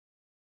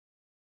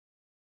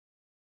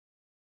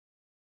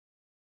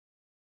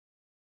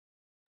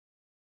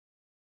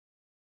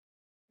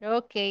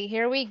Okay,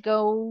 here we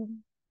go.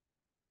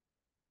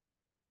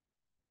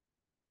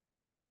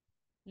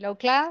 Low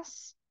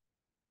class.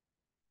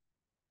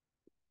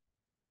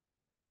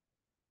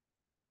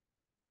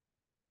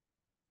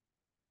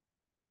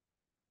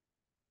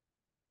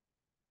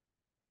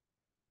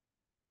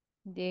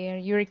 There,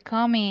 you're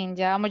coming.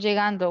 Ya vamos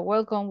llegando.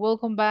 Welcome,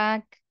 welcome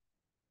back.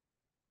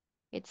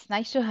 It's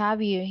nice to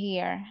have you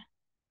here.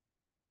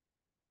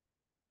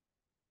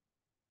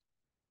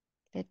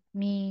 Let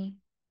me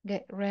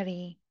get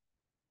ready.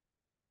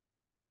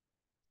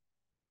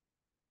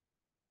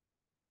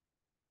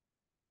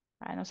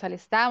 Ahí nos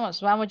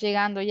alistamos. Vamos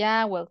llegando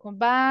ya. Welcome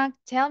back.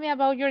 Tell me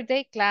about your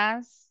day,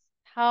 class.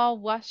 How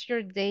was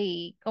your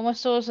day? ¿Cómo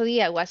estuvo su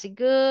día? Was it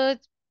good?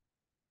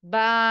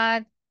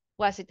 Bad?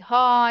 Was it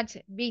hot?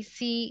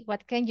 Busy?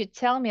 What can you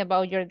tell me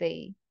about your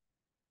day?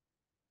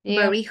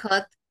 Yeah, Very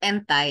hot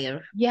and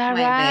tired. yeah, My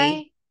day.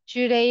 right.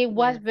 Today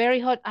was Yes. very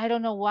hot. I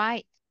don't know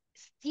why.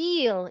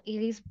 Still,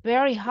 it is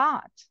very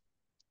hot.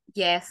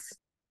 Yes.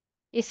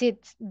 Is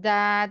it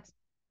that,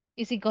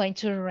 is it going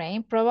to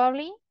rain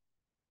probably?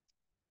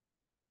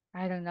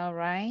 I don't know,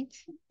 right?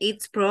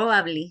 It's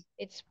probably.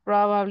 It's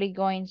probably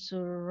going to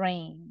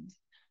rain.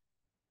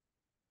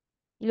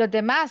 Y los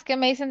demás, ¿qué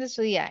me dicen de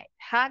su día?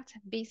 Hot,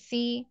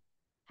 busy.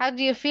 How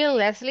do you feel,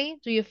 Leslie?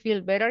 Do you feel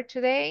better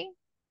today?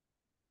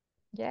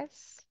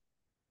 Yes.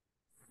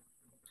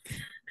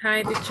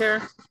 Hi,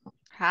 teacher.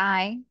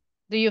 Hi.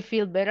 Do you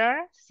feel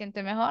better? ¿Se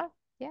siente mejor?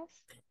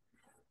 Yes.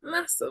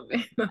 Más o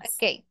menos.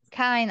 Okay,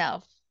 kind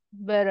of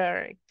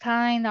better,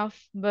 kind of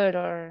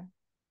better.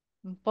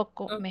 Un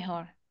poco Okay.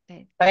 mejor.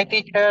 Hi,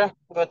 teacher.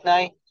 Good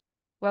night.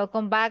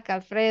 Welcome back,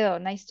 Alfredo.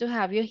 Nice to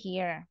have you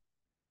here.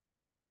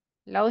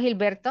 Hello,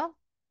 Gilberto.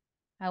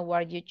 How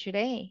are you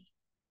today?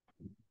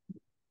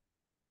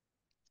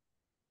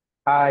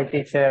 Hi,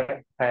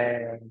 teacher.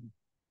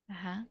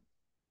 Uh-huh.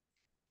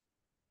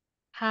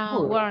 How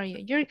Good. are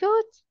you? You're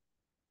good?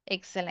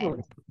 Excellent.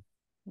 Good.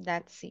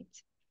 That's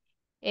it.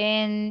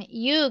 And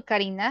you,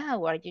 Karina,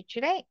 how are you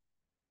today?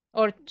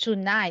 Or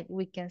tonight,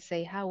 we can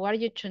say. How are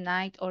you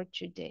tonight or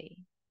today?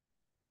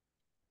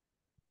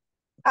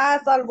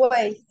 As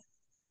always.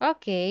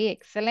 Okay,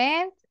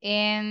 excellent.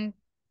 And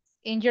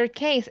in your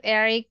case,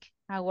 Eric,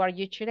 how are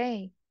you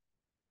today?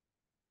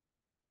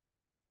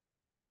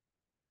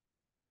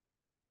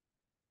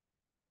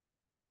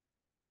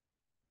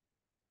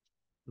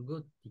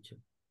 Good, teacher.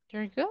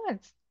 You're good.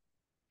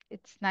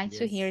 It's nice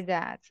to hear Yes.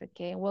 that.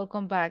 Okay,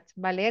 welcome back.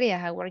 Valeria,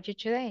 how are you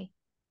today?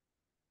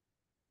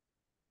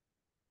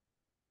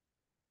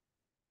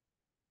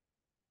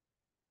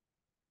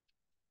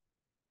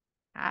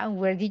 Ah,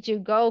 where did you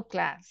go,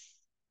 class?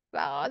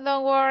 Oh,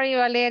 don't worry,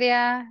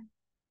 Valeria.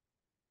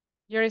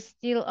 You're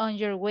still on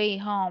your way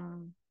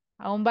home.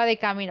 Aún va de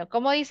camino.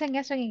 ¿Cómo dicen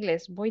eso en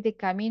inglés? Voy de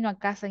camino a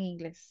casa en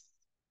inglés.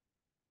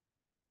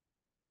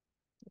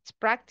 It's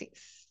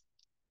practice.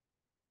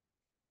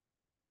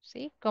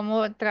 ¿Sí?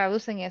 ¿Cómo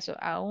traducen eso?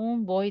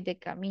 Aún voy de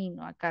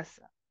camino a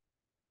casa.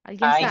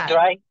 ¿Alguien I sabe?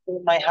 drive to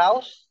my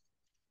house.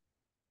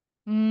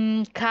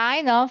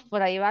 Kind of,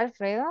 por ahí va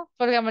Alfredo.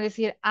 Podríamos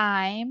decir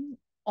I'm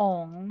I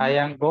on.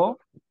 am go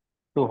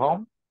to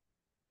home.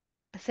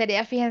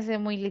 Sería, fíjense,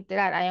 muy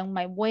literal. I am on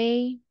my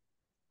way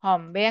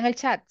home. Vean el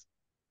chat.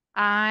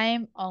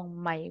 I'm on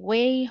my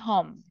way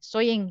home.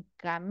 Estoy en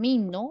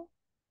camino.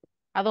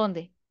 ¿A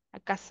dónde? A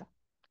casa.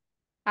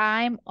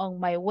 I'm on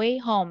my way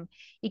home.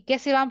 ¿Y qué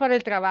si van para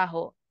el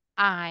trabajo?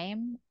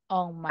 I'm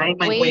on my I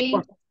my way way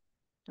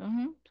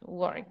home. to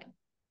work.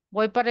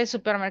 Voy para el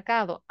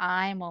supermercado.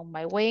 I'm on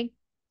my way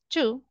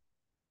to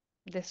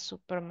the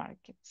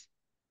supermarket.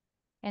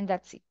 And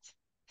that's it.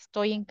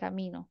 Estoy en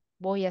camino.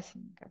 Voy hacia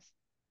mi casa.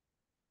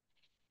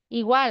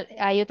 Igual,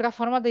 hay otra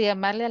forma de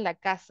llamarle a la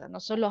casa, no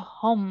solo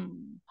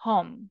home,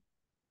 home.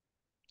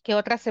 ¿Qué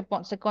otra se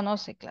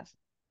conoce, clase?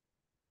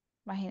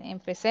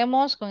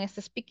 Empecemos con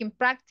este speaking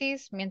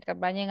practice mientras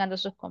van llegando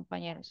sus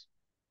compañeros.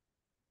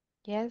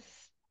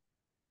 Yes.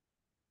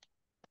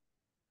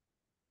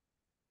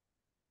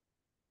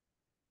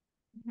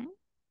 Ujú.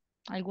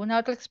 ¿Alguna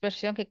otra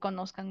expresión que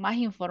conozcan más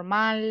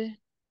informal,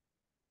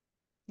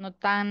 no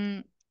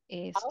tan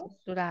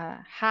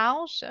estructurada?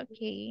 House,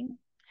 okay.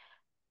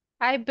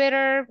 I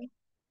better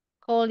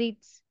call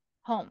it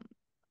home.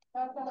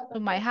 To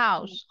my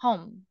house,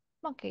 home.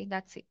 Okay,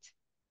 that's it.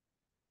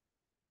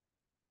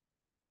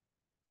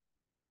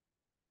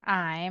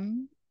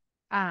 I'm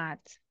at.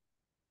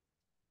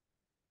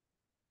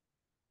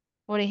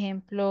 Por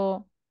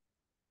ejemplo,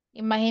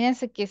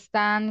 imagínense que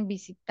están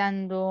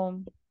visitando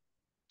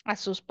a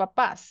sus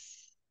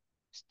papás.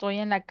 Estoy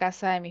en la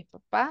casa de mis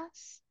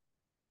papás.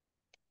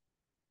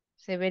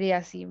 Se vería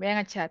así. Vean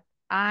el chat.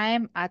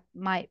 I'm at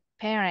my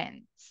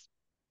parents.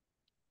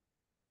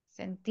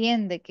 Se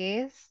entiende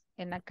que es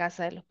en la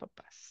casa de los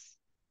papás.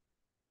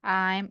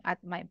 I'm at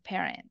my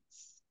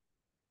parents.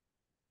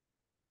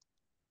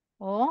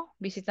 O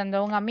visitando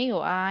a un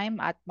amigo. I'm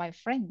at my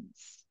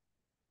friend's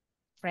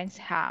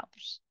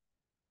house.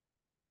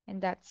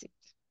 And that's it.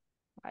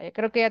 Yo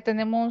creo que ya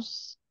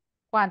tenemos,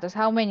 ¿cuántos?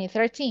 How many?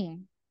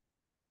 13.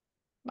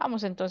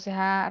 Vamos entonces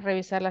a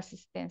revisar la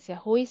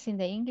asistencia. Who is in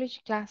the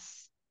English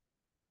class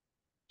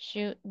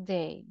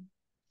today?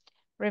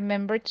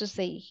 Remember to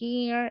say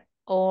here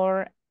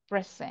or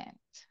present.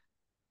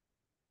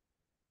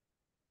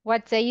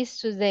 What day is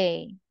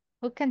today?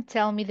 Who can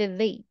tell me the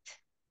date?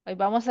 Hoy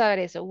vamos a ver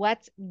eso.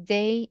 What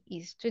day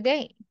is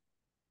today?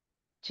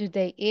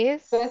 Today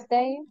is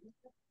Tuesday,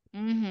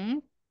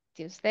 mhm,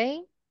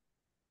 Tuesday.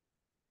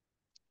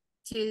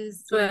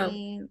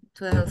 Tuesday,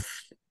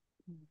 12.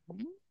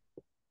 Mhm,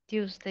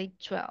 Tuesday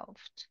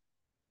 12th.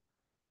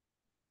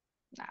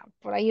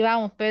 Por ahí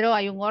vamos, pero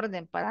hay un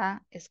orden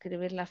para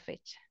escribir la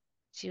fecha.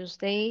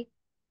 Tuesday,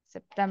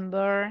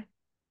 September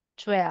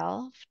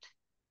 12th,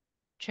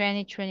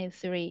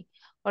 2023.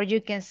 Or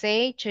you can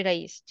say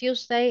today is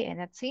Tuesday and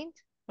that's it.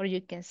 Or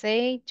you can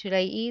say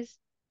today is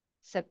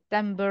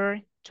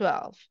September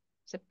 12th.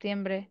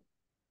 Septiembre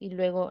y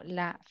luego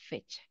la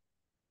fecha.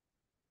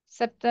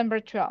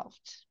 September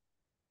 12th.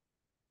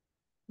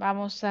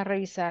 Vamos a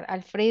revisar.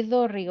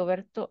 Alfredo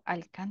Rigoberto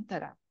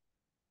Alcántara.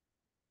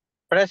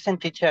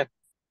 Present, teacher.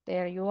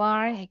 There you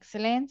are.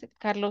 Excellent.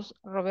 Carlos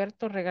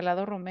Roberto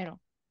Regalado Romero.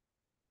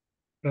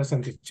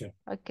 Present, teacher.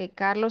 Ok,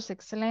 Carlos,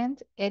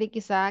 excelente. Eric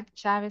Isaac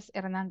Chávez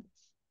Hernández.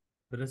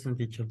 Present,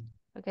 teacher.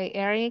 Ok,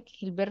 Eric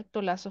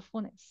Gilberto Lazo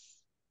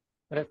Funes.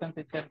 Present,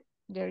 teacher.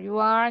 There you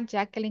are.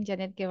 Jacqueline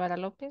Janet Guevara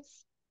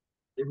López.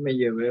 Me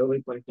llevé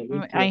hoy para que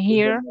I'm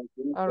here.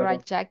 All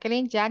right,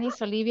 Jacqueline.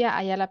 Janice Olivia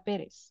Ayala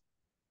Pérez.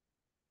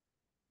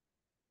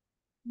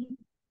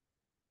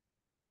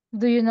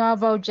 Do you know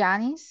about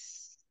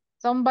Janice?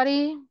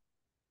 Somebody?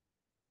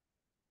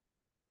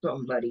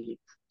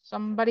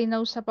 Somebody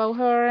knows about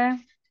her.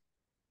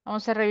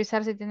 Vamos a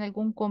revisar si tiene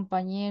algún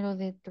compañero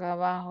de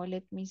trabajo.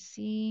 Let me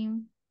see.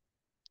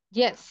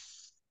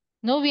 Yes.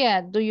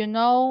 Nubia, do you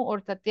know,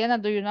 or Tatiana,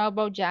 do you know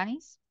about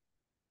Janice?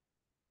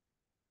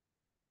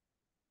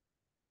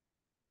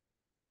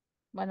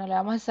 Bueno, le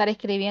vamos a estar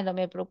escribiendo.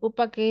 Me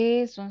preocupa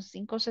que son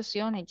 5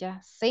 sesiones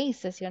ya, 6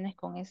 sesiones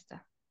con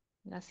esta.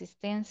 La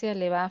asistencia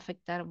le va a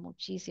afectar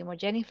muchísimo.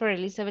 Jennifer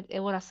Elizabeth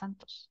Évora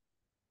Santos.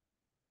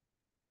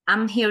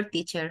 I'm here,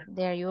 teacher.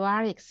 There you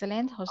are,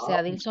 excellent. José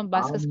Adilson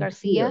Vázquez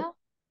García.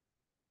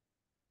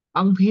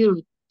 I'm here,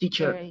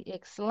 teacher. Very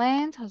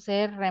excellent.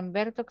 José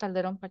Remberto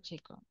Calderón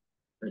Pacheco.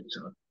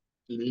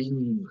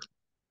 Mhm.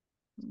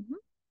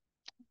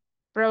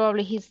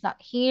 Probably he's not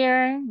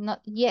here,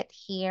 not yet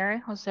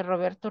here. José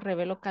Roberto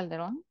Revelo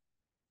Calderón.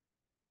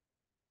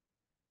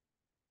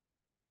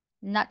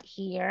 Not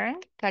here.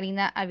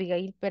 Karina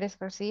Abigail Pérez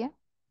García.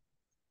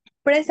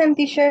 present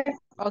teacher,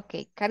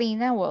 Ok,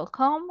 Karina,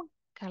 welcome.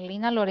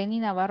 Carlina Loreni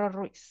Navarro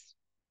Ruiz.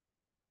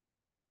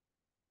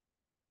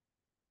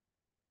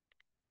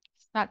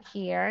 It's not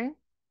here.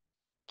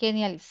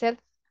 Kenia Lisset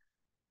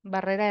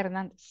Barrera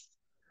Hernández.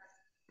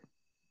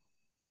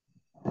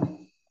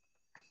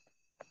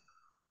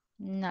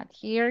 Not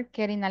here.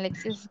 Karen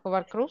Alexis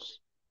Escobar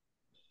Cruz.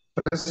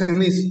 Present,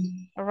 miss.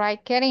 All right,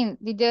 Karen,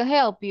 did they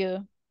help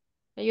you?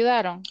 ¿Te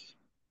ayudaron?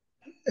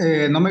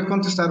 No me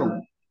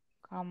contestaron.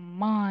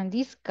 Come on,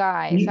 these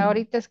guys.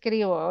 Ahorita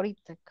escribo,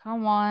 ahorita.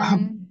 Come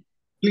on.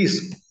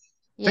 Please.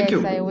 Thank Yes,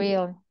 you. I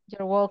will.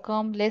 You're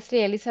welcome.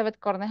 Leslie Elizabeth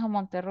Cornejo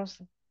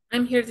Monterrosa.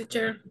 I'm here,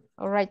 teacher.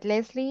 All right,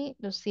 Leslie.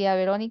 Lucía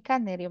Verónica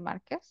Nerio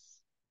Márquez.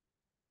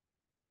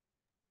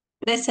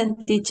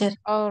 present teacher,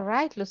 All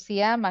right,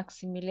 Lucía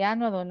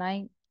Maximiliano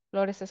Adonai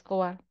Flores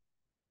Escobar.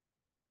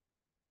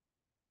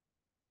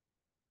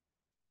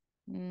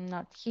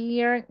 Not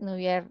here.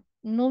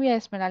 Nubia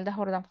Esmeralda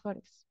Jordán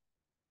Flores.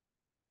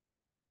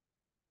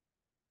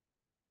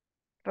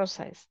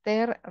 Rosa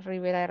Esther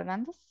Rivera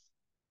Hernández.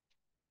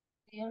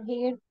 I'm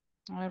here,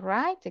 All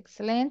right,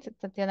 excellent.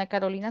 Tatiana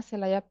Carolina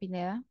Celaya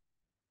Pineda.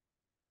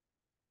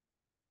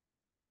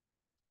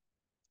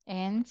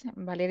 And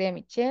Valeria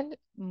Michelle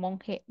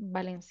Monge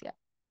Valencia.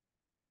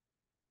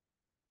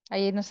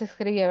 Ahí no se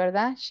escribía,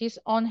 ¿verdad? She's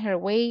on her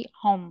way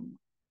home.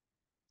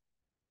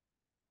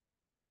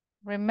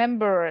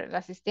 Remember, la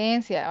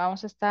asistencia.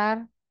 Vamos a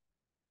estar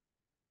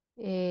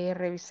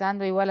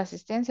revisando igual la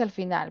asistencia al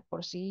final,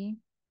 por si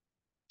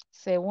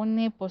se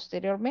une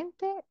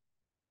posteriormente.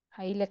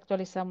 Ahí le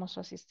actualizamos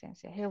su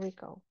asistencia. Here we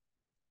go.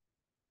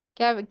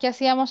 ¿Qué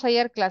hacíamos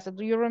ayer, clase?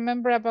 Do you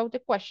remember about the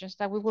questions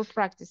that we were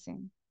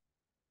practicing?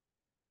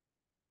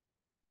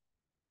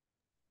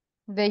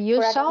 The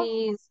use of?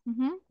 practice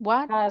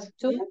What? have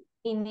to,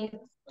 it needs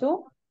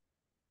to,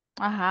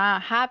 Ajá,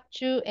 have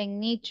to and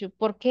need to.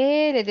 ¿Por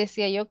qué le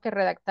decía yo que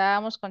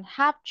redactábamos con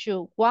have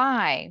to?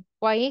 Why?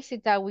 Why is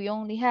it that we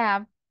only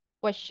have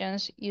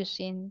questions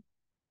using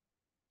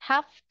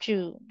have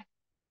to?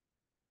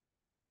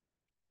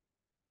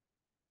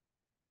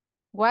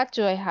 What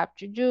do I have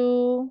to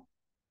do?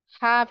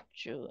 Have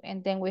to.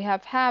 And then we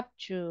have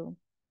to.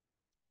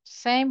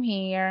 Same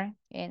here,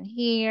 and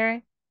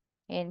here,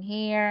 and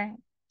here,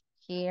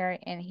 here,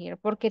 and here.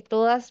 Porque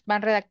todas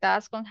van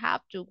redactadas con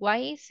have to. Why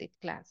is it,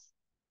 class?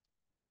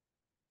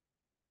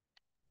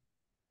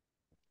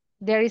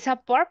 There is a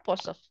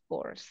purpose, of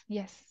course.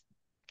 Yes.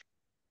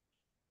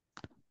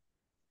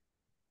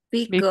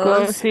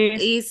 Because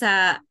it's it's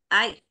a,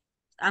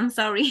 I'm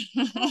sorry.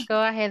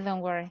 Go ahead,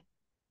 don't worry.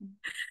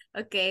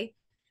 Okay.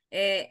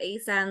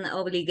 It's an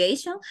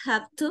obligation,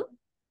 have to.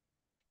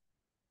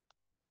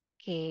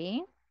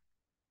 Okay.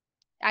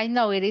 I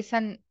know it is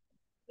an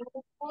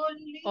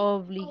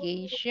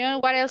obligation.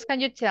 What else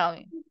can you tell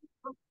me?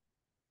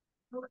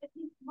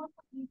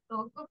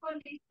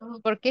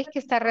 ¿Por qué es que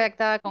está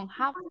redactada con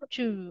have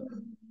to?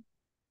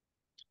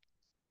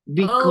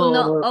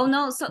 Oh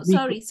no,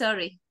 sorry. It's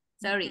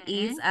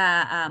Mhm.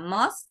 a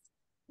must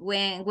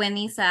when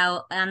it's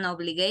an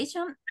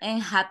obligation,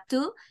 and have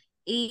to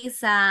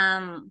is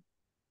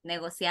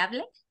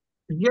negociable.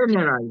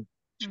 General.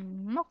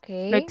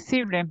 Okay.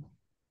 Flexible.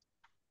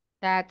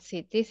 That's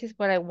it. This is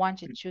what I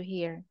wanted to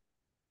hear.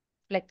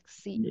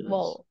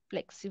 Flexible.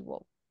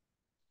 Flexible.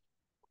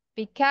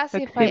 Because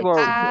if I Flexible.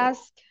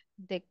 ask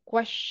the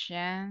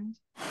question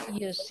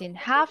using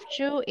have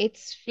to,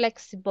 it's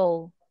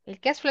flexible. ¿El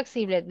qué es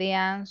flexible? The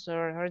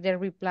answer or the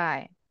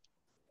reply.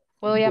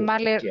 Puedo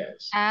llamarle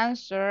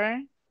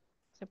answer,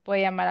 se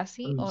puede llamar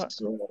así, o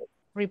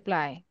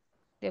reply.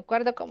 De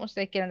acuerdo a como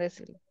ustedes quieran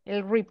decirlo.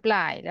 El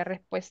reply, la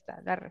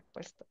respuesta, la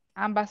respuesta.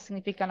 Ambas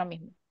significan lo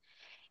mismo.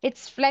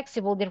 It's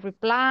flexible. The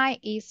reply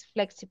is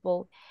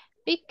flexible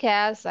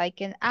because I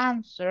can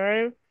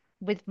answer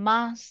with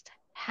must,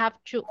 have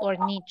to, or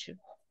need to.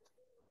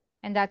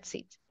 And that's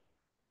it.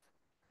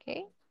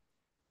 Okay?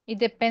 It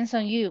depends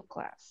on you,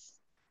 class.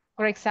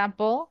 For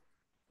example,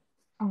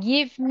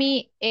 give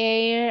me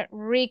a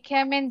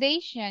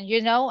recommendation.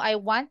 You know, I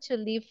want to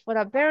live for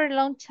a very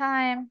long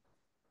time.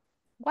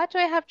 What do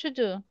I have to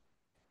do?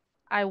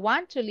 I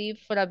want to live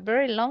for a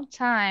very long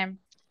time.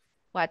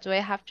 What do I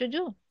have to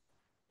do?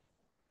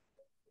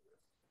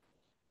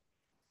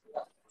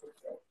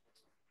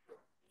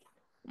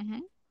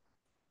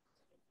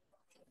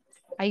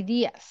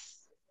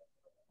 Ideas.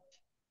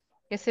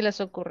 ¿Qué se les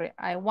ocurre?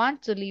 I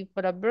want to live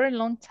for a very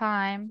long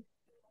time.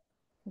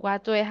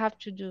 What do I have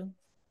to do?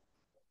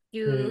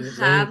 You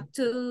have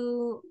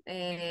to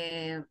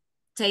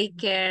take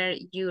care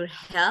your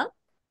health.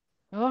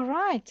 All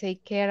right,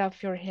 take care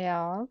of your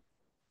health.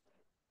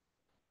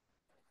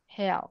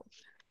 Health.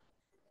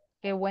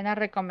 Qué buena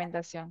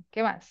recomendación.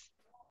 ¿Qué más?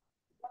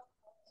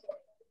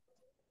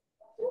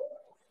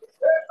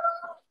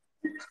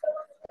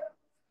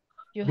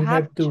 You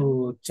have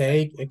to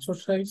take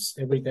exercise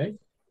every day.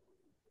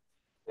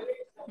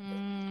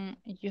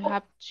 You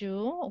have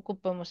to,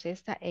 ocupamos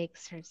esta,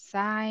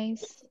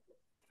 exercise.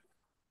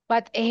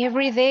 But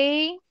every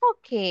day,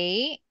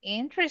 okay,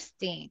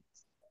 interesting.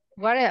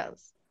 What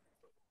else?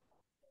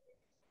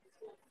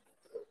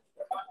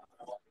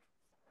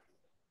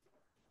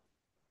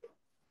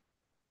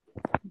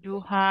 You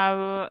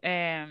have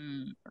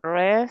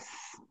rest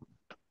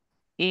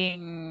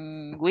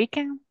in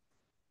weekend.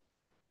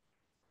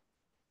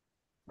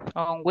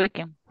 On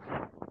weekend.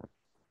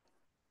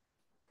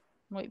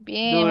 Muy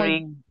bien,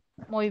 During.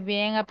 muy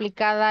bien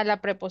aplicada la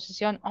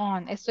preposición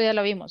on. Esto ya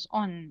lo vimos.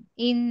 On,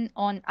 in,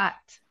 on,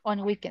 at.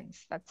 On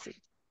weekends, that's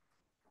it.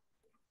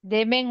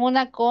 Deben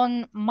una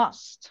con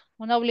must.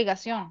 Una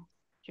obligación.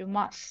 You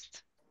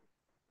must.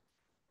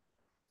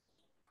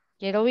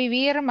 Quiero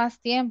vivir más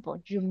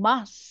tiempo. You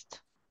must.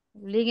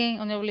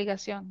 Obliguen una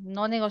obligación.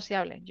 No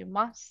negociable. You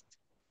must.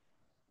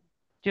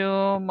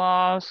 You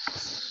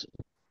must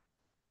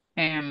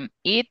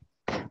eat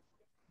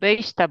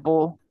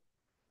vegetable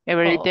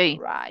every day.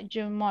 All right.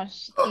 You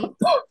must eat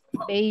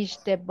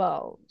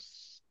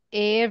vegetables.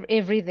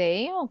 Every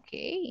day.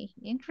 Okay.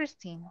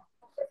 Interesting.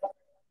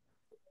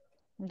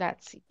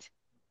 That's it.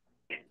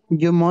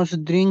 You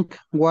must drink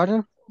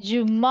water.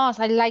 You must.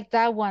 I like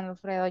that one,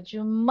 Alfredo.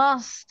 You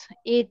must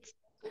eat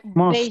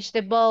Must.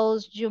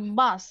 vegetables. You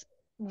must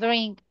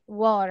drink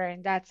water.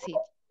 That's it.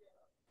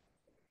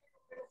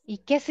 ¿Y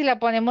qué si la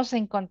ponemos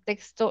en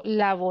contexto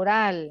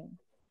laboral?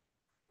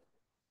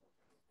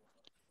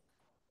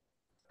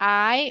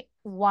 I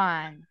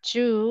want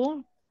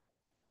to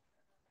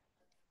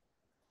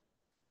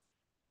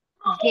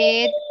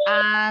get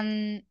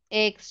an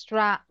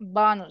extra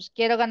bonus.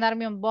 Quiero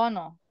ganarme un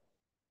bono.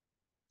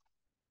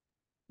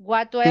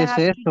 What do I ¿Qué es have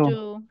to eso?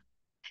 do?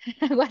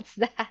 What's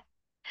that?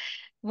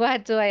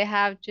 What do I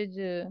have to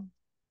do?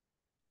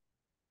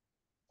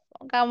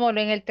 Pongámoslo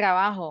en el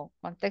trabajo,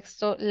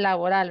 contexto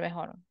laboral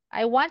mejor.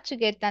 I want to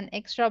get an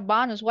extra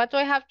bonus. What do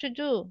I have to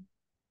do?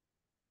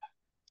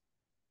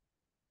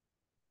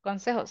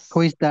 Consejos.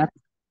 Who is that?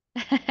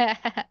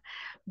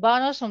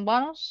 Bonus on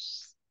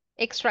bonus.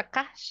 Extra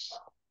cash.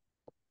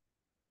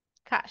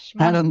 Cash,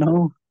 I don't money.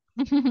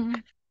 know.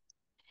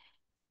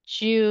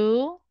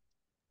 You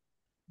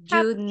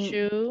have You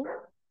to,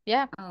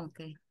 yeah.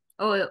 okay.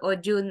 Or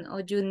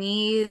you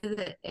need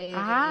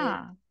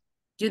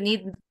you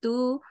need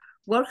to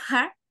work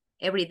hard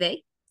every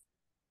day.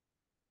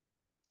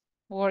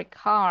 Work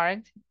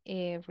hard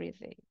every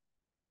day.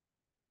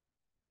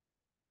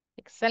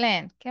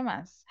 Excelente. ¿Qué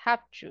más?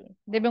 Have to.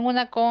 Deben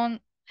una con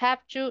have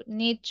to,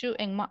 need to,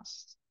 and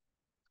must.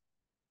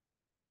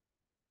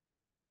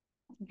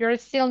 You're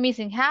still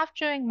missing have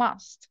to and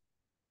must.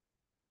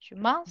 You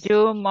must.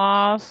 You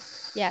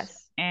must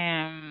Yes.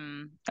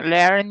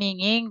 learning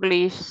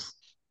English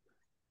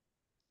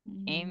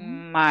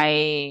in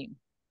my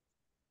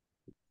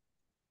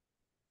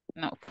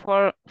no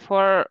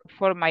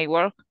for my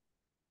work.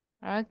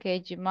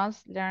 Okay, you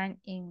must learn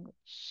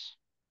English.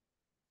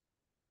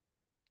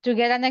 To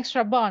get an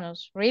extra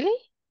bonus, really?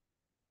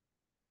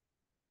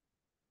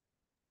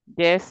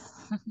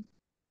 Yes.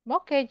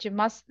 Okay, you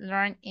must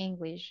learn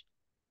English.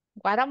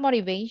 What a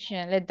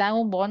motivation. ¿Les dan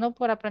un bono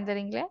por aprender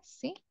inglés?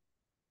 ¿Sí?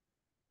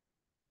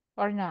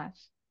 Or not?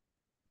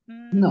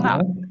 No, No.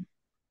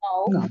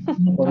 no.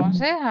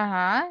 Entonces,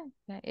 ajá,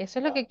 eso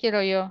es lo que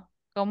quiero yo.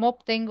 ¿Cómo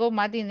obtengo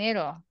más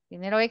dinero?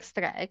 Dinero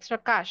extra,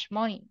 extra cash,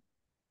 money.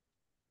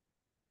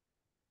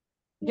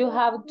 You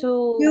have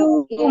to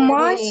You get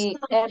must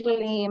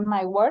early in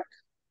my work.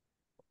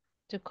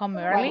 To come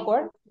At early.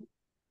 work.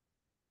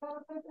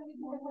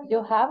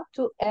 You have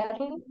to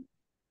early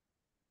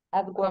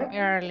at work. Come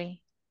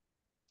early.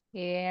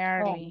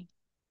 Early.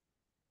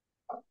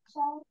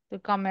 To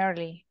come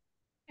early.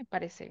 Me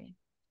parece bien.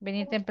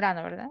 Venir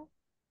temprano, ¿verdad?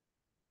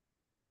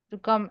 To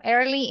come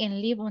early and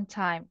leave on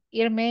time.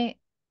 Irme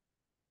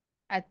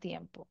a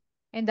tiempo.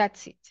 And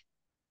that's it.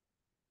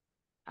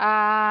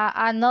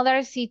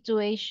 Another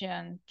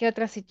situation. ¿Qué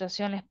otra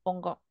situación les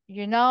pongo?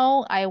 You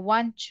know, I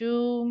want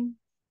to.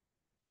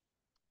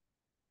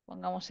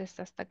 Pongamos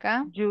esta hasta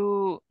acá.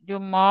 You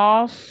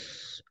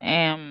must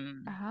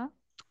Ajá.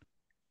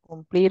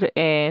 cumplir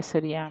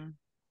serían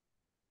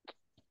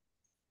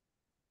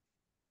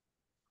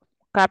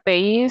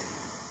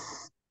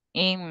KPIs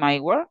in my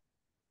work.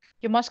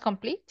 You must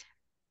complete.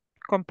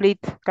 Complete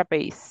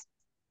KPIs.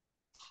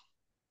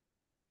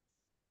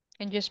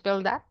 Can you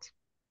spell that?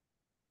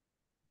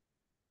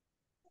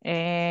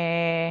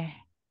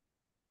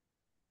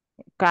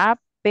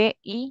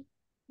 KPI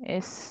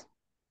es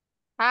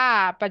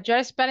But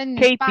you're spelling in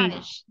KP.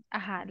 Spanish.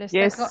 Ajá, lo está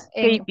Yes,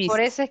 KPs. por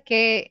eso es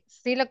que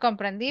sí lo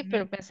comprendí,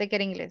 pero pensé que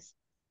era inglés.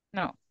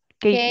 No,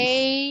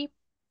 KPs.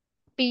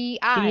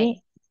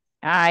 KPI.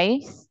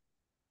 KPIs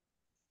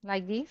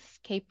Like this,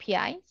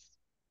 KPIs.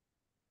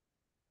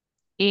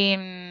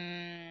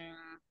 in,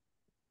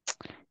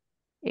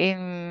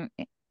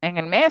 en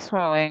el mes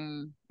o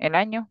en el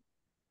año.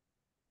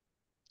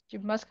 You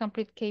must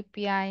complete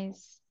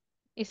KPIs.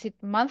 Is it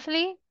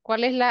monthly?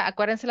 ¿Cuál es la,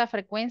 acuérdense la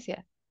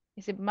frecuencia?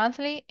 Is it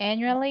monthly,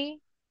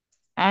 annually?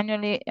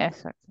 Annually,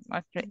 exacto.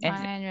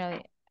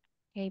 Annually.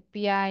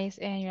 KPIs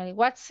annually.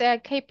 What's a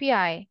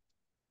KPI?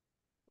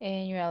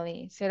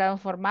 Annually. ¿Será un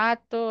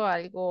formato,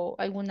 algo,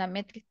 alguna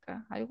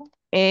métrica, algo?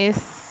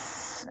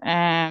 Es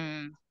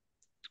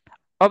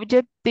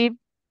objective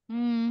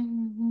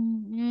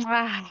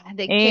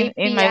The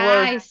in my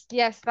work. KPIs.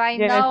 Yes, I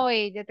Yes, know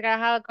it. Yo he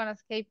trabajado con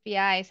los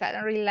KPIs. I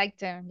don't really like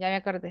them. Ya me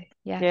acordé.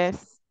 Yes.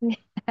 yes,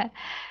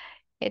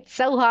 It's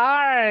so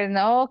hard,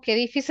 ¿no? Qué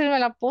difícil me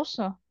la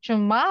puso. You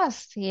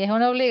must. Y es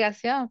una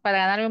obligación. Para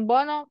ganarme un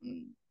bono,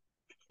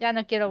 ya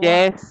no quiero bonos.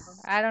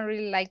 yes. I don't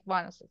really like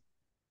bonuses.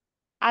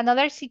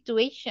 Another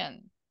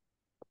situation.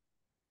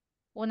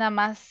 Una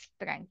más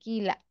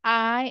tranquila.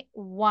 I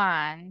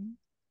want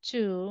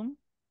to.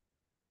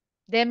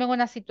 Deme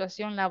una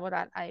situación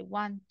laboral. I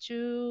want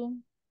to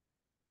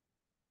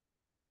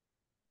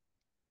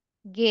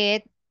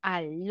get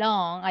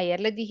along. Ayer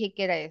les dije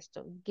que era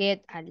esto.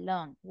 Get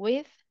along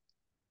with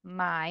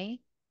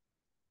my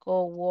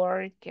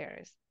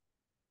coworkers.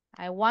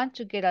 I want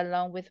to get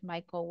along with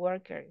my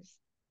coworkers.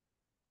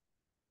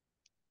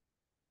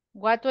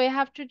 What do I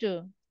have to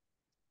do?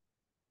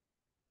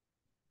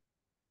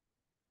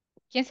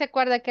 ¿Quién se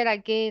acuerda que era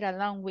get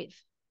along with?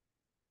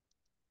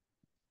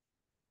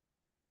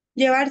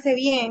 llevarse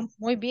bien.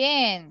 Muy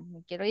bien,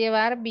 me quiero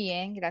llevar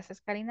bien,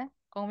 gracias Karina,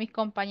 con mis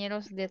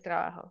compañeros de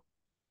trabajo.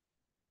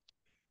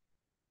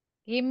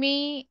 Give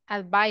me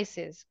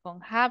advices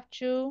con have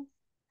to,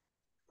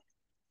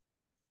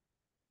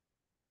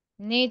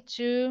 need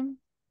to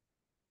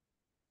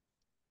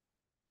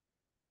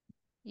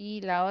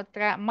y la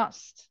otra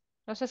must.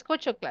 Los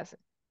escucho, clase.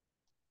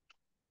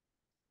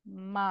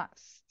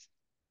 Must.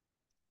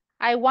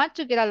 I want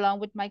to get along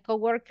with my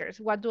coworkers.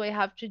 What do I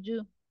have to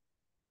do?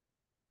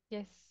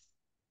 Yes.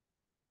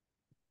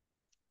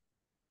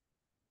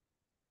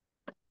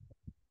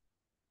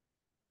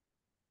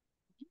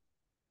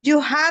 You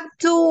have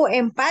to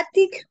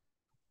empathic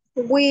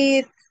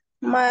with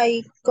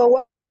my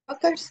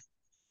coworkers.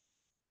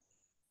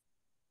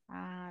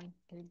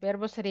 El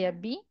verbo sería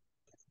be.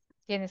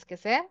 Tienes que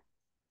ser.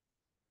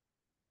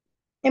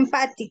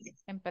 Empathic.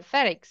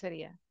 Empathetic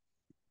sería.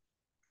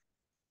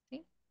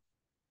 ¿Sí?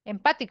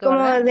 Empático, Como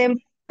 ¿verdad? de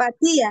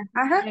empatía.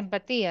 Ajá. De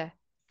empatía.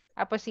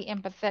 Pues sí,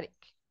 empathetic.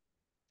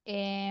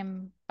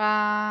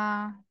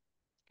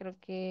 Creo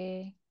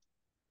que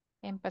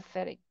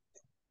empathetic.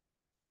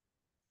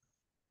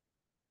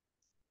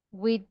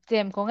 With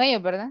them, con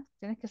ellos, ¿verdad?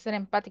 Tienes que ser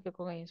empático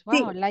con ellos.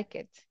 Wow, Sí. like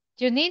it.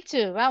 You need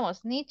to,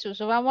 vamos, need to.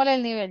 Subámosle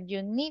el nivel.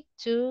 You need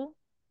to.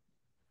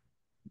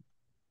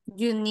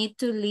 You need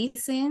to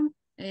listen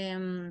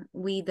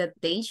with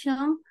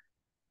attention.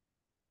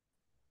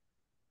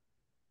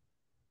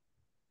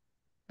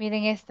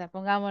 Miren esta,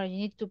 pongámoslo. You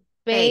need to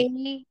Hey.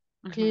 pay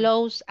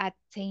close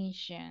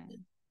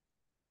attention.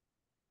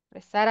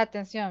 Prestar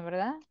atención,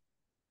 ¿verdad?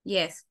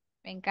 Yes.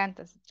 Me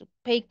encanta. To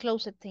pay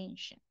close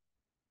attention.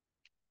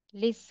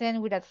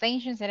 Listen with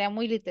attention sería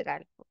muy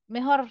literal.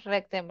 Mejor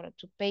redactémoslo.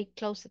 To pay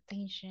close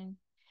attention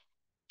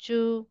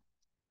to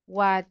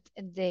what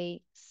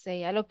they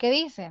say. A lo que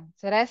dicen.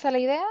 ¿Será esa la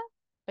idea?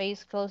 Pay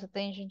close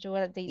attention to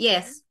what they say.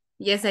 Yes.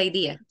 Yes,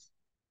 idea.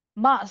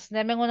 Must.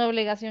 Dame una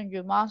obligación.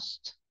 You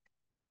must.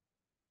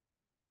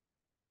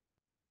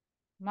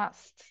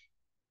 Must.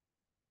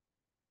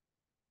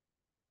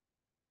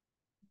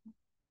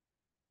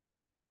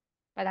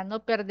 Para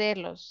no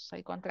perderlos.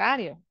 Al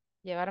contrario.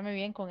 Llevarme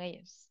bien con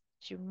ellos.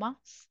 You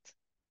must.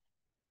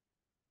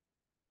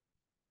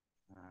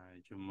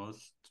 You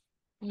must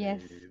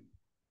Yes.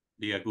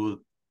 be a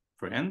good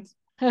friend.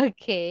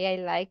 Okay, I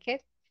like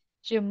it.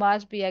 You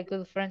must be a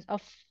good friend.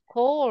 Of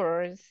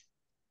course.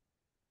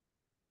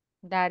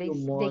 That You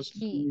is the must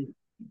key.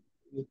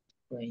 be good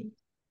friend.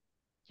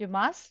 You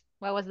must?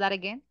 What was that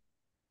again?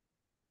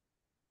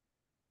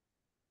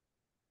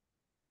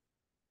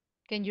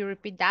 Can you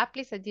repeat that,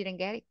 please? I didn't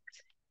get it.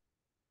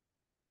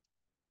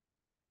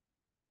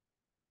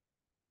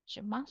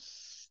 You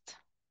must.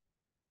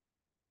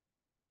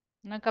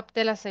 No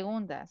capté la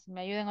segunda. Si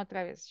me ayuden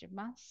otra vez. You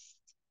must.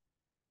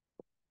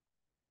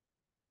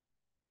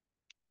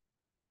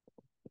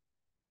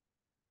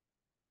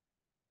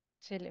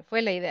 Se le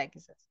fue la idea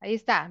quizás. Ahí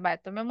está. Vale,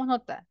 tomemos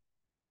nota.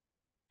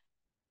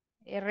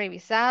 He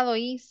revisado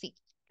y sí.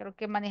 Creo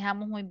que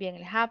manejamos muy bien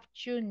el have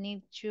to,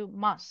 need to,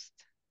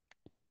 must.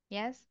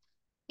 Yes.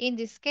 In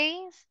this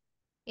case,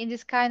 in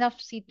this kind of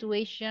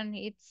situation,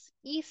 it's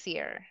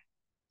easier.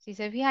 Si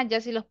se fijan,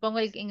 ya si los pongo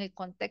en el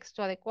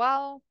contexto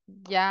adecuado,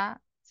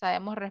 ya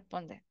sabemos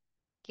responder.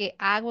 ¿Qué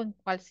hago en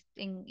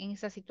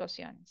esas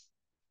situaciones?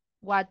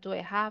 What do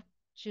I have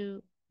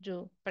to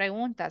do?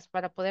 Preguntas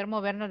para poder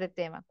movernos de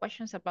tema.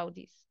 Questions about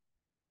this.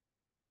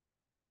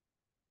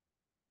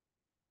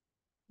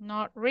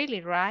 Not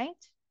really, right?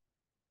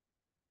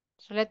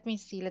 So let me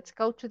see. Let's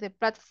go to the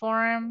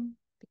platform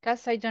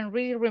because I don't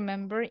really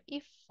remember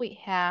if we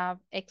have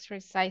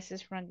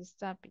exercises from this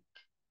topic.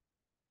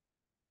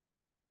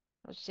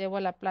 Los llevo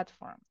a la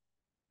plataforma.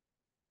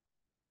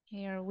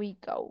 Here we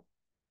go.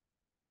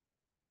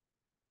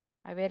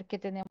 A ver qué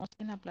tenemos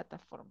en la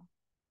plataforma.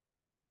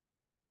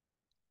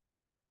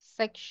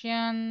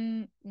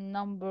 Section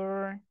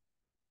number.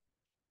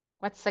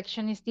 What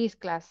section is this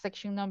class?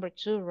 Section number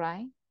 2,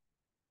 right?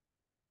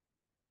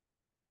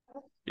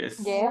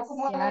 Yes. Yes.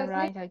 Yeah,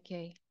 right,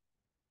 okay.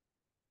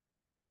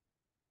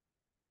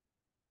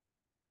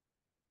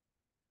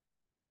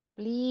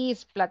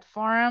 Please,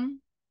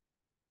 platform.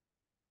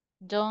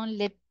 Don't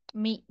let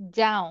me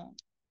down.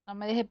 No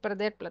me deje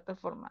perder,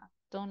 plataforma.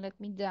 Don't let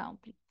me down,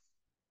 please.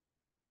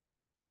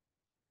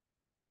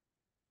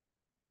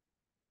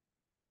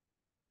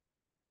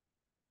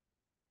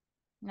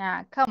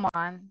 Nah, come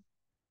on.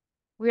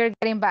 We are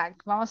getting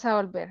back. Vamos a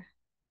volver.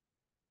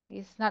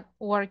 It's not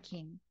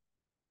working.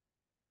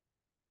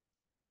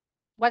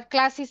 What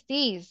class is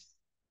this?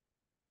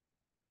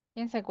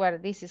 ¿Quién se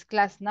acuerda? This is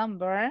class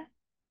number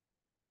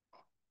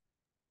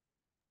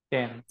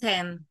 10.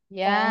 10.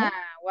 Yeah,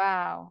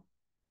 wow.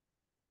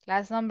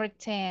 Class number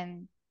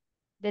 10.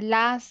 The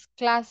last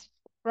class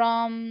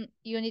from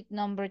unit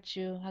number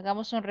 2.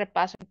 Hagamos un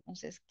repaso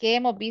entonces. ¿Qué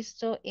hemos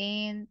visto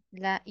en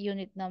la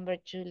unit number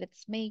 2?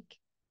 Let's make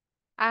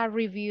a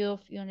review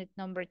of unit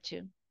number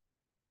 2.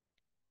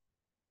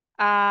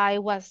 I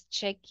was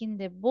checking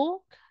the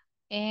book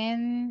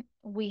and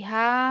we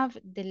have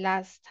the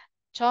last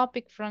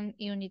topic from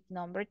unit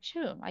number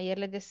 2. Ayer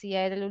les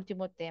decía, era el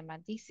último tema.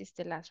 This is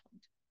the last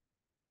one.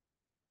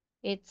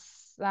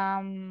 It's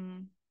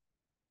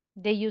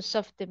the use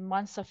of the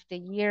months of the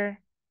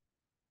year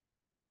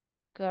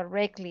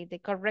correctly, the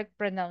correct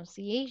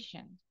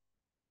pronunciation.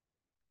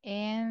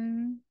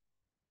 And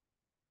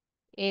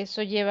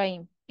eso lleva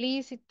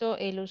implícito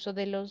el uso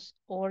de los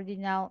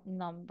ordinal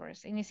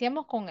numbers.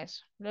 Iniciamos con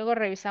eso. Luego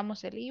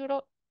revisamos el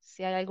libro.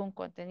 Si hay algún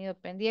contenido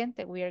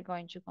pendiente, we are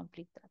going to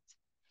complete that.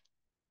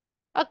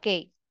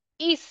 Okay,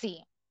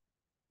 easy.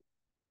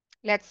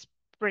 Let's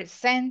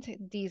present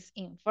this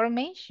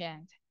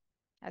information.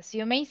 As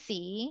you may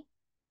see,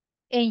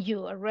 and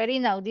you already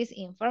know this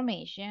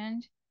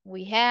information,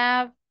 we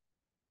have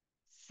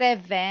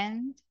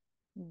 7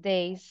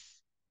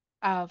 days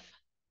of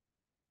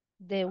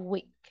the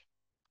week.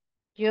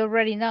 You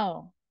already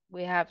know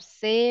we have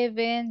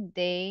 7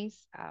 days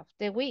of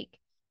the week,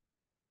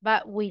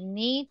 but we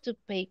need to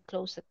pay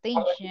close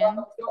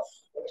attention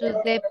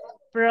to the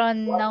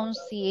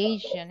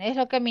pronunciation. Es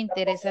lo que me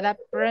interesa, la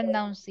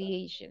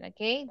pronunciation,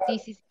 okay?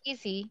 This is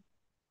easy.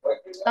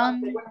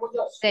 Sunday,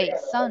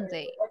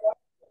 Sunday.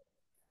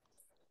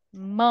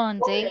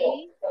 Monday.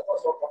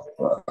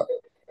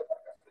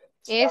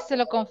 Este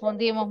lo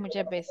confundimos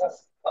muchas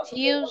veces.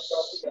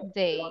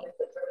 Tuesday.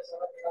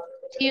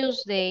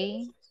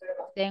 Tuesday.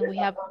 Then we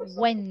have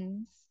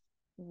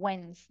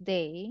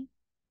Wednesday.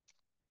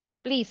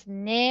 Please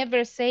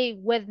never say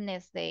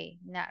Wednesday.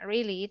 Not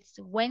really. It's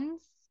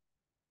Wednesday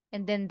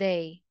and then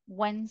day.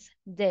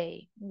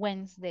 Wednesday.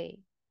 Wednesday.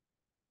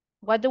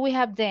 What do we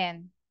have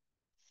then?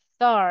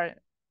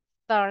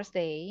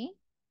 Thursday.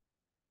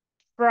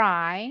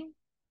 Friday.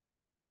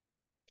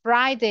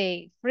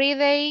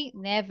 Friday,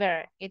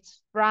 never.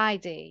 It's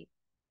Friday.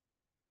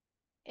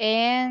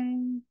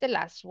 And the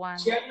last one,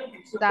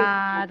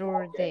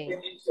 Saturday.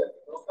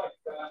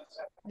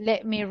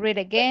 Let me read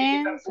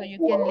again so you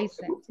can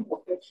listen.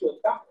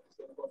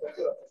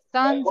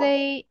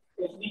 Sunday,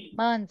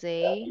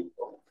 Monday,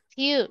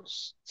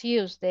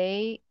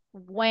 Tuesday,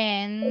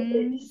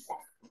 Wednesday,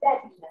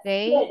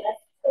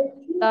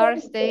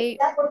 Thursday,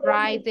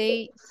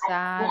 Friday,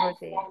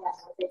 Saturday.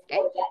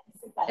 Okay?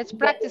 Let's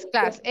practice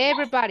class.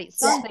 Everybody,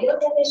 Sunday.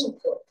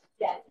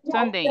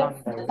 Sunday.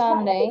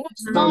 Sunday.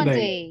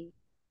 Monday.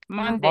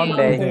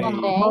 Monday.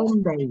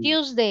 Monday.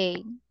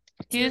 Tuesday.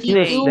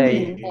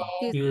 Tuesday.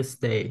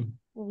 Tuesday.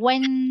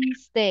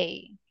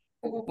 Wednesday.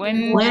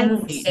 Wednesday.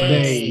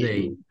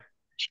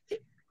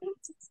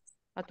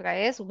 Otra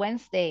vez,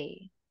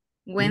 Wednesday.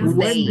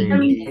 Wednesday.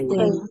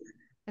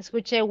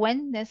 Escuché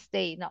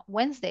Wednesday, no,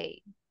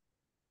 Wednesday.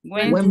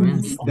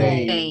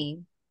 Wednesday.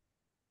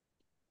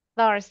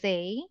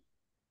 Thursday.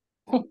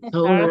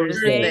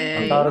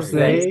 Thursday.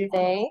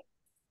 Thursday.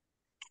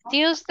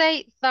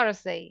 Tuesday,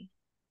 Thursday.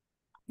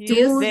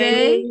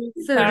 Tuesday.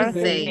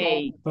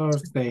 Thursday.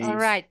 Thursday. All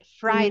right,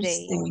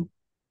 Friday.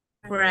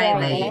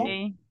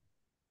 Friday.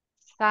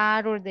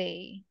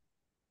 Saturday.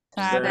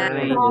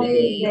 Saturday.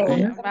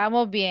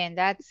 Vamos bien,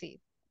 that's it.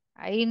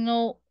 Ahí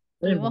no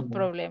tuvimos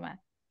problema.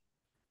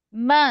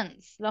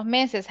 Months, los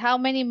meses. How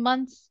many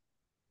months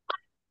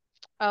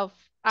are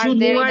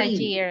there in a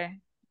year?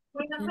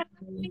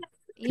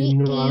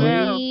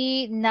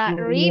 Not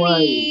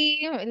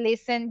really.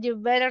 Listen, you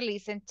better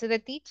listen to the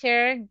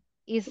teacher.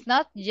 It's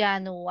not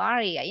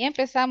January. Ahí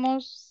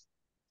empezamos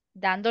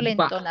dando la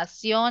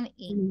entonación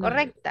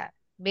incorrecta.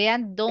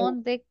 Vean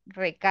dónde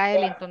recae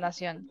la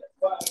entonación.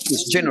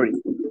 It's January.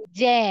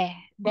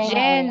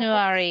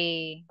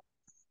 January.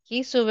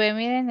 Aquí sube,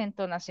 miren,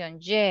 entonación.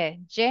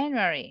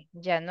 January.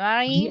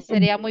 January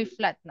sería muy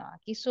flat. No,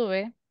 aquí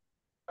sube.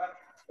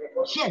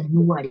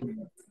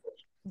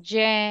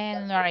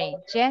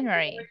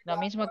 January. Lo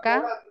mismo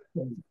acá.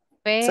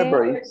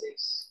 February.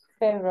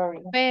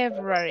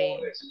 February.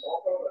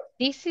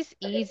 This is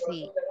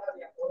easy.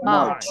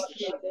 March.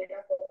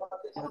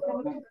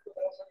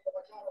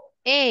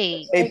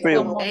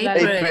 April.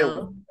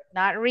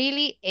 Not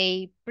really.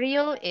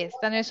 April.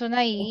 Esta no es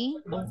una I.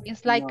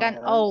 It's like an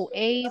O.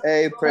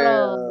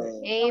 April.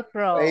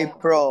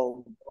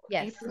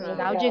 Yes.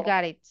 Now you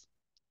got it.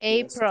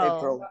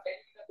 April.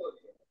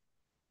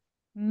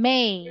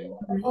 May.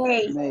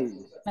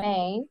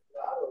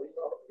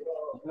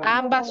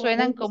 Ambas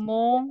suenan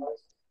como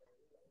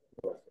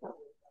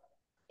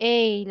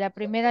A, la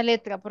primera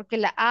letra, porque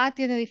la A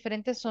tiene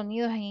diferentes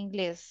sonidos en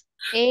inglés.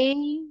 A,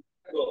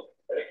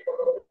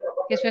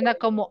 que suena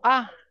como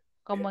A,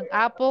 como en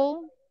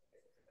Apple.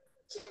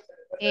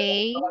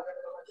 A,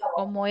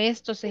 como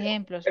estos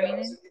ejemplos,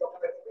 miren.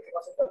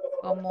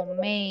 Como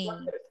May.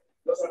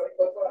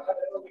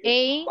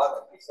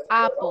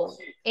 A, Apple.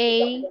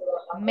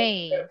 A,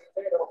 May.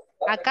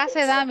 Acá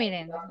se da,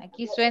 miren.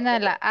 Aquí suena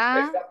la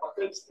A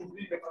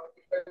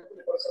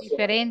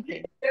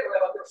diferente.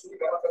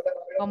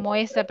 Como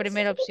esta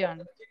primera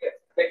opción.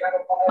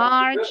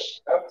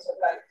 March.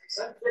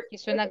 Aquí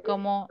suena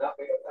como A.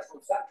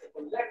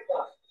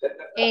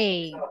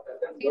 Sí,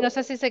 no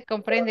sé si se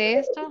comprende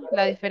esto,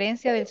 la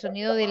diferencia del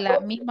sonido de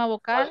la misma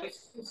vocal,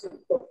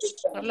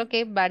 por lo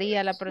que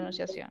varía la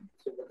pronunciación.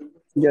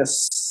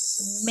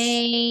 Yes.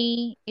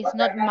 May is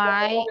not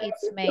my,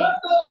 it's May.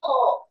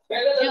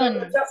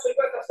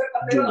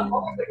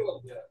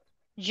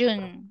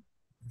 June.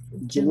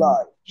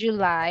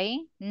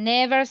 July.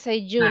 Never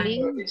say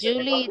Julie.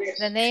 Julie is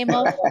the name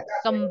of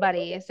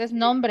somebody. Ese es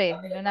nombre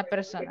de una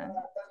persona.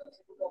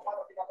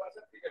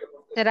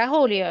 ¿Será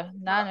Julio?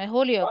 No, no es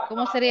Julio.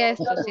 ¿Cómo sería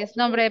esto si es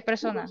nombre de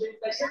persona?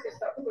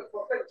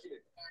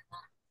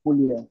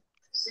 Julio.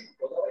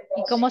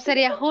 ¿Y cómo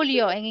sería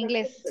Julio en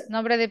inglés?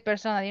 Nombre de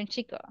persona, de un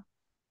chico.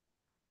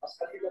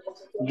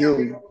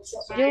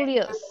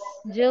 Julius.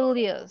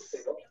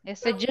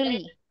 Este es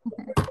Julie.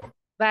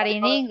 But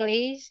in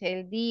English,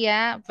 el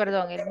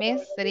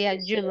mes sería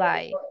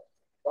July.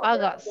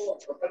 August.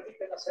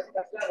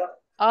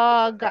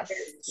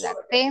 La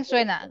T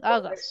suena,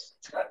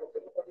 August.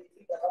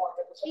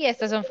 Y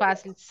estas son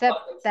fáciles.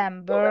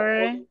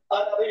 September.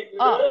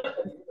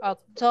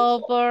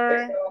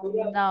 October.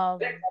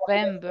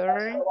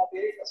 November.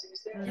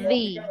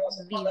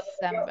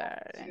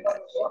 December.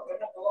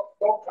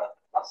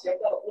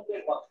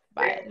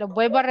 Vale, lo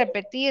vuelvo a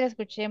repetir.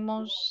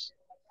 Escuchemos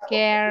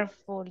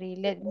carefully.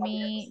 Let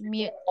me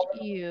mute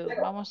you.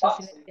 Vamos a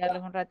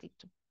silenciarlos un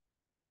ratito.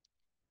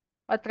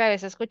 Otra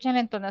vez, escuchen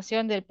la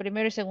entonación del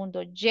primero y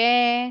segundo.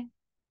 Y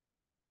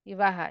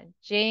baja.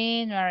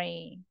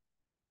 January.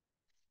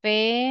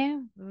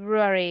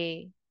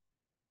 February.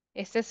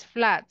 Este es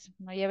flat,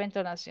 no lleva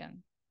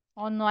entonación.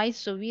 O no hay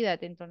subida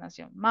de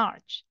entonación.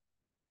 March.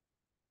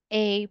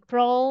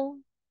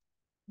 April.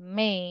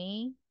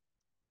 May.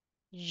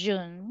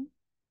 June.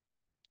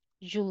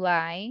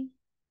 July.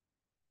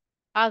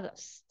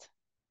 August,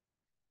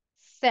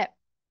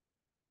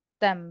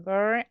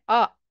 September,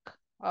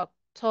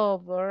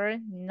 October,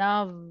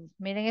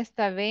 miren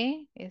esta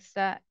B,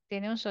 esta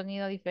tiene un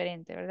sonido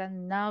diferente, ¿verdad?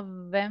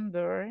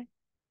 November,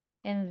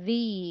 and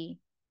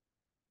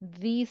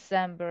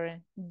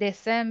December,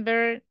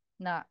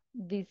 no,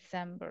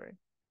 December,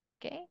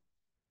 okay?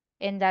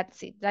 And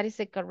that's it. That is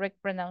the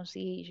correct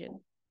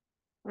pronunciation.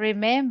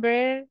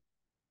 Remember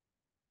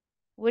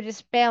with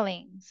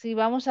spelling. Si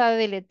vamos a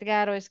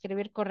deletrear o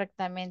escribir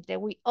correctamente,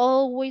 we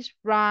always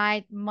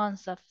write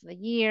months of the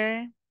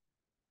year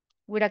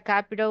with a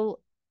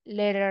capital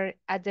letter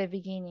at the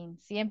beginning.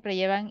 Siempre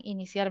llevan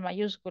inicial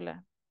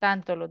mayúscula,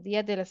 tanto los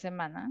días de la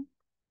semana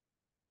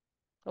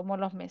como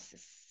los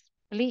meses.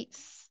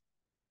 Please,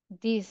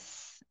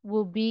 this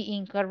will be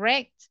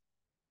incorrect.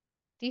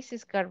 This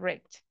is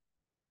correct.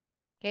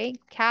 Okay,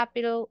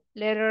 capital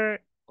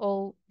letter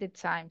all the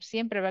time.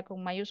 Siempre va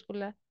con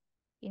mayúscula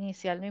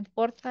inicial, no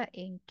importa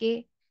en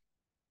qué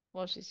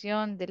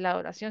posición de la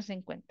oración se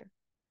encuentra.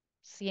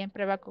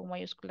 Siempre va con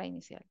mayúscula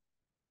inicial.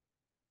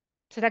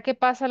 ¿Será que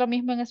pasa lo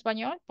mismo en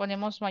español?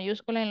 ¿Ponemos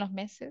mayúscula en los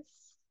meses?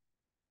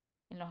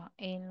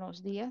 ¿En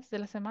los días de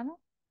la semana?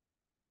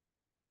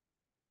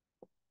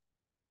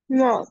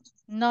 No.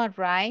 Not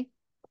right.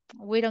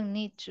 We don't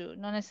need to.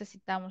 No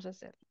necesitamos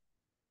hacerlo.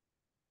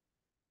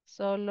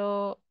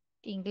 Solo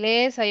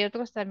inglés, hay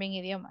otros también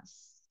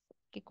idiomas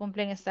que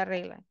cumplen esta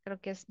regla. Creo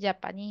que es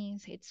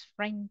japonés, it's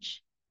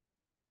French.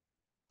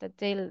 That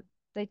they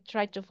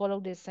try to follow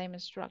the same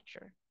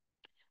structure.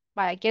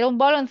 Vale, quiero un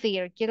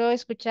volunteer. Quiero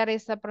escuchar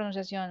esta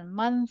pronunciación.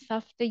 Month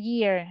of the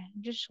year.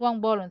 Just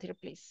one volunteer,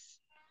 please.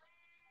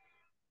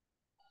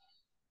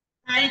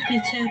 Hi,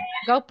 teacher.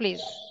 Go,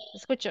 please.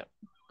 Escucho.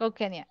 Go,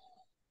 Kenya.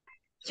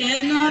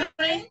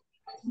 January.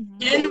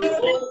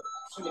 January.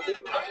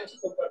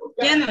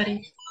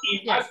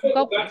 Yeah,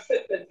 go, please.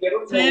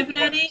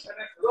 February.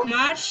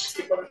 March.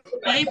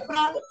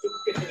 April.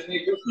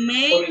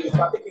 May.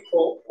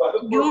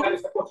 June.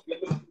 July.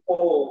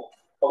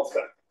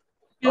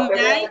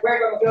 August.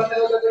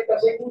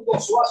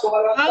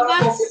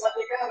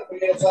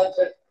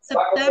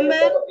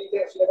 September.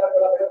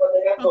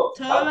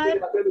 October.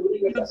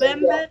 November.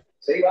 December.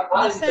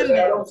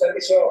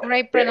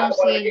 Great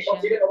pronunciation.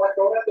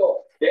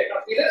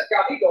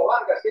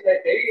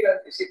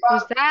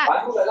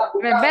 Está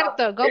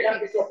Roberto, go,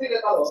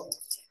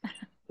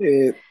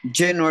 please.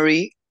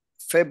 January,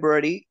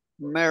 February,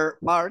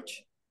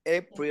 March,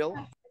 April,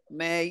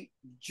 May,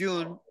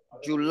 June,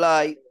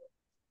 July,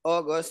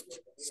 August,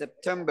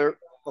 September,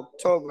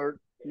 October,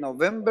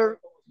 November,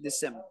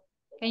 December.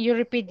 Can you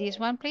repeat this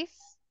one, please?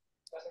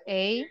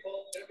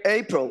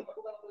 April.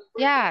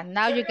 Yeah,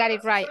 now you got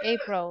it right.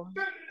 April.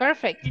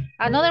 Perfect.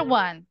 Another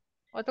one.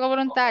 Otro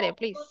voluntario,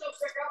 please.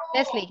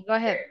 Leslie, go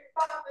ahead.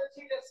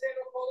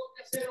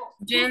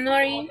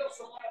 January,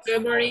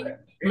 February,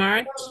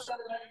 March,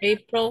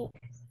 April,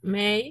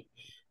 May,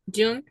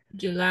 June,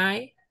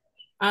 July,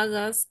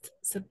 August,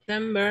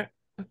 September,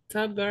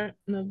 October,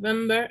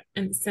 November,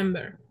 and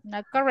December.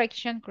 No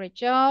correction. Great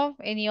job.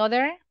 Any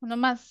other? Uno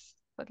más.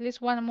 At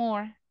least one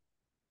more.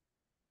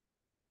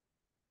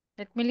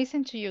 Let me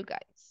listen to you guys.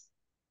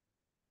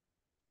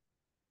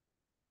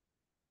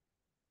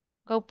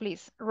 Go,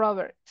 please,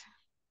 Robert.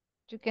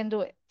 You can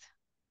do it.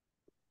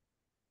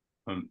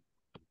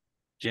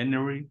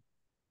 January,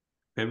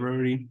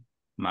 February,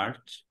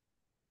 March,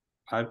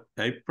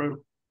 April,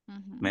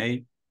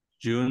 May,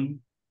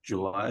 June,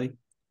 July,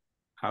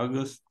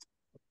 August,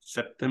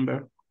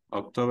 September,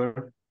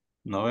 October,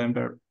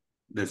 November,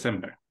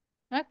 December.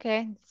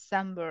 Okay,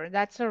 December.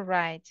 That's all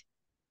right.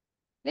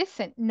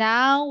 Listen,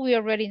 now we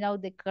already know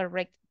the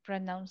correct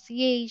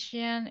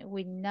pronunciation.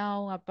 We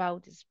know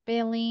about the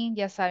spelling.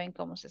 Ya saben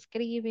cómo se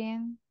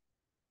escriben,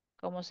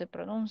 cómo se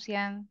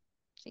pronuncian,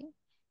 ¿sí?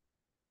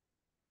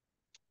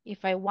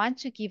 If I want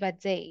to give a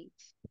date,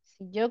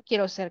 si yo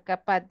quiero ser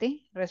capaz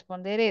de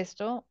responder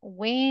esto,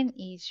 when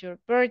is your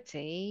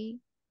birthday?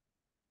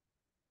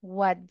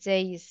 What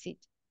day is it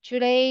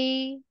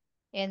today?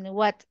 And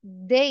what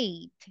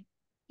date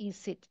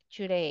is it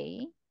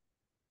today?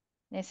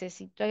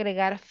 Necesito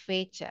agregar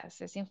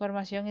fechas, es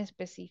información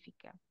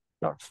específica.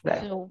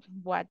 So,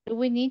 what do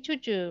we need to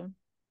do?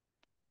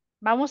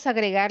 Vamos a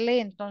agregarle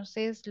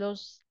entonces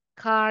los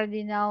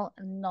cardinal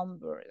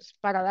numbers.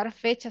 Para dar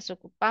fechas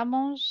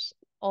ocupamos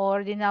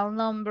ordinal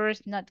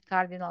numbers, not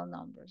cardinal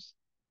numbers.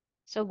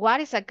 So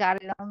what is a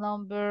cardinal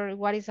number?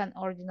 What is an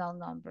ordinal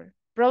number?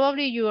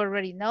 Probably you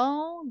already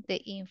know the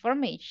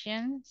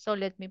information. So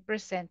let me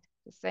present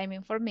the same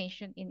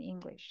information in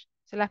English.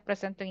 Se las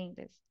presento en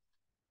inglés.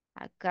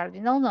 A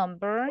cardinal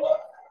number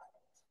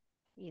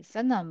is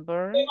a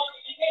number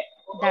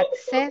that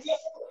says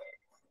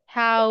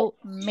how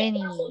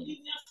many.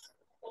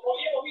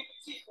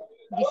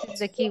 This is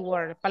the key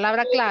word.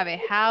 Palabra clave.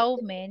 How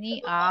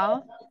many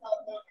of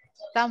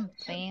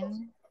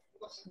something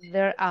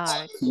there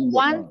are.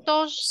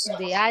 ¿Cuántos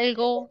de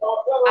algo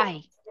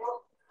hay?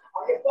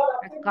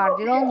 A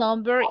cardinal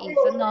number is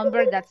a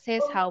number that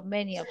says how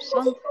many of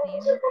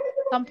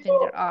something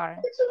there are.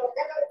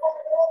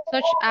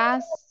 Such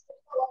as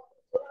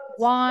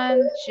 1,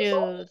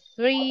 2,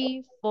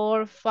 3,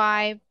 4,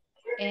 5,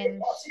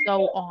 and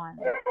so on.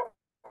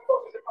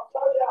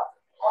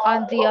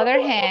 On the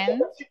other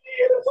hand,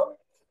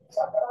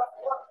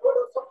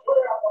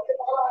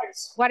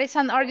 what is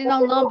an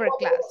ordinal number,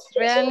 class?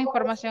 Real la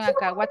información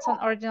acá. What's an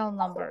ordinal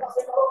number?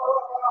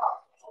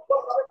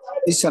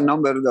 It's a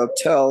number that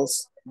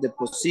tells the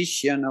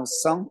position of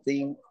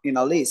something in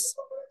a list,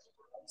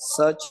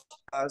 such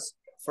as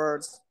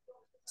first,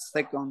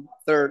 second,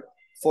 third,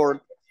 fourth,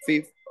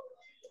 fifth,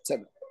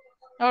 seventh.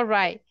 All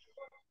right.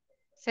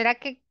 ¿Será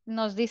que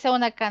nos dice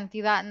una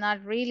cantidad?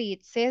 Not really.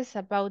 It says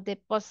about the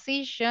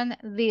position,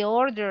 the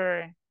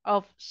order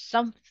of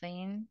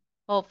something,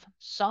 of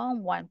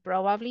someone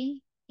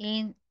probably,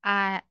 in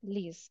a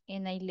list,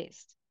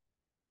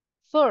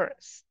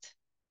 First,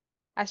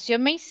 as you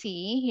may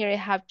see, here I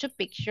have two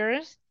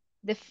pictures.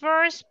 The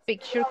first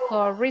picture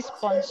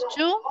corresponds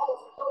to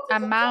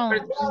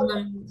amounts,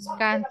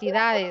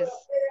 cantidades.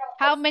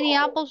 How many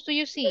apples do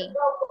you see?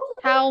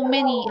 How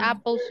many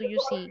apples do you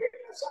see?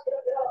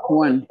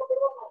 One.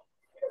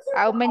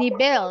 How many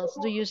bells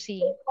do you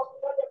see?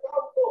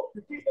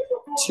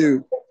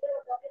 Two.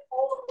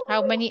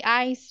 How many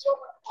ice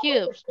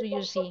cubes do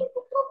you see?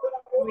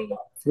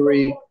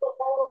 Three.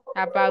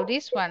 How about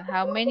this one?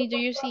 How many do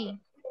you see?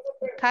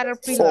 The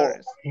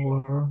caterpillars.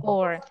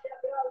 Four.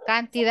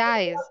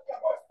 Cantidades.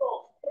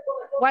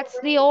 What's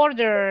the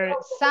order?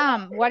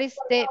 Sam, what is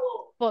the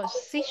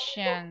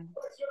position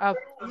of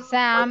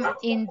Sam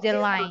in the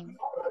line?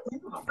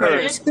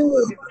 First.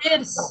 He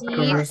is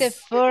the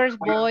first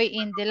boy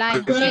in the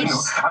line.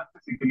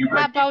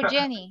 How about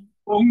Jenny?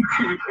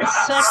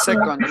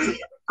 Second.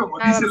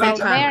 How about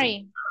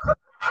Mary?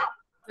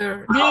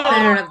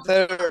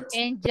 Third.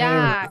 And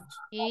Jack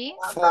is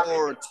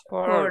Fourth. the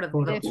fourth.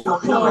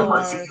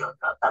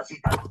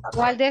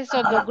 ¿Cuál de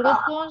esos dos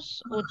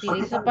grupos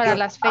utilizo para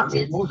las fechas?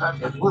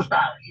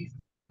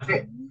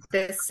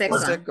 The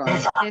second.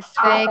 The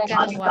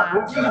second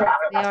one,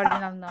 the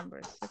ordinal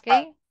numbers,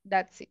 okay?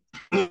 That's it.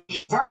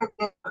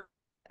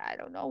 I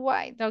don't know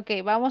why.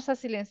 Ok, vamos a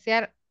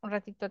silenciar un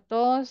ratito a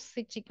todos.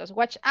 Sí, chicos,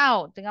 watch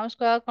out. Tengamos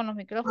cuidado con los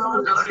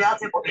micrófonos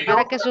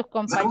para que sus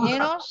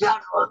compañeros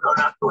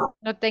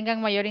no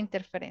tengan mayor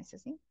interferencia,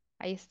 ¿sí?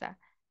 Ahí está.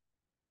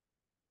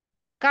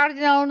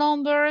 Cardinal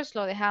numbers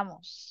lo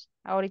dejamos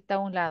ahorita a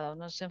un lado.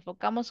 Nos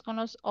enfocamos con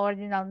los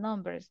ordinal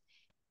numbers.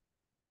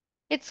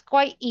 It's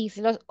quite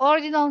easy. Los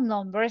ordinal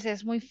numbers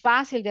es muy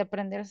fácil de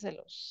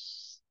aprendérselos.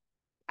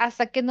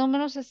 ¿Hasta qué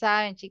números se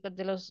saben, chicos,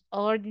 de los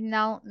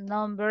ordinal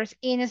numbers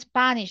in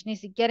Spanish? Ni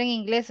siquiera en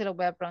inglés se lo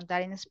voy a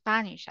preguntar en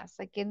Spanish.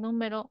 ¿Hasta qué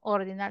número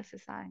ordinal se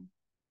saben?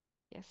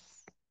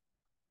 Yes.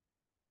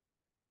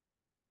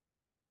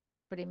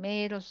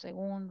 Primero,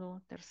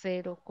 segundo,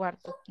 tercero,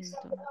 cuarto,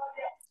 quinto.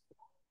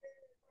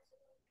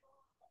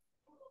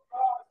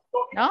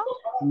 ¿No?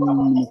 No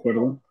me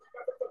acuerdo.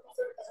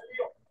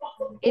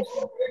 It's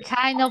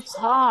kind of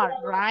hard,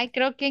 right?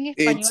 Creo que en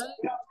español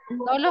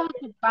no los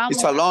ocupamos.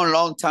 It's a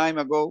long time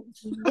ago.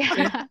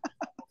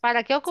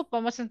 ¿Para qué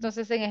ocupamos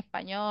entonces en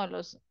español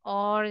los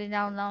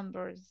ordinal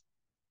numbers?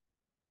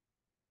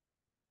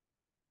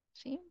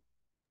 ¿Sí?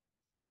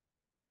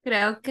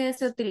 Creo que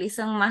se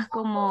utilizan más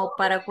como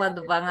para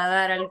cuando van a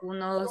dar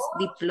algunos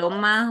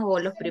diplomas o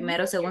los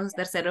primeros, segundos,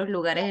 terceros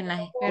lugares en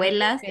las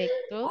escuelas.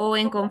 Perfecto. O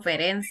en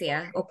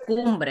conferencias o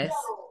cumbres.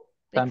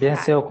 También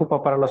se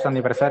ocupa para los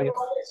aniversarios.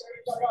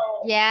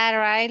 Yeah,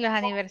 right, los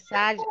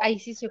aniversarios. Ahí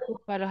sí se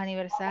ocupa los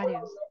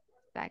aniversarios.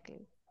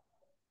 Exactly.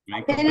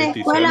 En la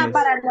escuela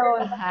para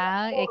los...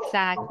 Ajá,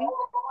 exacto.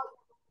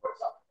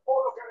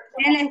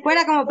 En la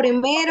escuela como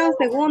primero,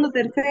 segundo,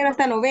 tercero,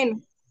 hasta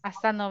noveno.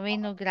 Hasta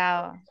noveno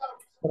grado.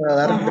 Para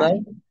dar un grado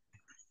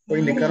o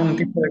indicar un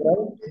tipo de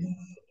grado.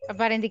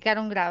 Para indicar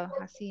un grado,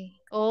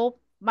 así. O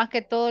más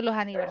que todos los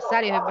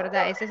aniversarios, es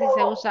verdad. Ese sí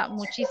se usa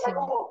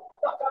muchísimo.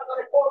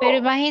 Pero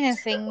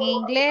imagínense, en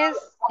inglés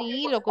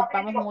sí lo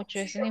ocupamos mucho.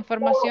 Es una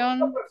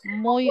información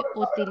muy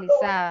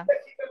utilizada.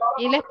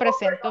 Y les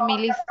presento mi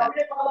lista.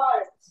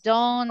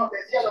 Don't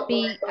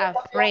be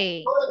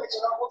afraid.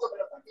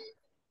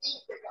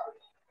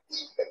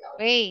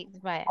 Wait,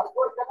 vaya.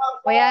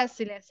 Voy a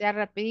silenciar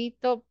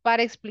rapidito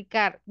para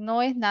explicar.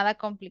 No es nada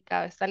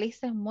complicado. Esta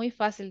lista es muy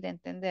fácil de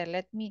entender.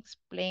 Let me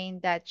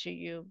explain that to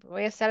you.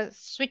 Voy a estar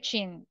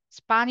switching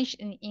Spanish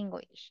and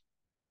English.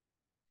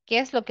 ¿Qué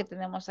es lo que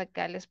tenemos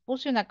acá? Les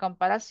puse una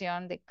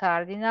comparación de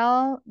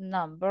cardinal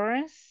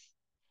numbers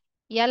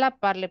y a la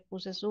par le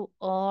puse su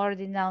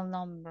ordinal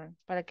number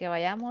para que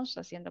vayamos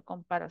haciendo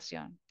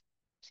comparación.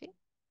 ¿Sí?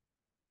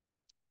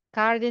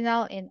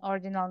 Cardinal and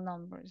ordinal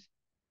numbers.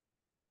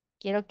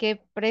 Quiero que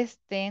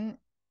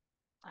presten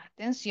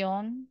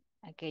atención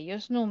a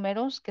aquellos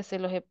números que se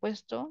los he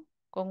puesto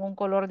con un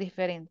color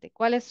diferente.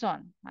 ¿Cuáles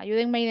son?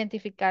 Ayúdenme a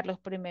identificarlos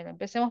primero.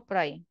 Empecemos por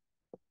ahí.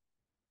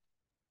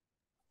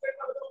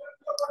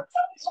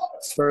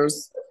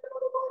 First.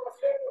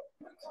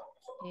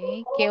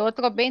 ¿Sí? ¿Qué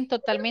otros ven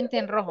totalmente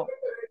en rojo?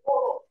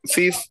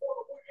 Fifth.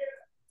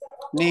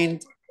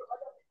 Ninth.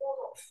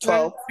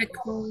 12.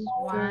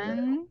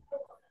 1.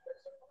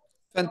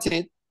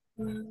 20.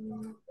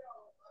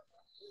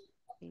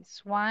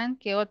 This one,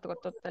 ¿qué otro?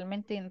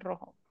 Totalmente en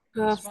rojo.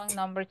 This 12. one,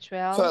 number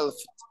 12.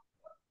 12.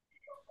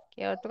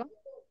 ¿Qué otro?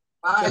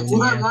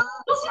 Línea.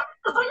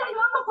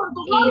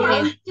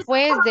 Y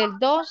después del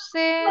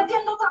 12,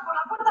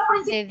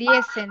 de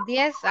 10 en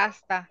 10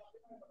 hasta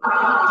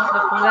donde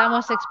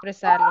podamos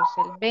expresarlos.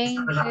 El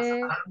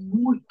 20,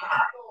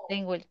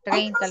 tengo el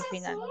 30 al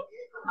final.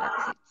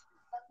 That's it.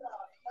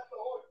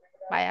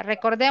 Vaya,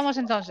 recordemos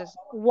entonces.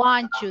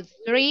 1, 2,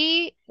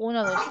 3,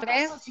 1, 2,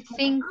 3,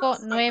 5,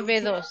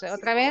 9, 12.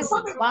 Otra vez.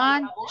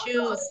 1,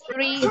 2,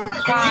 3, 5,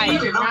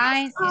 9,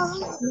 and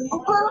 12.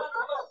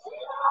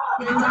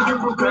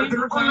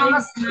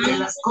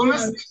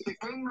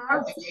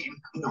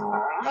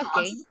 Ok.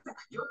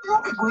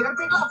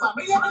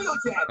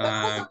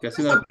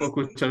 Casi no lo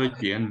puedo escuchar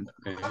bien.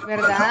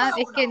 ¿Verdad?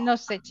 Es que no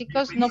sé,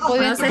 chicos, no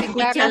puedo No se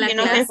identificar escucha los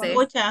la clase.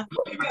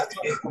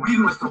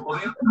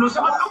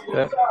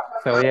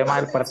 Se oye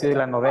más el partido y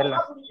la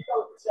novela.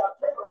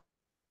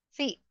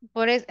 Sí,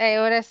 por eso,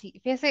 ahora sí.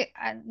 Fíjese,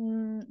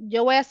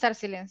 yo voy a estar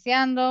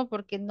silenciando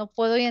porque no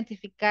puedo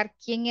identificar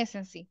quién es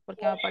en sí,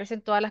 porque me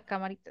aparecen todas las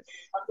camaritas.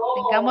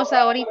 Tengamos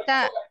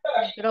ahorita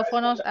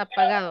micrófonos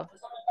apagados.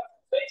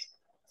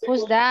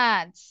 Who's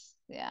that?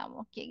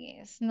 Veamos quién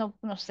es. No,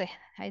 no sé.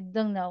 I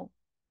don't know.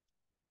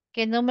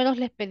 ¿Qué números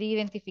les pedí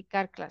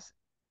identificar, clase?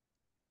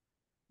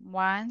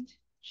 1,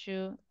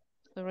 2,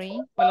 3.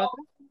 ¿Cuál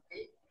otro?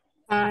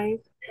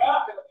 5.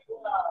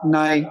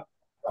 9.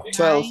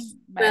 12. 9.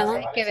 Vale,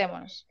 ahí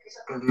quedémonos.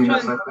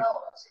 12.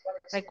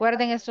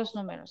 Recuerden estos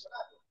números.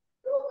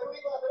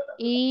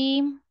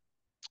 Y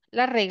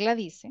la regla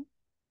dice,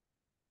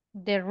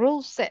 the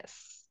rule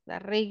says, la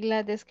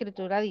regla de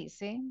escritura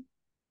dice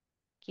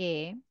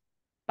que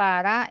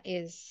para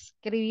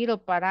escribir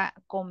o para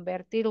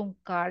convertir un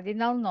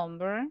cardinal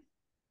number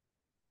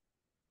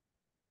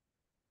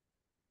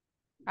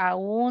a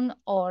un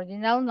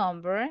ordinal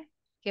number,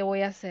 ¿qué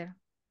voy a hacer?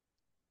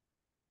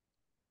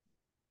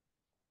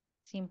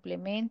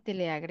 Simplemente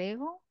le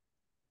agrego,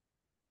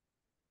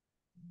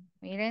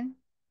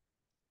 miren,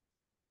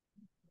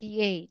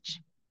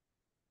 th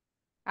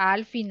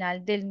al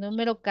final del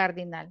número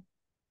cardinal.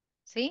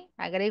 ¿Sí?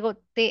 Agrego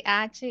th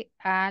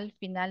al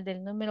final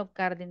del número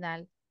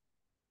cardinal.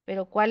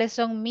 Pero ¿cuáles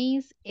son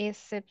mis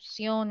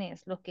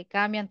excepciones? Los que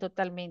cambian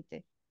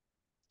totalmente.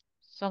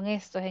 Son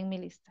estos en mi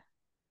lista.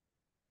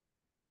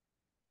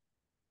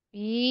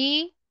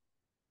 Y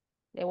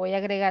le voy a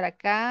agregar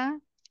acá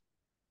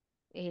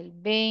el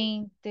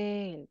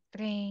 20, el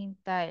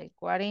 30, el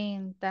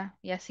 40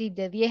 y así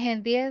de 10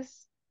 en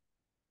 10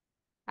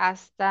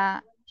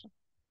 hasta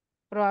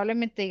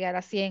probablemente llegar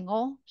a 100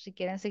 o si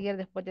quieren seguir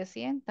después de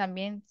 100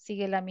 también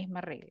sigue la misma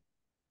regla.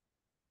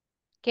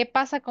 ¿Qué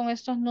pasa con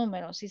estos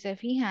números? Si se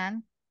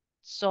fijan,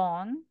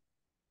 son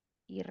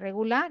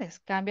irregulares,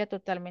 cambia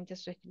totalmente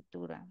su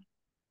escritura.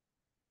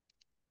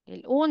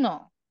 El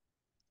 1,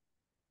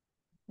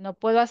 no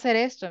puedo hacer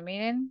esto,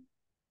 miren,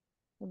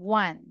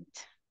 want,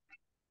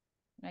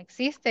 no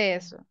existe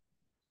eso.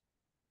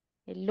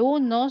 El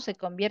 1 se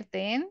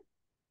convierte en,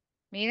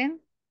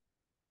 miren,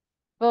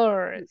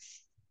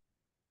 first.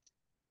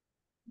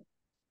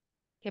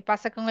 ¿Qué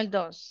pasa con el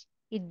 2?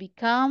 It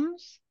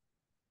becomes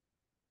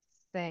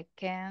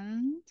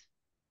second.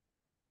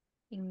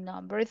 In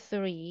number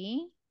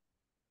 3,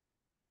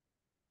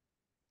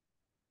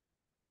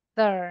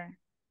 third.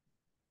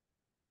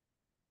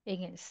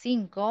 En el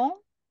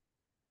 5,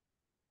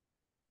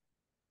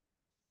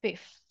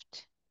 fifth.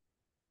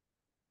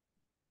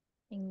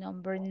 En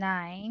number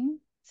 9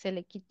 se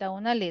le quita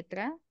una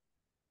letra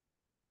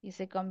y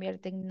se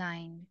convierte en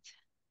ninth.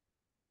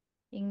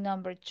 En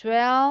number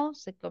 12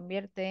 se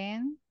convierte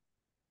en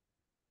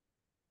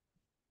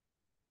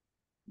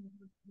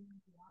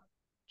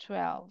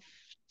 12th.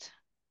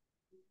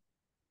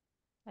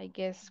 I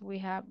guess we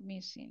have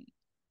missing.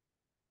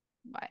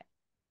 Vale.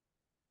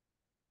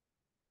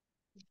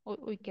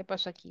 Uy, ¿qué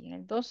pasó aquí? En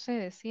el 12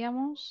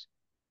 decíamos,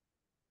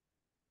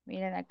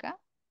 miren acá,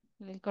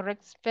 el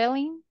correct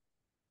spelling,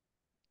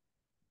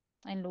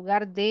 en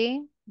lugar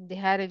de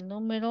dejar el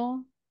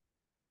número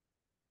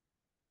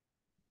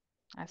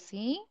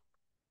así,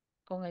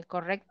 con el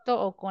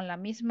correcto o con la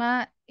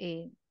misma,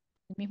 el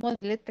mismo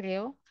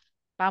letreo,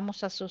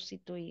 vamos a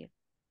sustituir.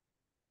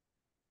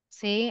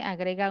 Se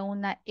agrega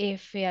una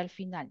F al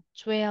final,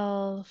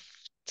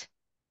 12th.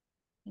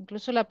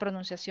 Incluso la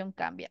pronunciación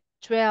cambia,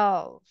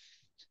 12th.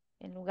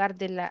 En lugar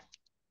de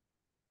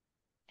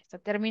esta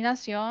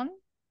terminación,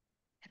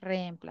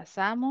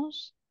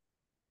 reemplazamos.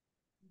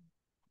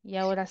 Y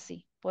ahora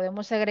sí,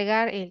 podemos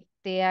agregar el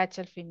TH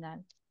al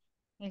final.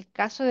 En el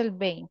caso del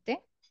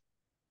 20,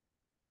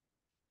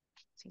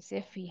 si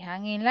se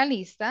fijan en la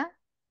lista,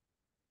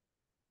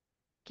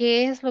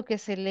 ¿qué es lo que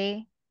se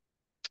le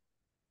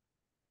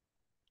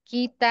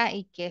quita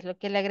y qué es lo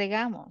que le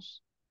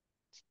agregamos?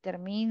 Si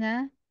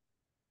termina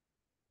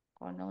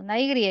con una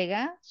Y,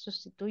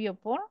 sustituyo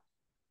por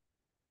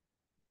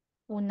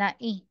una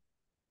I.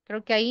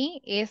 Creo que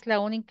ahí es la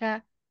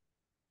única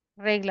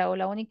regla o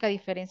la única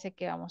diferencia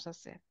que vamos a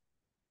hacer.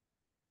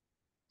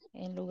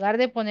 En lugar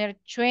de poner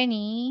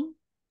 20,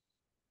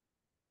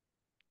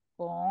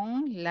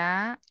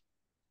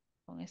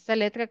 con esta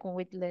letra, con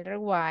with letter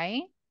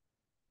Y.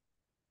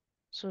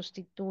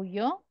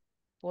 Sustituyo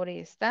por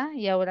esta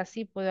y ahora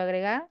sí puedo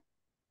agregar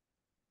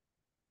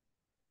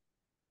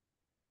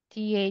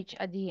TH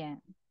at the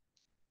end.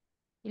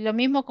 Y lo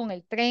mismo con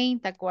el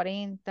 30,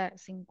 40,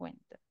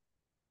 50.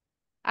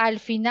 Al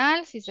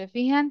final, si se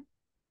fijan,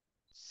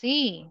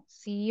 sí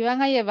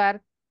iban a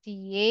llevar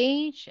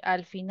TH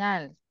al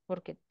final,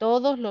 porque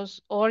todos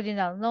los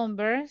ordinal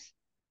numbers,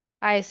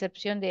 a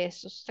excepción de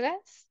estos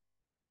tres,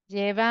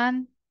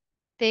 llevan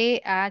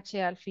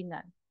TH al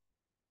final.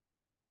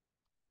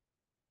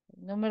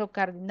 El número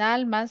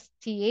cardinal más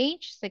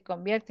TH se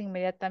convierte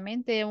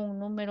inmediatamente en un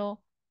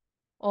número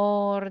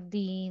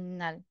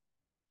ordinal.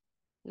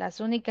 Las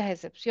únicas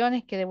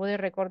excepciones que debo de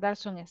recordar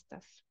son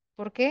estas.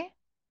 ¿Por qué?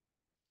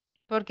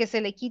 Porque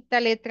se le quita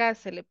letra,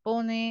 se le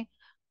pone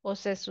o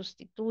se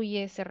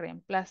sustituye, se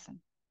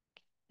reemplazan.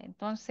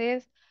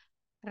 Entonces,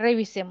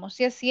 revisemos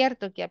si es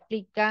cierto que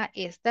aplica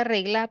esta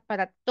regla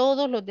para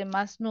todos los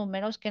demás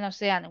números que no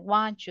sean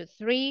 1, 2,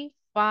 3,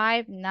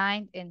 5,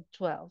 9 y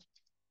 12.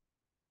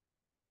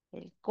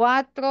 El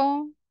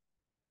 4,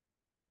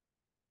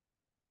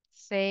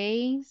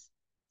 6,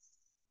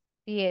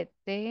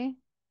 7,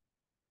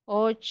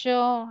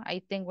 8,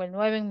 ahí tengo el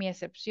 9 en mi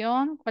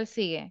excepción. ¿Cuál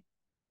sigue?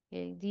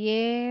 El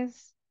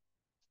 10,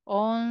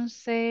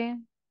 11,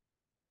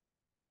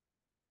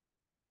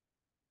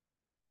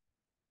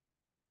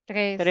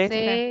 13.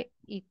 13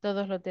 y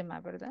todos los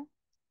demás, ¿verdad?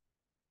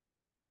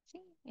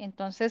 Sí.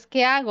 Entonces,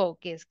 ¿qué hago?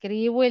 Que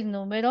escribo el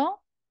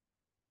número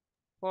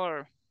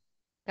 4.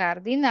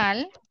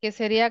 cardinal, que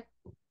sería,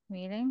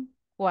 miren,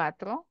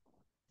 4.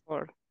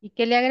 4. ¿Y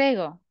qué le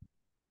agrego?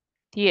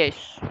 10.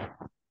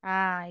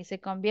 Ah, y se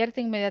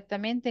convierte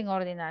inmediatamente en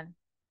ordinal.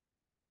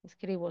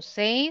 Escribo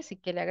 6 y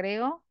 ¿qué le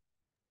agrego?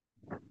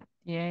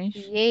 10.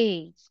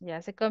 10.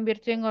 Ya se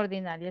convirtió en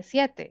ordinal. Y el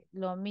 7,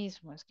 lo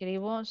mismo.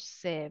 Escribo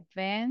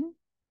 7,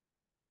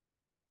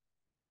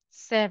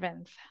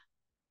 7th.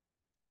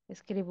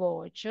 Escribo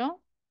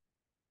 8.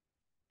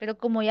 Pero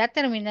como ya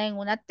termina en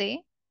una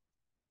T,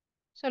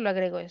 solo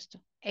agrego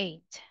esto,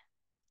 8.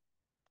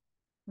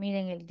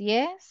 Miren el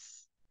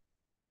 10,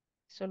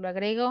 solo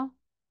agrego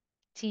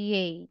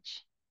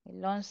TH.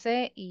 El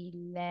 11,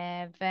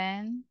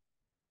 11,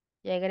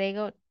 y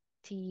agrego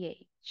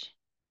TH.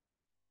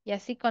 Y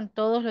así con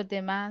todos los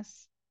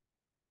demás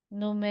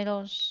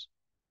números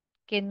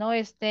que no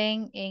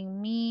estén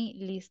en mi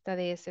lista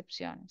de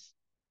excepciones.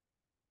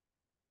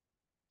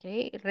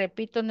 ¿Ok?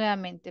 Repito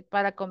nuevamente,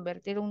 para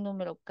convertir un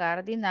número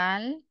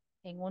cardinal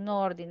en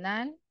uno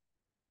ordinal,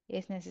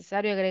 es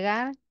necesario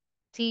agregar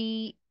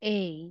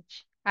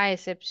TH, a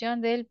excepción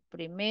del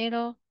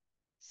primero,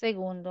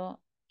 segundo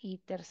y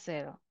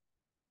tercero.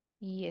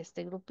 Y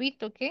este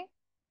grupito que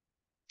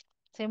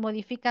se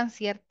modifican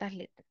ciertas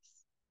letras.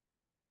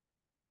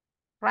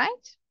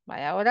 Right?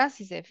 Vaya, ahora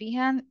si se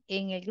fijan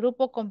en el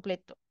grupo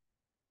completo.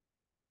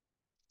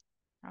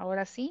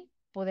 Ahora sí,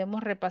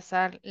 podemos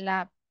repasar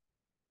la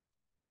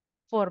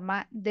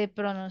forma de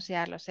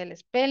pronunciarlos. El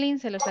spelling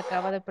se los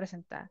acaba de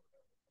presentar.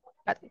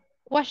 But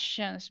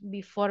questions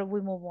before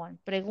we move on.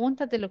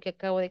 Preguntas de lo que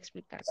acabo de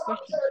explicar.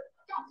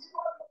 Questions.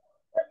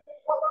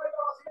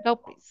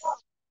 Go, please.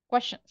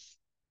 Questions.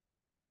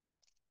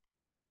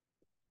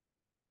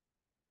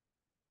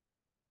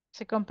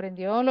 ¿Se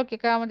comprendió lo que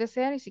acabamos de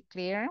hacer? ¿Is it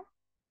clear?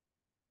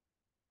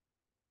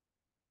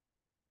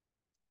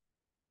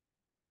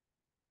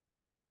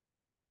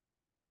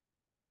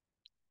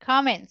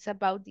 Comments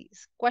about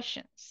these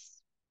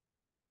questions.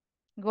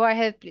 Go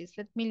ahead, please.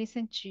 Let me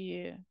listen to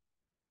you.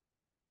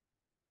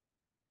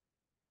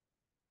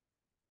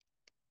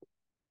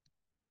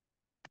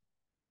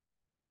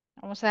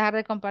 Vamos a dejar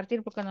de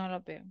compartir porque no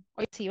lo veo.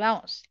 Hoy sí,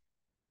 vamos.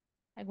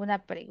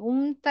 ¿Alguna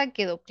pregunta?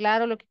 ¿Quedó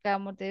claro lo que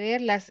acabamos de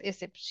ver? Las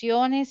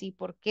excepciones y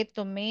por qué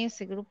tomé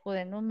ese grupo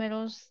de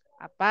números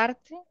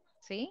aparte.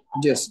 ¿Sí?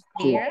 Yes,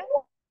 cool. Clear?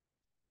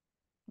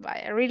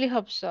 I really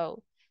hope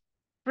so.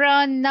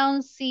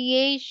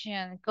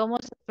 Pronunciation. ¿Cómo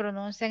se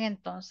pronuncian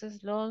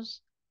entonces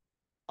los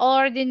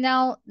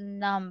ordinal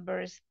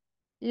numbers?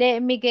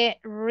 Let me get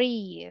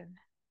read.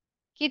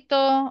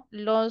 Quito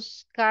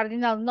los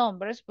cardinal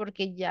numbers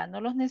porque ya no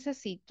los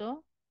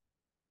necesito.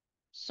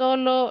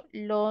 Solo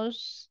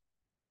los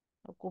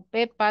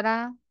ocupé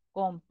para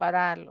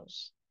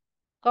compararlos.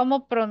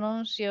 ¿Cómo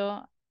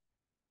pronuncio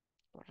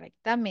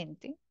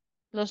correctamente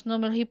los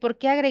números? ¿Y por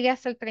qué agregué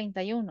hasta el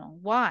 31?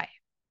 Why?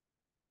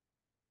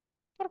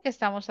 Porque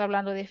estamos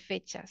hablando de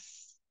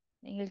fechas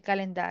en el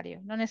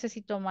calendario. No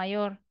necesito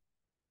mayor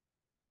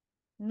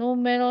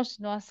números,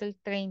 no hace el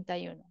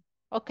 31.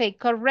 Ok,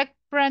 correct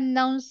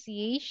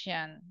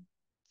pronunciation.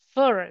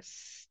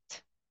 First.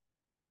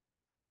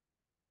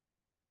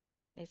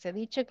 Les he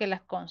dicho que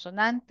las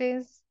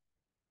consonantes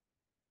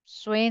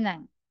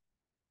suenan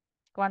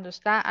cuando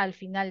está al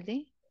final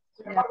de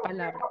la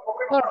palabra.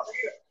 First.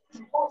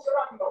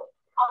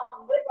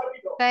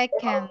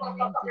 Second.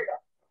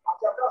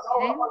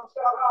 Miren,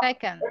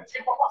 second.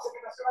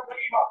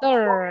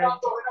 Third.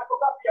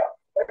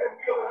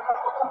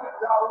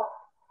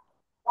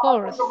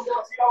 4th,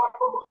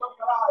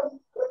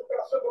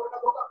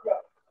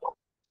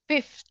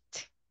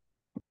 5th,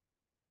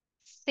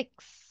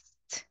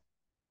 6th,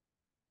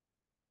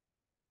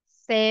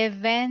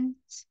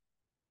 7th,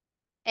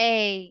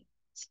 8th,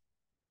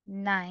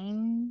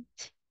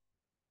 9th,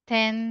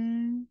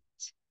 10th,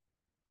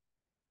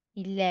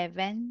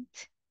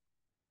 11th,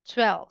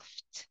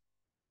 12th,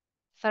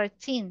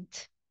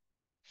 13th,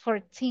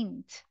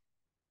 14th,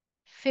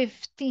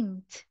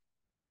 15th,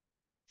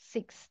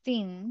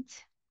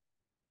 16th,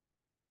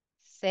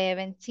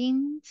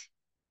 17th,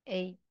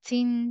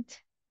 18th,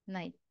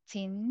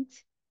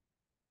 19th,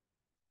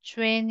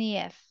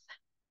 20th,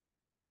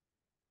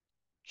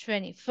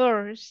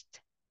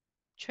 21st,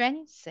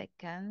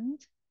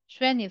 22nd,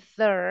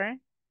 23rd,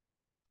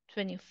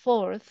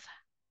 24th,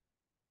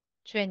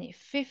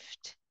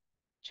 25th,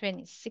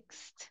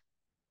 26th,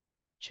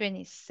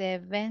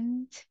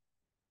 27th,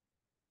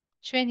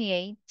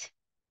 28th,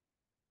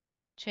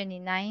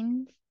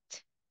 29th,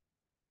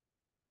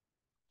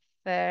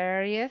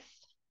 30th,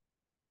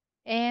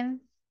 and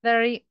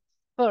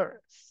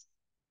 31st.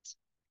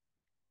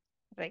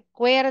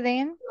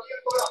 Recuerden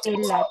que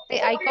la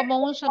T, hay como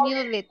un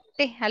sonido de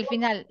T al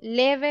final,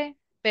 leve,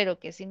 pero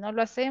que si no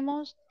lo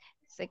hacemos,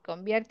 se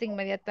convierte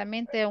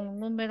inmediatamente en un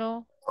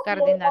número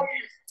cardinal.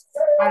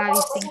 Para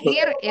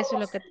distinguir, eso es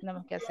lo que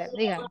tenemos que hacer.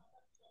 Digan.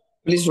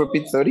 Please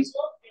repeat 30.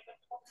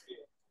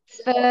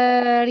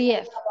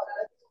 30th.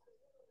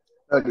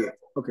 30.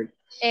 Okay.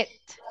 Et.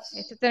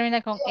 Este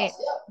termina con et.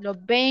 Los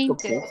 20,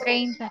 Okay.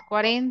 30,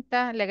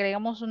 40, le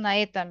agregamos una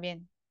E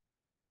también.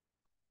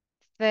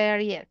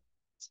 30th.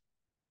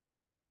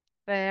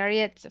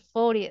 30th,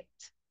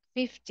 40th,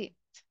 50th,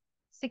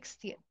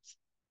 60th,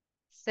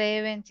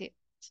 70th,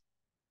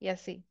 y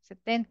así,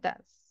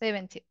 70,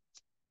 70,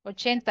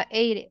 80,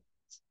 80,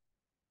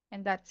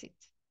 and that's it.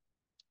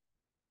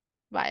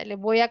 Vale, les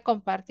voy a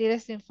compartir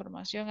esta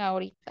información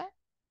ahorita.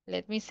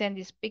 Let me send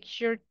this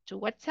picture to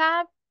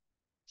WhatsApp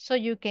so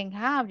you can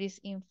have this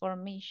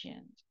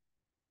information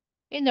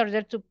in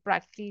order to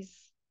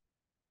practice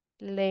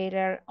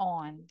later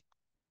on.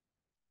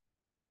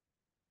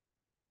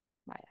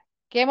 Vaya.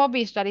 ¿Qué hemos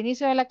visto al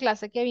inicio de la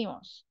clase? ¿Qué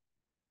vimos?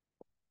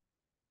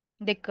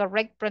 The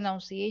correct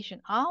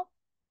pronunciation of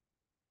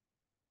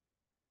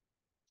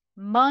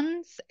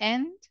months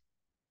and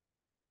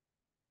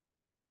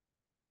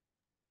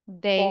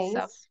days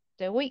of Days.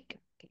 the week.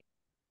 Okay.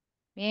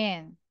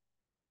 Bien.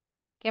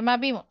 ¿Qué más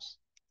vimos?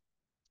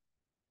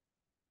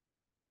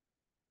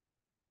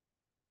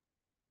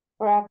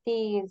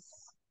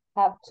 Practice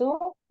have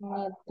to,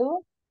 need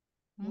to,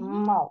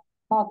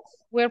 months.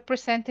 We're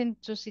presenting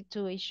two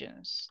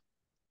situations.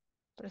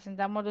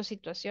 Presentamos dos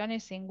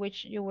situaciones in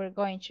which you were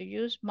going to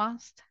use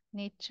must,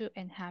 need to,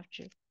 and have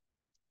to.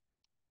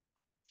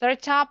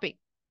 Third topic.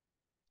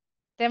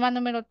 Tema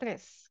número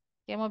 3.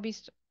 ¿Qué hemos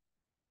visto?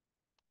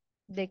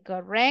 The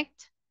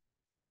correct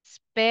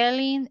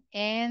spelling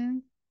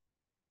and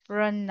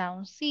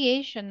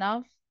pronunciation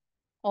of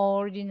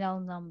ordinal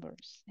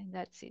numbers. And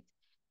that's it.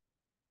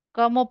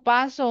 ¿Cómo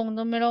paso un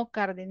número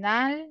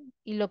cardinal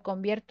y lo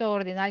convierto a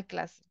ordinal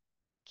clase?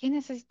 ¿Qué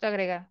necesito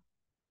agregar?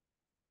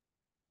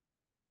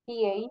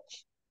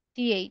 TH.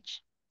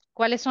 TH.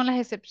 ¿Cuáles son las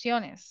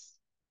excepciones?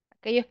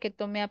 Aquellos que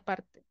tomé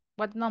aparte.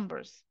 What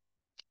numbers?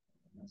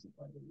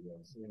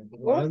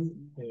 One,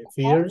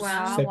 first,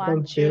 Wow, second,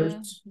 one, two,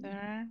 third.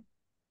 third.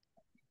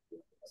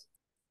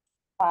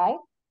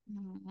 5.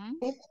 Ujú.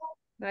 6.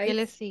 ¿Qué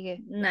le sigue?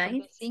 Después del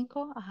Ninth,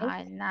 5,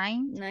 ajá, el 9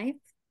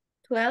 ninth,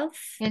 12,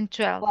 y el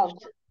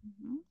 12.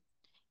 Ujú.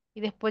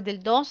 Y después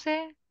del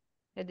 12,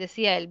 les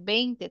decía el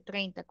 20,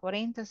 30,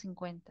 40,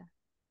 50.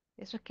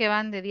 Esos que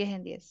van de 10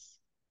 en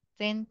 10.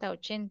 70,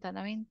 80,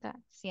 90,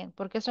 100.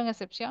 ¿Por qué son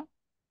excepción?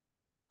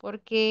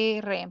 Porque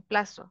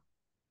reemplazo.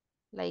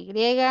 La Y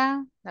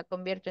la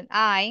convierto en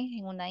I,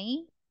 en una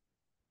I,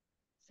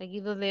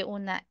 seguido de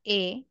una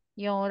E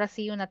y ahora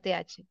sí una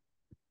TH.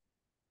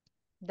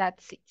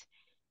 That's it.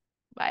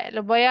 Vaya,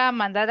 los voy a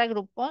mandar a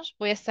grupos.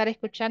 Voy a estar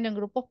escuchando en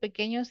grupos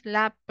pequeños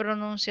la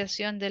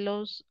pronunciación de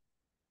los...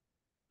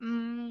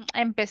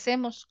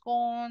 empecemos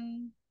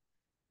con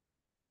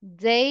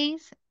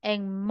days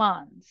and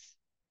months.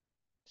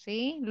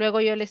 ¿Sí?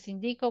 Luego yo les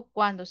indico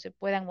cuándo se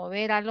puedan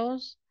mover a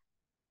los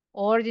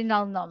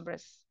ordinal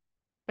numbers.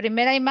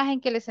 Primera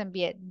imagen que les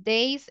envié,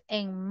 days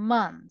and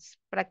months.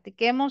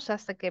 Practiquemos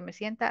hasta que me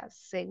sienta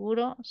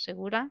seguro,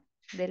 segura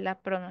de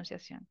la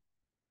pronunciación.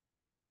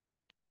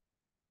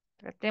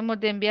 Tratemos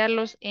de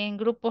enviarlos en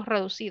grupos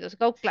reducidos.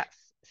 Go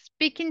class.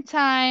 Speaking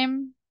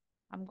time.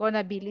 I'm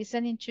gonna be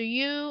listening to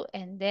you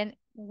and then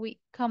we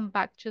come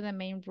back to the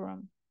main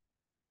room.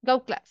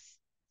 Go class.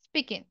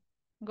 Speaking.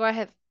 Go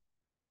ahead.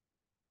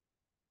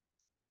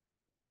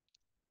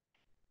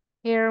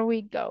 Here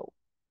we go.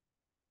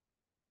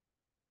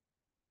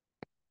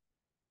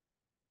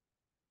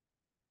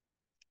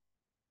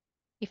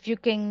 If you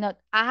cannot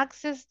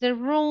access the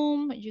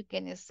room, you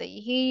can stay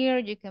here.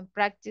 You can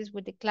practice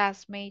with the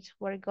classmates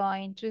who are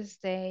going to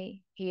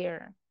stay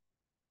here.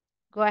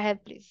 Go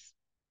ahead, please.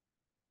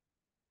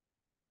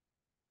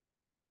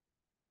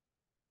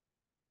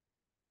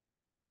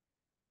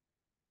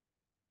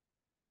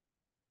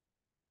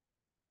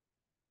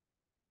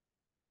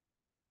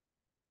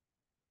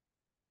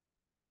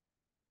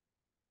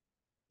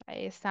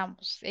 Ahí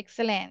estamos.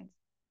 Excelente.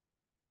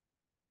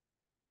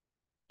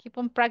 Keep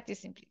on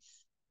practicing,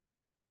 please.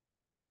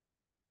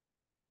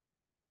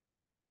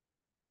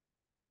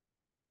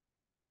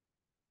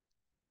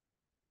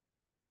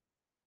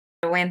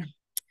 Bueno,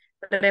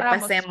 Vamos,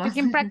 repasemos.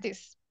 speaking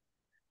practice.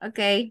 Ok.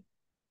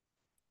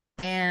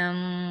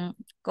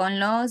 Con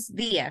los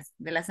días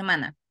de la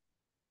semana.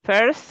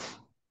 First,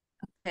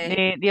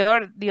 Okay.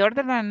 the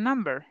order and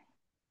number,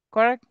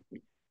 correct?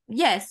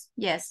 Yes,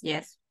 yes,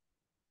 yes.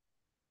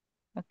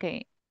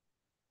 Okay.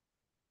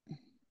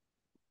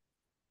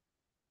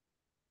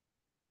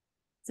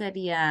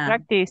 Sería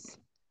Practice.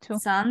 Two.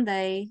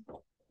 Sunday,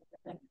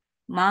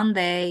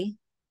 Monday,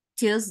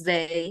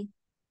 Tuesday,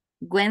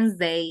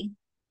 Wednesday,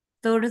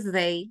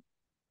 Thursday,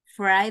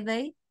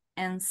 Friday,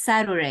 and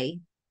Saturday.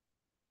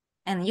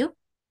 And you?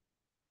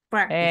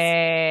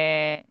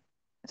 Practice.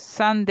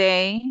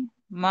 Sunday,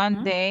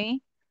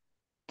 Monday,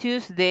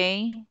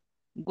 Tuesday,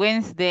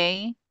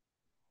 Wednesday,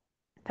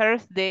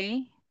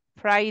 Thursday,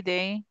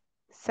 Friday,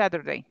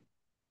 Saturday.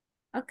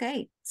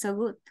 Okay, so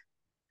good.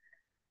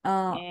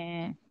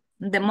 And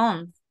The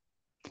month.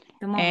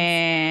 The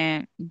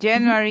month.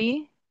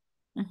 January,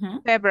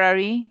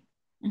 February,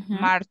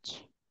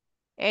 March,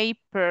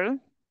 April,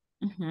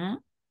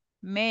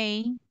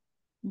 May,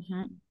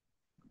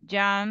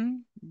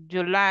 June,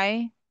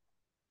 July,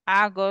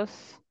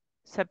 August,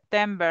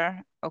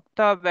 September,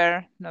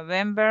 October,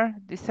 November,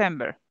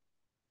 December.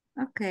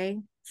 Okay,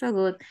 so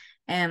good.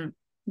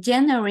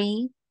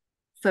 January,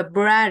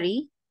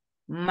 February,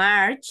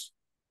 March,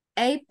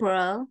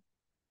 April,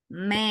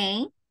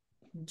 May,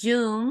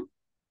 June,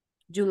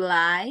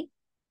 July,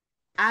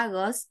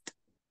 August,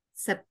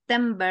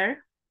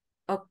 September,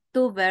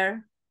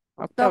 October,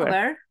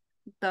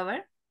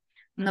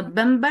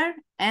 November,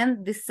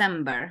 and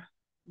December.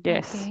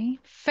 Yes. Okay.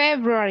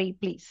 February,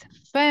 please.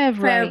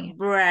 February.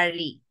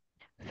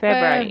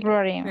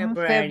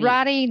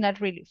 February, not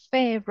really.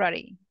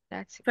 February.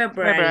 That's it.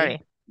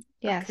 February.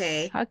 Yes.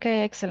 Okay.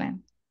 Okay,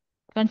 excellent.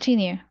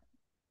 Continue.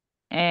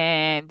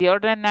 And the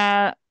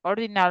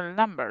ordinal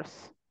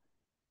numbers.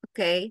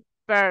 Okay.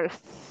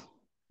 First,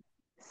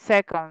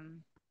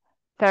 second,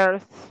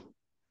 third,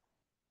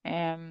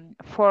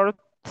 fourth,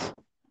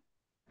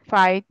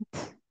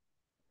 fifth,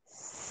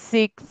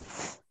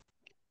 sixth,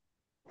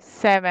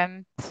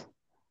 seventh,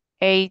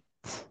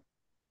 eighth,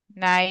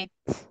 ninth,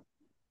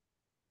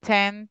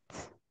 10th,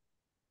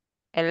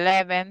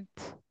 11th,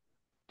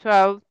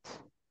 12th,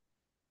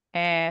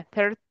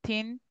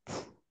 13th,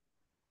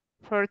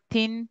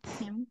 14th,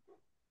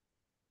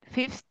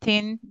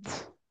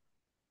 15th,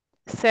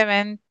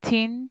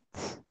 17th,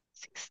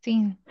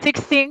 16th,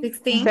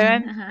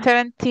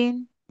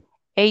 17th,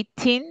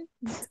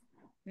 18th,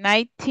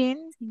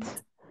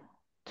 19th,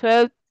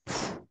 12th,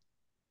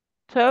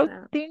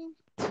 20th,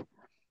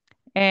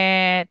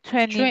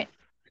 20th.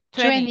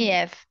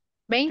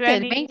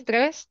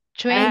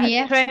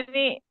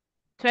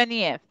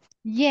 20th.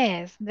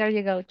 Yes, there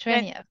you go.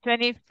 20th.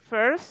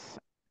 21st,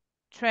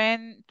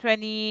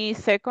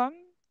 22nd,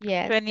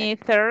 yes,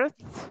 23rd,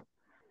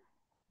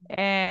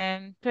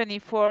 and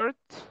 24th,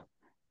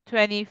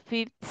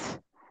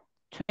 25th,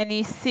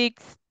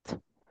 26th,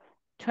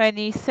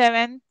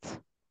 27th,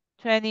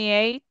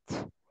 28th,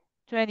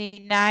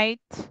 29th,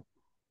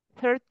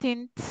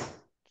 13th,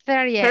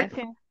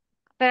 30th.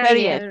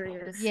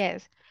 30th.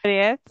 Yes.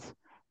 30th,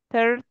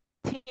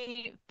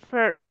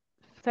 31st.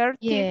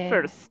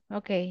 31st.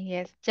 Okay,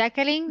 yes.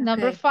 Jacqueline,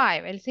 number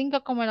 5. El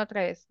 5 como la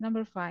otra vez.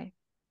 Number 5.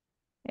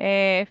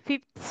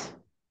 Fifth.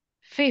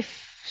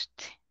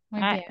 Fifth.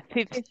 Muy bien.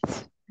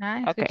 Fifth.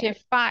 Okay.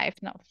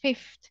 55, no,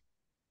 fifth.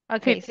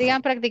 Okay, Fifth.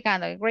 sigan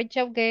practicando. Great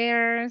job,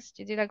 girls.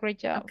 You did a great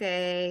job.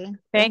 Okay.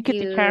 Thank you,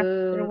 teacher.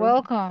 You're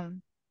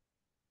welcome.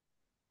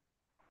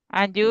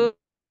 And you.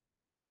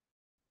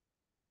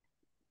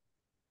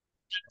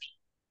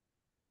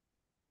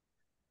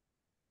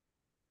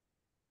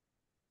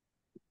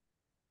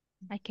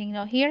 I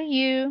cannot hear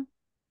you.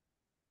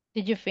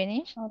 Did you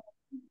finish?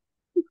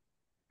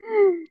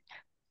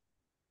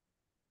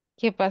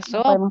 ¿Qué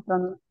pasó?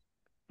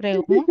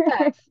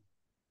 Preguntas.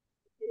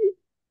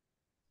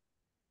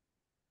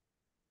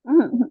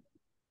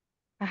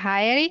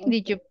 Hi, Eric.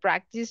 Did you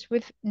practice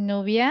with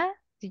Nubia?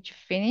 Did you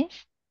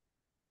finish?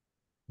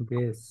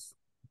 Yes.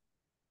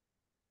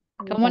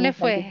 ¿Cómo le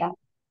fue?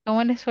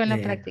 ¿Cómo les fue en la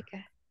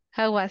práctica?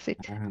 How was it?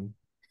 Come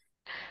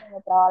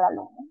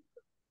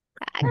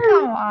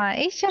on,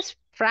 it's just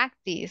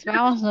practice.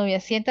 Vamos, Nubia,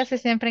 siéntase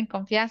siempre en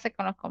confianza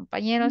con los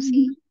compañeros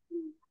y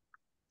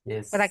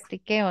Yes.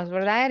 practiquemos,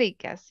 ¿verdad,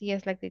 Erika? Así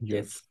es la actitud.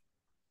 Yes.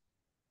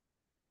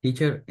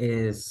 Teacher,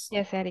 is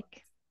Yes,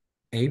 Eric.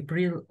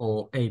 April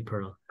or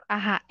April?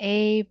 Ajá,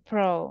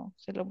 April.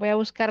 Se lo voy a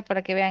buscar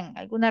para que vean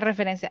alguna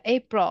referencia.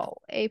 April.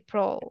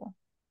 April.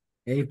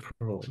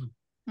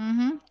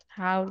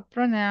 How to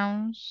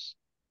pronounce.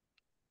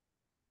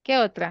 ¿Qué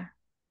otra?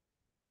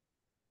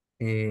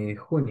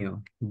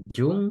 Junio.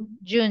 June.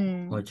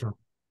 June. 8.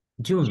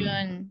 June.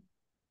 June.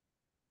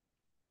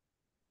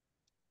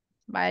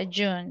 By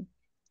June.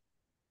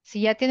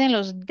 Si ya tienen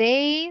los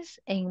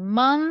days en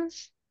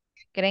months,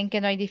 ¿Creen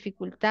que no hay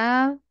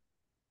dificultad?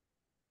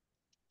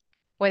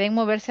 Pueden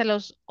moverse a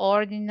los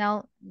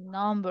ordinal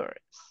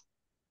numbers.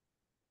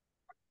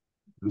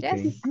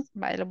 Okay. Yes.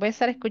 Vale, lo voy a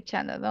estar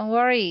escuchando. Don't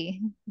worry.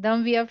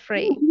 Don't be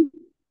afraid.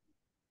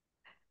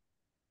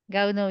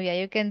 Go, Nubia.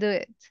 You can do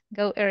it.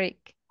 Go,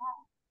 Eric.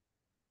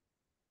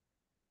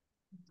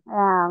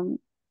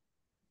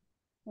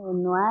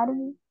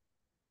 January,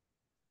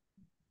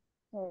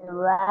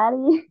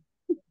 February,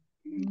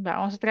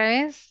 Vamos otra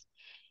vez.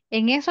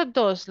 En esos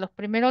dos, los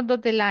primeros dos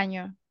del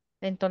año,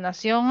 la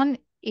entonación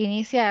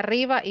inicia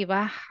arriba y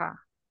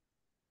baja.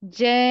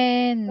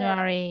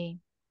 January,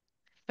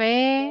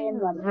 January,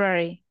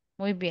 February.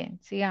 Muy bien,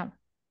 sigamos.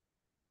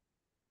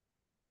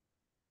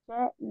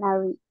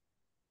 January,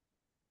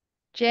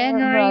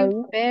 January,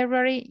 February,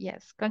 February.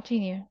 Yes,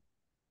 continue.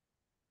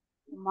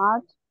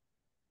 March,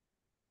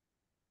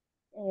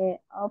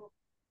 of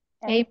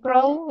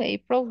April, April,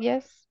 April,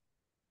 yes.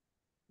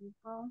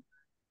 April,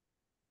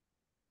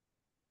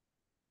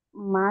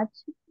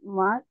 March,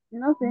 March,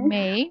 no sé,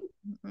 May.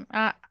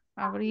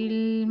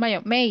 Abril,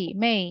 mayo. May.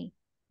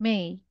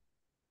 May,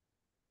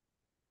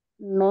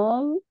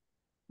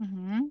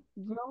 Ujú.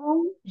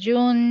 June,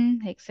 June,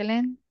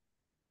 excellent.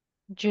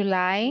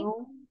 July,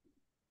 June,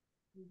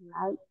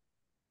 July,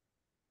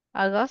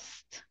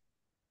 August.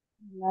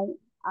 July,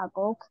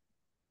 August,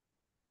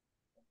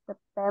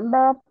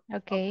 September,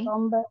 Okay.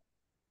 October,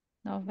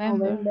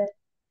 November, November,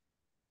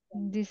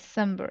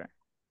 December.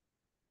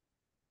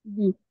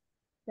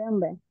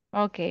 December.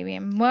 Ok,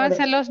 bien. Por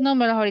Muévanse los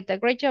números ahorita.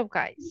 Great job,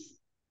 guys.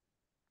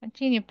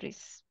 Continue,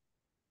 please.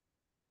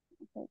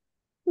 eso.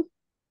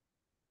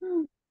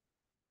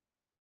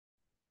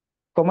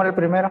 ¿Cómo era el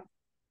primero?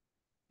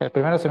 El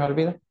primero se me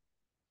olvida.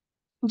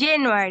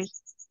 January,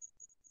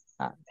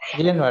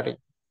 January,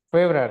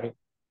 February,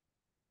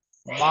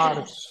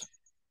 March,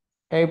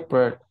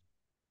 April,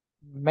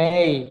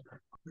 May,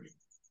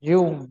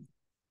 June,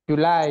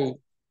 July,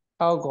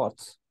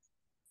 August,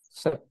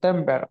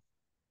 September,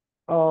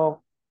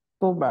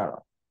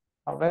 October,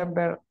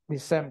 November,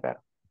 December.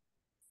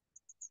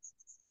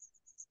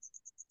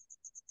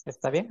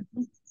 ¿Está bien?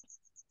 yo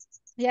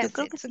Yes,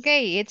 creo que it's sí.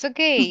 okay. It's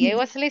okay. I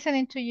was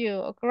listening to you.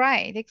 Okay,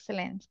 right.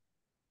 Excellent.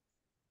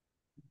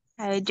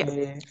 A ver, yo.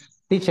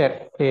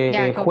 Teacher,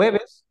 Yeah, go.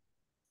 jueves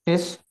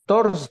es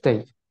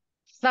Thursday.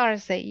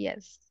 Thursday,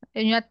 yes.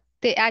 En una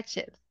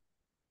TH.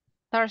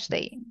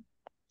 Thursday.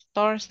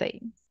 Thursday.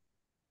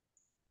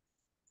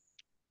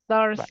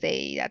 Vale.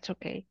 Thursday. That's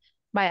okay.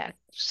 Vaya,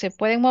 se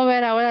pueden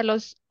mover ahora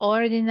los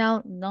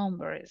ordinal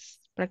numbers.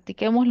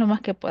 Practiquemos lo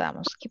más que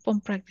podamos. Keep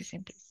on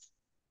practicing, please.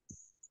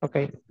 Ok.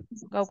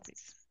 Go,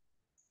 please.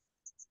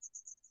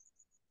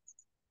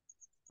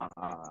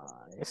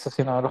 Eso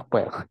sí no los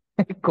puedo.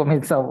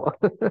 Comenzamos.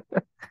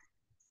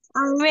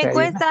 A mí me Hay una.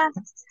 cuesta,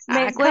 Ah,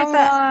 me come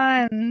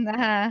cuesta, on.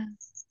 Ajá.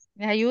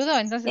 ¿Me ayudo?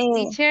 Entonces, eh,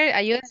 teacher,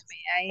 ayúdame.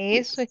 A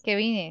eso es que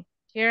vine.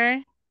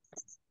 Teacher,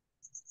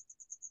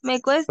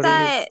 me cuesta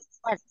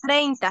Please.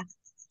 30,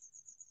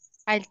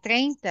 al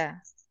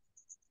 30.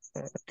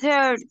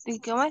 30,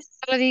 ¿cómo es?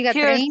 Solo diga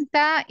 30,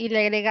 30 y le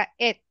agrega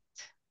it.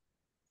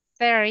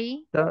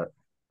 30,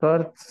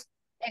 Third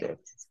it,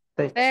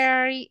 stage.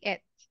 30,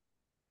 it.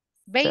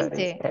 20.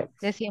 38.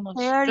 Decimos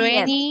 30,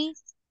 20.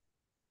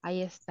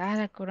 Ahí está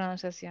la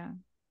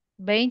pronunciación.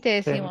 20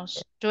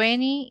 decimos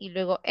 20 y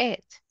luego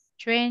it.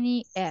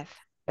 20th.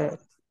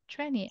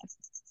 20th.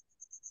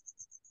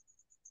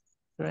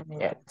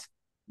 28.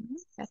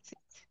 That's it.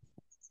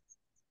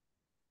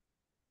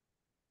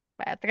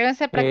 Vaya,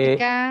 atrévanse a Eh,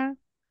 practicar.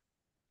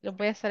 Los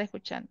voy a estar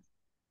escuchando.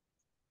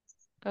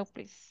 Go,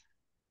 please.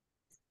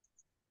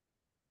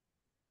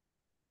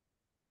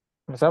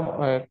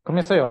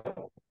 comienzo yo.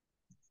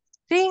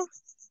 sí,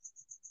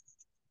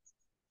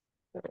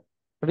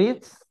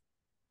 Please.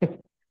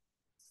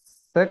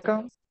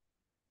 Second.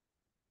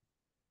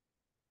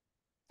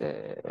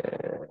 eh,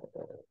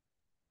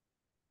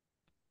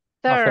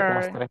 no sé cómo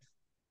es Third. tres.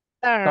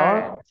 Third.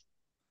 Third.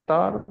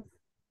 Third.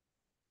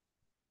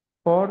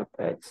 Fourth.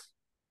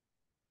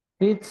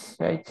 Fifth.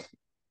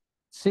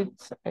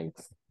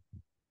 Sixth.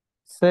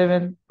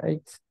 Seventh.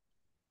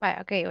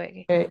 Vaya, ok,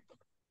 ok. Eighth.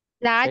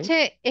 La Okay.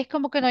 H es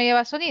como que no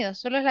lleva sonido,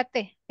 solo es la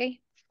T, ¿ok?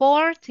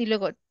 Fourth y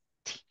luego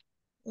T,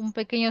 un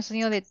pequeño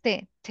sonido de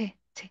T.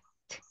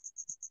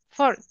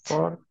 Fourth,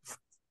 Fourth.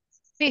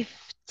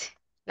 fifth.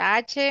 La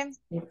H,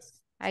 Fifth.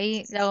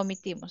 ahí la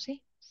omitimos,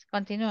 ¿sí?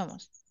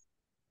 Continuemos.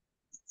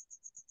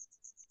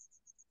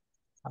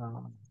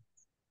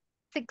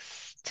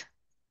 Sixth,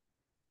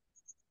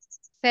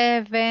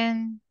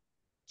 seventh,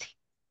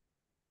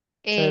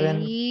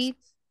 Seven. eighth,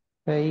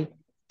 Eight.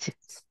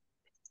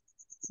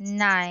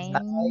 Nine.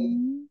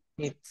 ninth,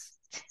 Eight.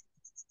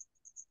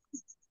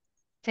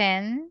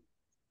 10,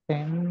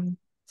 10.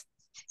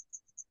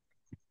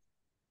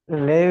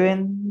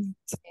 11.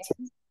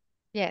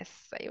 yes,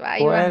 ahí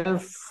va.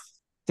 12.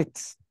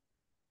 6.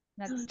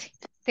 La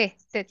T.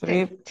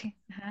 3.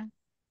 Ajá.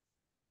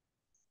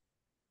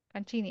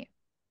 Continue.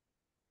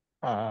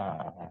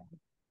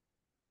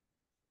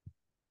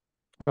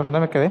 ¿Dónde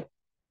me quedé?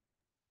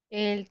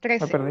 El Me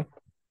 13. perdí.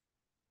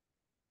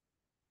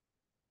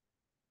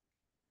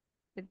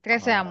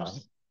 13 Ah,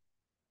 vamos.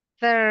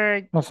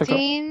 no sé,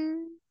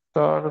 13,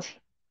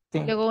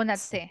 13, luego una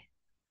T.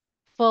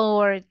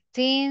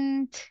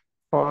 14th.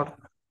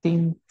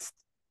 14,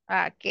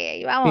 Ok,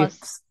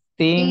 vamos.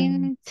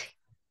 15,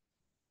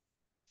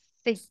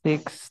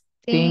 16,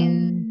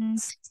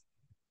 16th.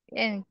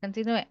 Bien,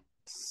 continúe.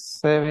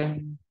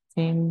 17,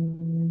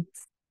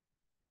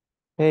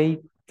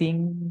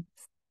 18,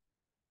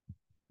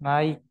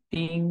 19,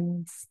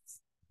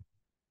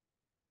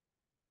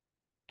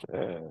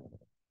 eh,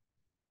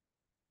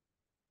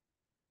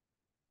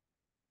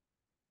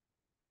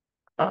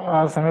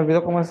 se me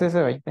olvidó cómo es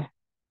ese 20.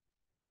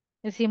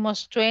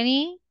 Decimos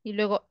 20 y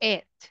luego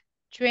it.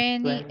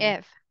 20,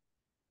 20th.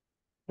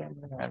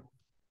 20,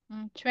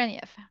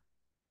 20th.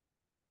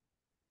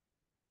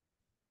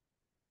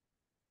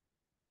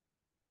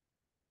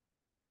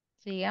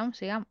 Sigamos,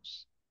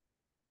 sigamos.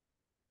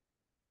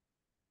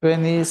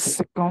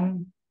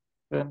 22nd,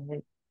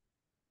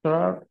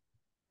 23rd,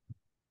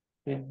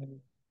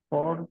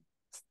 24th,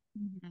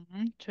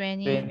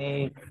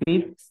 20.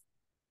 25th,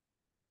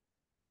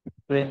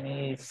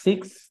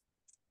 26th,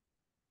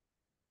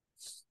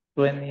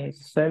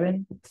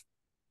 27th,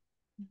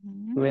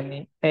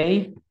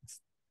 28th,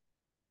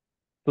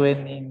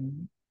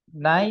 29th,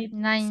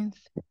 9th.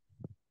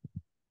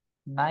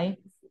 9th,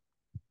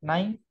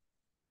 9th,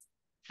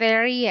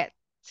 30th.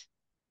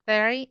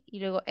 30 y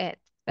luego it.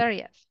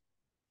 30th.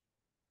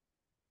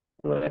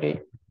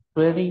 30th,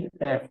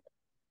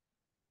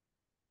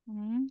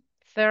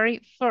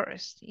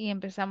 31st. Y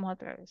empezamos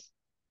otra vez.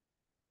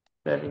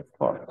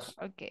 34th.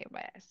 Ok,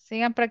 vaya.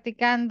 Sigan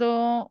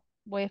practicando.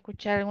 Voy a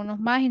escuchar algunos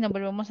más y nos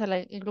volvemos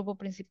al grupo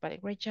principal.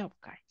 Great job,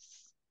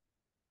 guys.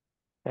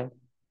 Okay.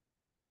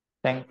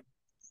 Thank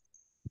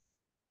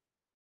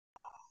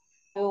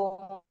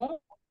June,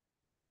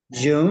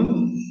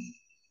 June,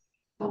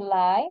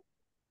 July,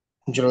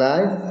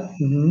 July,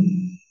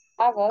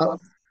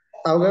 August,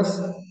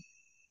 August,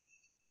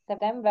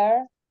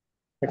 September,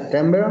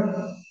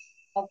 September,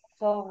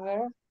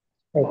 October,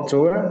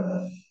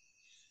 October,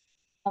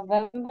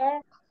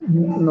 November,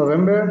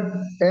 November,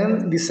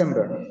 and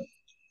December.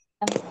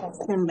 and December.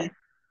 December.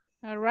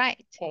 All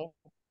right. Okay.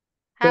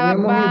 How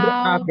Tenemos un...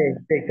 about ok,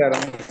 claro.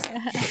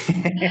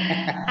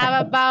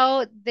 how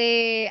about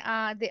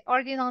the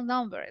ordinal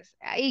numbers?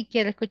 Ahí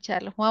quiero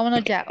escucharlo.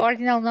 Vámonos ya.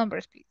 Ordinal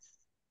numbers, please.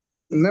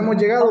 No hemos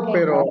llegado, Okay,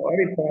 pero bye.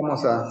 ahorita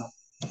vamos a...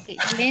 Okay,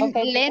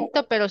 Okay,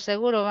 lento, pero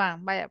seguro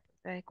van. Vaya, pues,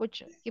 les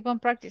escucho. Keep on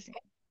practicing.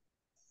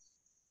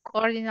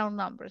 Ordinal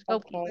numbers. Go,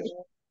 okay. please.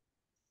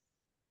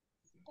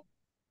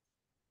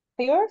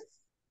 First,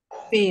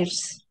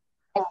 First,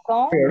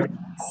 second, First,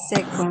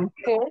 second,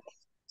 first,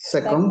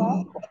 second,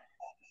 second,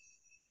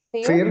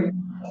 third, third,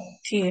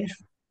 third,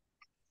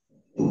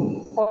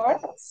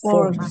 fourth,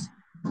 fourth,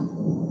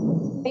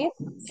 fourth,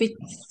 fifth,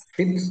 fifth,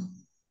 fifth.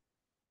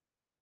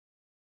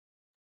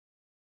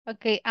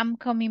 Okay, I'm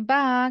coming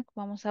back.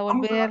 Vamos a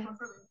volver.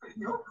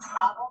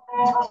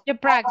 Your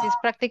practice.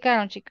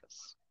 Practicaron,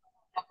 chicos.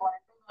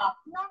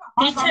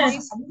 Teacher,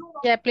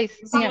 Yeah, please.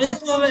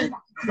 Dígame.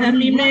 a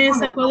mí me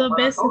sacó 2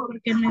 veces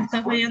porque me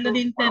está fallando el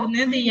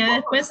internet y ya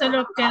después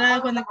solo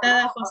quedaba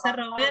conectada a José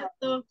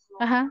Roberto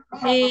Ajá.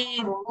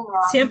 y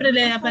siempre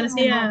le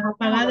aparecía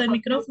apagado el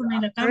micrófono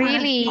y la cámara.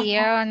 Really?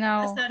 Oh,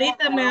 no. Hasta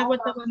ahorita me ha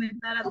vuelto a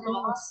conectar a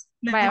todos.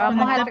 Me Vaya,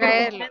 vamos a desconecté por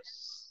completo.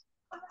 traerlos.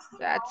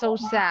 That's so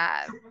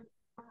sad.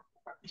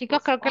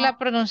 Chicos, creo que la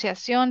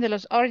pronunciación de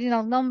los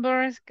ordinal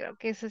numbers, creo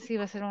que ese sí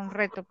va a ser un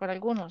reto para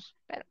algunos,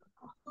 pero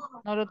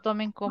no lo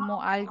tomen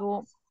como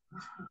algo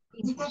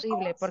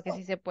imposible, porque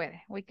sí se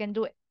puede. We can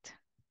do it.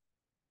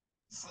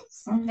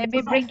 Let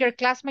me bring your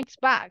classmates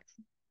back.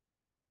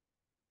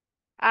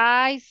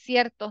 Hay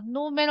ciertos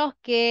números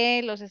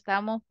que los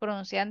estamos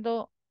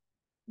pronunciando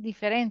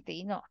diferente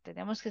y no,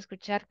 tenemos que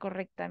escuchar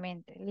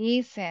correctamente.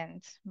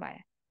 Listen.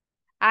 Vaya.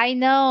 I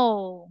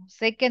know.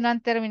 Sé que no han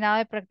terminado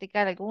de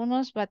practicar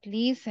algunos, but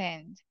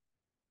listen.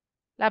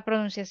 La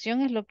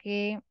pronunciación es lo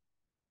que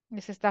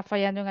les está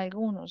fallando en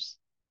algunos.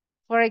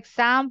 For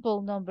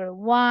example, number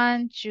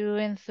 1, 2,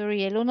 and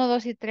 3. El 1,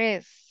 2 y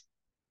 3.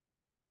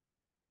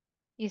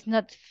 Is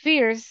not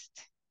first.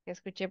 Que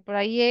escuché por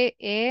ahí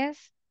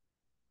es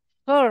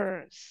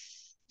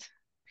first.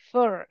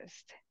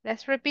 First.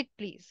 Let's repeat,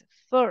 please.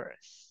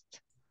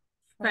 First.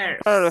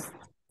 first. First,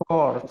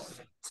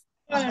 fourth,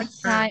 One more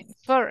time.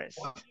 First.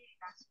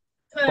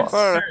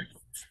 first,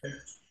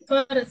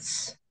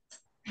 First,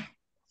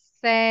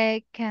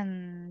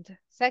 Second.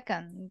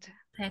 Second.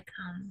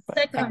 Second.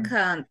 second,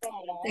 Second.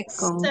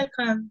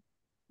 second,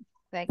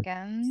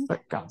 Second.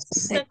 second,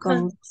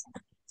 second,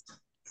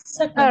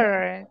 second,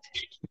 Third.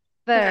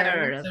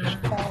 Third. Third.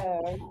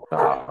 third,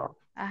 third,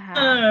 Ajá.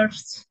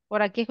 first,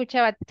 Por aquí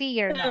escuchaba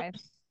tier, no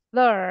es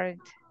third.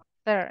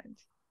 Third.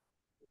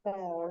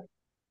 third,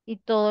 Y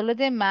todos los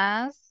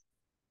demás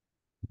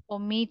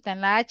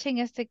omitan. La H en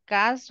este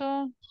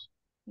caso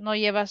no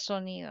lleva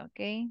sonido,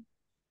 ¿ok?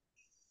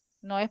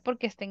 No es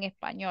porque esté en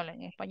español.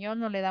 En español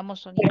no le damos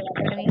sonido.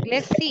 Pero en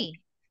inglés sí.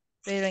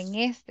 Pero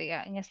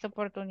en esta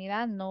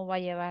oportunidad no va a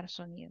llevar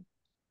sonido.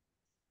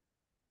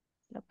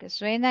 Lo que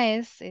suena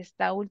es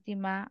esta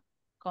última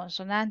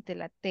consonante,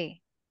 la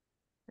T.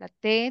 La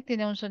T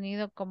tiene un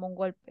sonido como un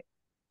golpe.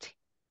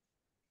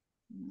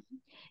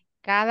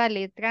 Cada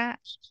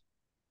letra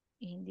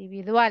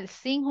individual,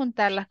 sin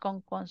juntarlas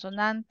con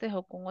consonantes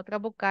o con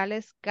otras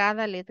vocales,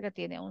 cada letra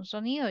tiene un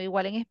sonido,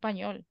 igual en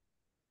español,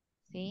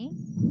 ¿sí?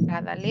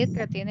 Cada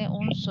letra tiene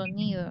un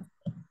sonido.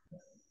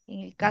 En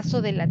el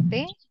caso de la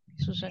T,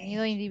 su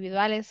sonido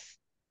individual es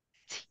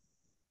T.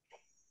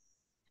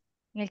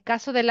 En el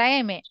caso de la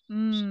M,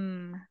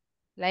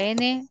 la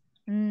N,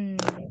 En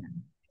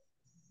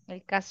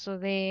el caso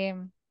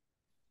de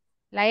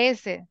la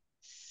S,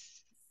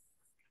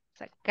 o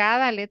sea,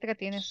 cada letra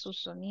tiene su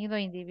sonido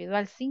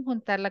individual sin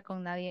juntarla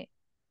con nadie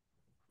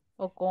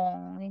o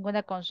con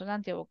ninguna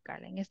consonante o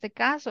vocal. En este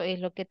caso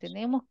es lo que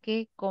tenemos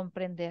que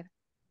comprender.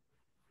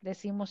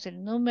 Decimos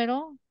el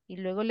número y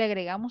luego le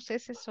agregamos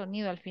ese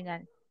sonido al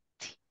final.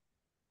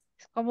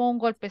 Es como un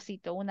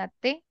golpecito, una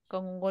T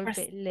con un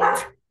golpe leve.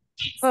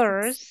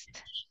 First,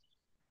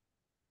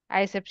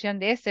 a excepción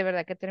de este,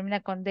 ¿verdad? Que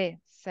termina con D.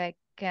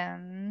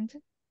 Second,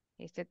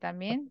 este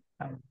también.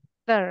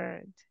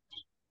 Third.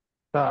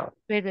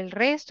 Pero el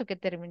resto que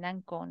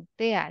terminan con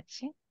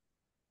TH.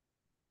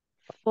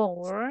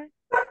 Fourth,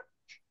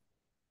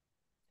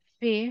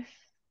 fifth,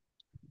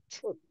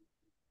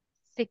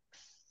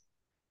 sixth.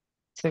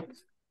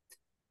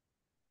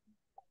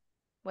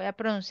 Voy a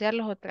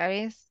pronunciarlos otra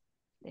vez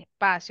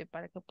despacio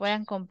para que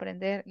puedan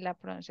comprender la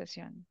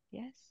pronunciación.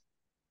 Yes.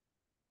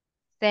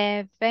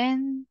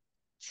 Seven,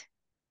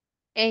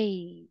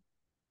 eight,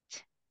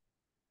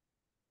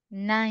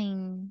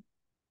 nine.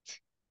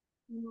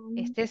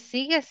 Este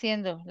sigue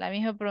siendo la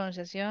misma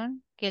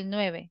pronunciación que el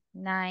 9.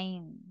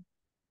 Nine.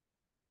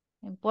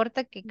 No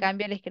importa que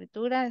cambie la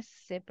escritura,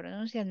 se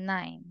pronuncia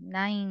nine.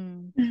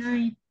 Nine.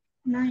 Nine.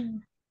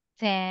 Nine.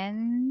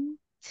 10,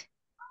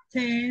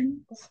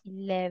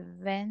 10.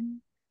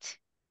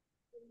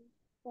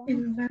 11, 11.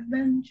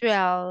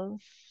 12,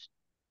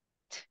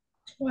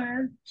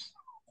 12.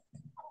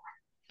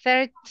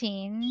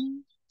 13,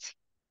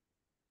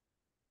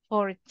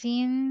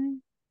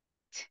 14,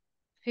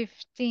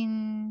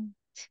 15,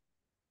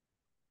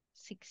 16,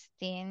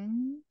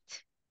 17,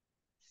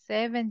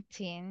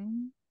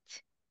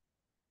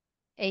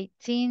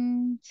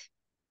 18,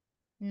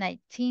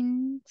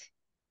 19.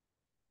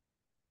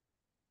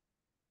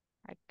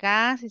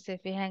 Acá, si se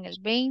fijan en el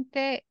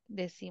 20,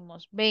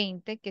 decimos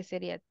 20, que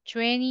sería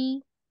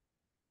 20.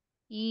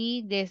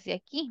 Y desde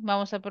aquí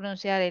vamos a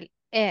pronunciar el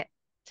et.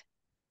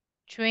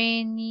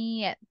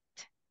 20th,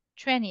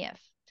 20th,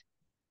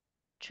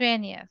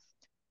 20th,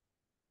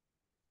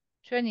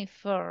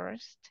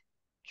 21st,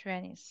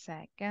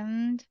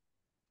 22nd,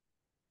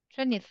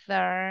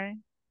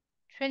 23rd,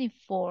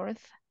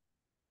 24th,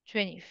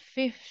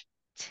 25th,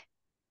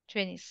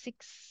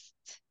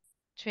 26th,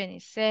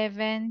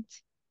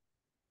 27th,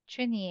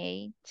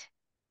 28th,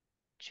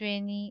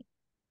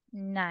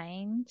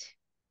 29th.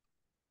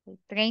 El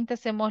 30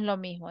 hacemos lo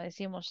mismo,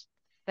 decimos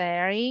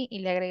 30 y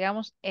le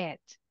agregamos it.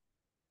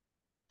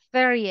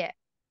 30th.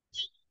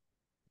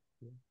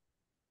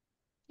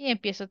 Y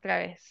empiezo otra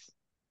vez.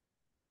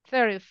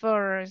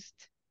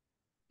 31st,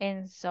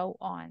 and so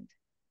on.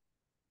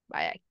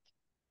 Vaya.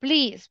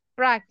 Please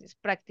practice.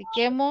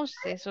 Practiquemos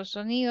esos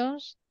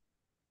sonidos.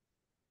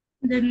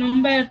 Del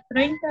número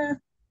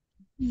 30.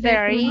 De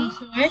 30.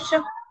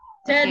 pronunciation.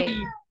 30.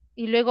 Okay.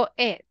 Y luego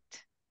it.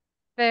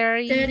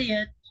 30.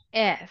 30th.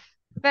 F.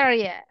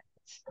 30th.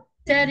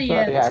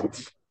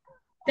 30th.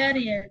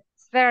 30th.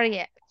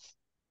 30th.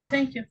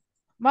 Thank you.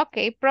 Ok,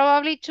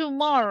 probably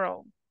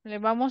tomorrow. Le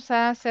vamos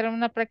a hacer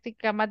una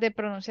práctica más de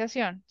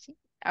pronunciación. ¿Sí?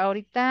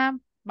 Ahorita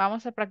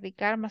vamos a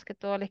practicar más que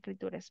todo la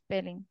escritura,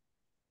 spelling,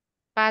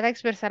 para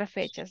expresar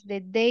fechas. The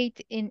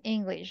date in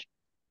English.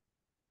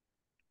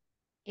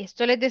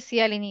 Esto les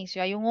decía al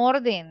inicio, hay un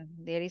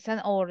orden. There is an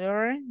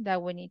order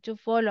that we need to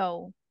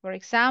follow. For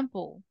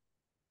example,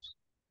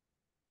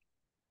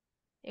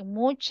 en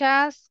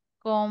muchas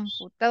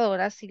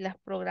computadoras, si las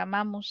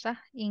programamos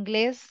a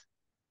inglés,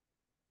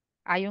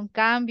 hay un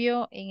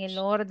cambio en el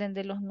orden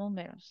de los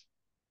números.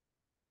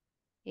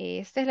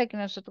 Esta es la que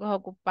nosotros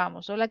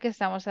ocupamos, o la que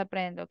estamos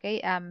aprendiendo,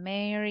 ¿ok?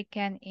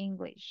 American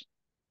English.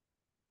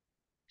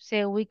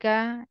 Se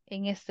ubica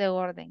en este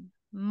orden.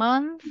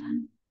 Month,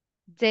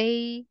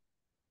 day,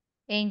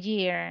 and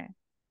year.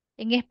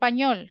 En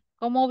español,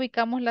 ¿cómo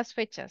ubicamos las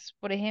fechas?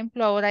 Por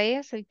ejemplo, ahora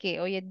es el que,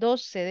 hoy es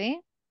 12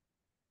 de...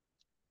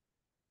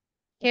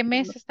 ¿Qué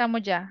mes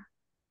estamos ya?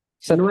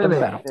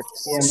 Septiembre.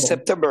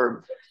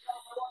 September.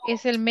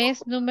 Es el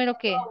mes número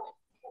 ¿qué?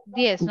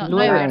 10, no,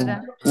 9,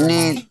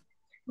 9.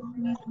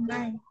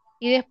 ¿verdad?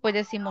 Y después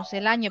decimos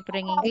el año, pero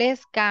en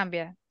inglés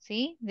cambia,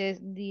 ¿sí?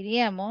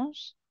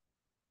 Diríamos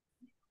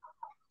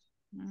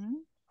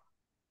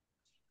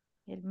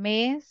el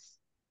mes,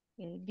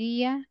 el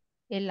día,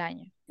 el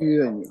año.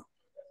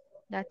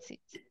 That's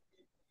it.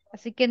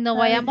 Así que no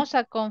vayamos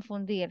a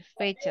confundir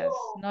fechas.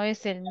 No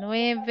es el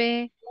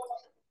 9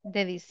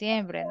 de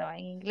diciembre, no. En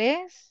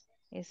inglés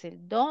es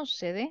el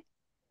 12 de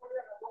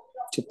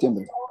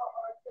Septiembre.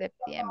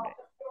 septiembre.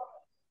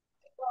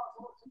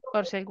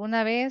 Por si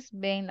alguna vez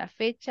ven la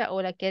fecha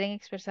o la quieren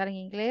expresar en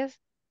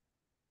inglés,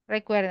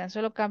 recuerden,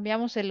 solo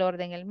cambiamos el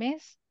orden. El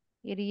mes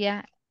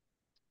iría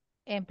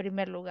en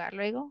primer lugar,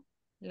 luego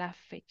la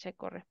fecha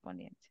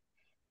correspondiente.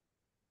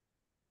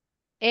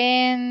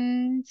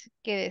 En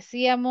que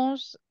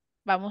decíamos,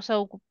 vamos a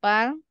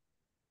ocupar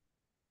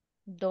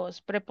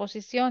dos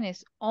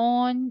preposiciones,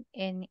 on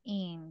and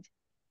in.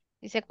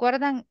 Y se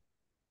acuerdan,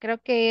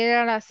 creo que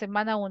era la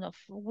semana 1,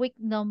 week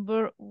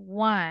number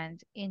 1,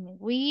 in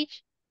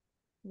which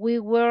we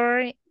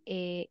were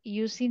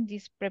using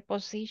these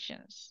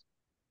prepositions,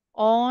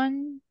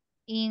 on,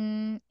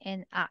 in,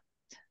 and at.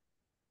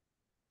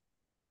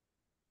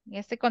 En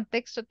este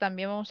contexto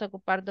también vamos a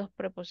ocupar dos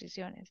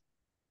preposiciones.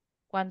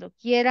 Cuando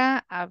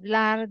quiera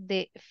hablar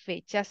de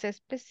fechas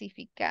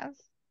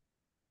específicas,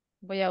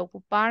 voy a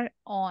ocupar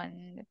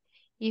on.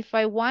 If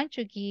I want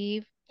to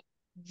give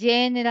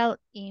general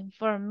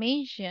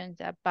information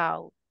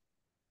about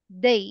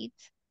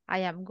dates, I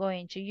am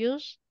going to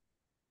use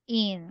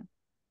in.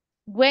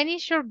 When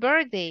is your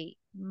birthday?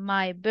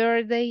 My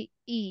birthday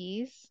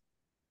is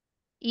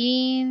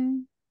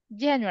in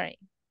January.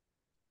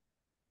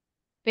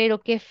 Pero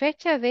 ¿qué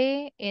fecha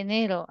de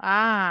enero?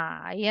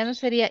 Ah, ya no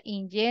sería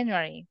in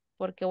January,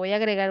 porque voy a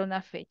agregar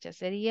una fecha.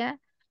 Sería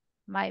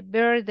my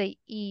birthday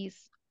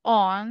is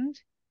on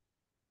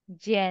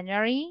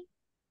January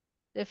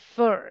the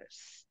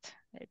 1st,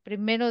 el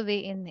 1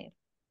 de enero.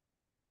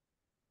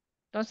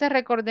 Entonces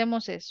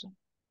recordemos eso.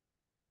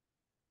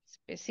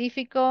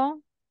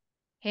 Específico,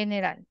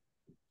 general.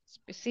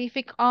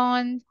 Specific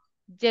on,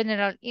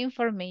 general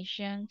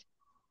information,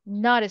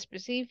 not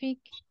specific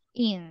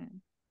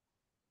in.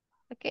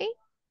 Okay?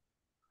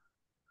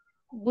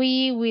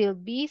 We will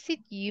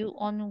visit you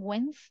on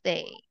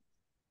Wednesday.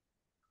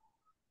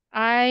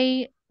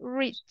 I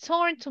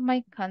return to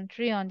my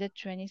country on the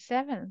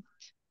 27th.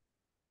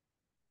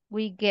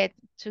 We get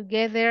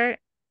together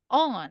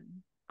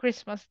on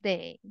Christmas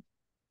Day.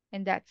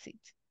 And that's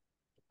it.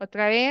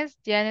 Otra vez,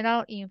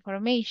 general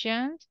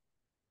information.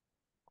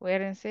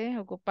 Acuérdense,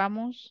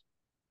 ocupamos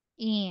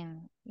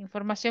in.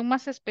 Información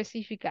más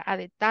específica, a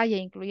detalle,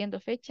 incluyendo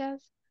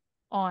fechas,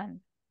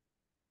 on.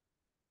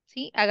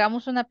 ¿Sí?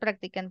 Hagamos una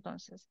práctica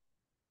entonces.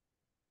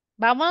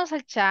 Vámonos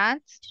al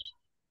chat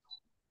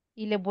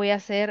y les voy a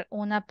hacer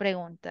una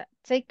pregunta.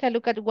 Take a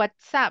look at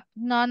WhatsApp.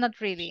 No, not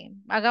really.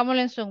 Hagámoslo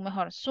en Zoom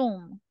mejor.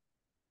 Zoom.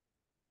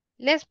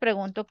 Les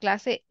pregunto,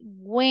 clase,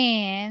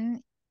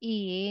 when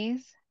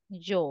is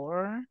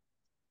your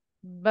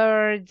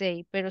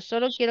birthday? Pero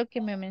solo quiero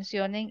que me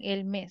mencionen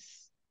el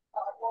mes.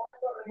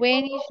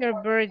 When is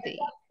your birthday?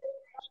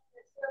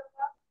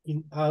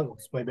 In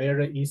August. My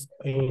birthday is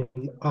in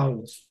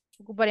August.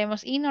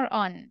 ¿Ocuparemos in or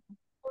on?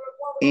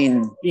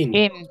 In.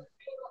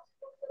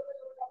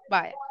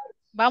 Vaya.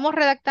 Vamos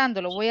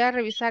redactándolo. Voy a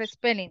revisar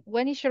spelling.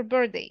 When is your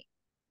birthday?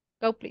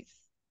 Go, please.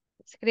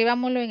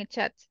 Escribámoslo en el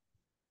chat.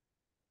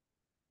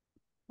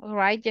 All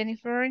right,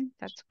 Jennifer.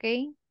 That's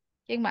okay.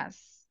 ¿Quién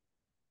más?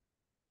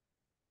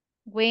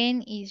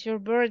 When is your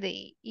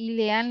birthday? Y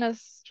lean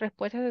las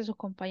respuestas de sus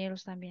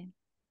compañeros también.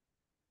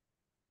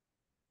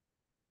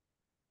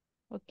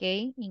 Ok,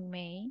 in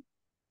May.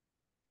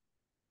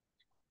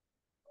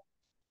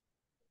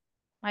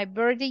 My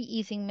birthday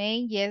is in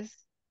May,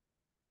 yes.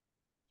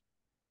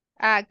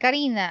 Ah,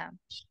 Karina,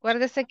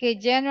 acuérdese que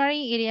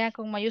January iría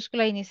con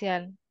mayúscula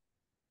inicial.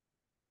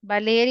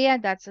 Valeria,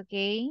 that's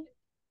okay.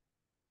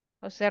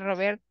 José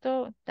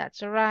Roberto,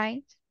 that's all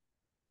right.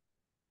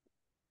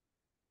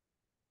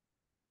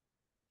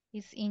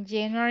 It's in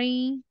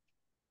January.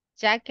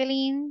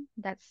 Jacqueline,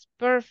 that's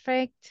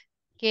perfect.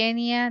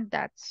 Kenya,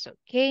 that's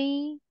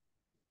okay.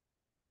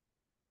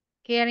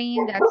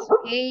 Karen, that's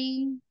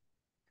okay.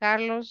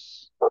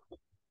 Carlos,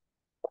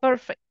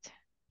 perfect.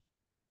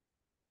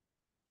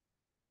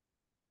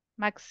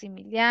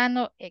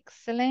 Maximiliano,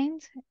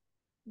 excellent.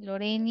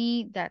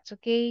 Loreni, that's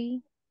okay.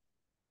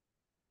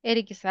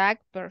 Eric Isaac,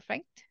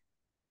 perfect.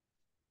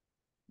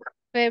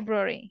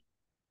 February.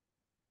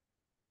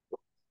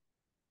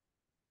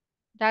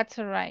 That's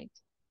all right.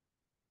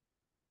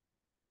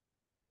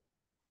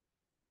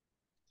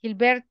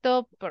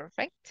 Gilberto,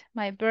 perfect.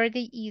 My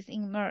birthday is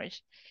in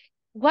March.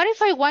 What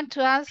if I want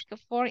to ask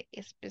for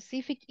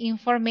specific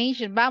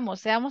information?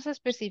 Vamos, seamos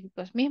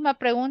específicos. Misma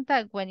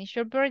pregunta, when is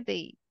your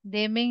birthday?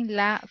 Deme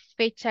la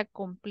fecha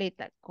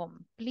completa.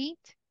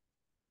 Complete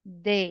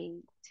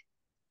date.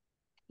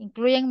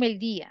 Incluyanme el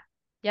día,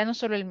 ya no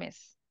solo el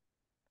mes.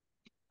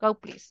 Go,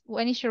 please.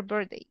 When is your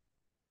birthday?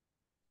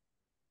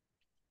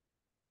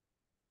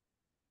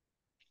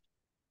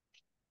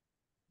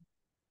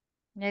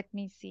 Let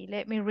me see.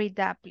 Let me read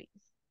that, please.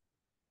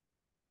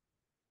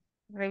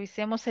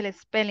 Revisemos el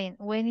spelling.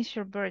 When is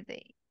your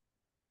birthday?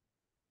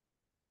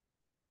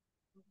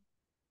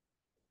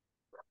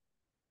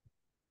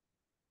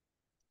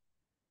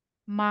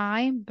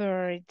 My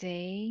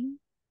birthday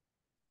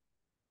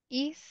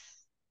is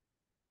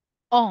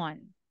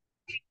on.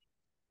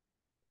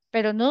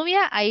 Pero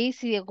Nubia, ahí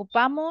sí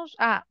ocupamos.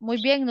 Ah, muy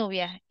bien,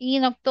 Nubia.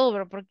 In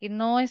October, porque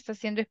no está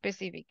siendo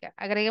específica.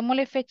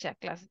 Agreguémosle fecha,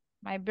 clase.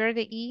 My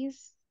birthday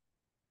is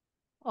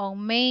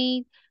on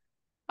May.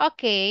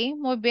 Ok,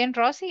 muy bien,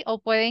 Rosy. O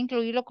puede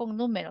incluirlo con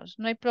números.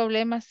 No hay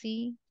problema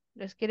si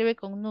lo escribe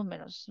con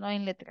números, no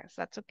en letras.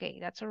 That's okay,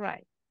 that's all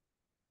right.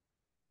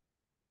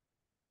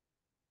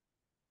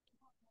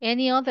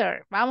 Any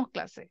other? Vamos,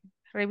 clase.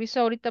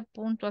 Reviso ahorita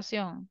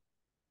puntuación.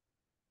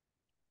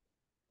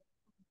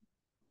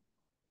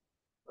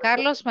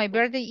 Carlos, my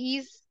birthday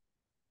is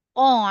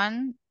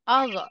on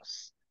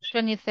August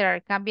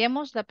 23rd.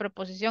 Cambiemos la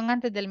preposición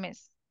antes del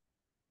mes.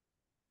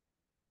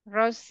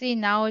 Rosy,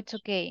 now it's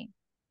okay.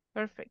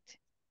 Perfect.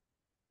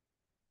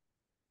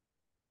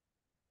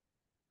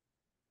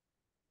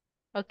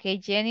 Okay,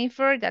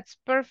 Jennifer, that's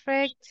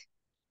perfect.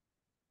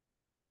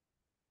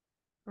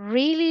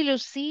 Really,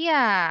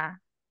 Lucia?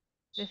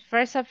 The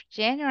 1st of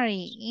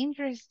January.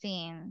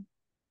 Interesting.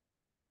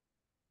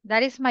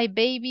 That is my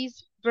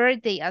baby's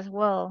birthday as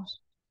well.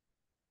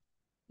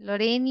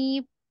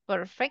 Loreni,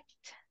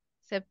 perfect.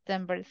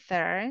 September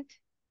 3rd.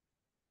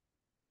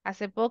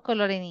 Hace poco,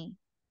 Loreni.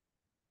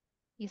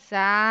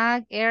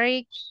 Isaac,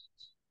 Eric.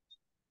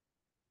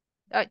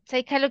 Oh,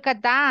 take a look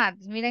at that.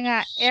 Miren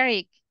a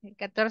Eric, el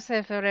 14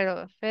 de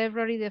febrero.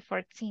 February the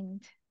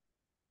 14th.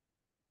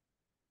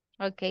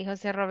 Okay,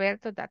 José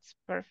Roberto, that's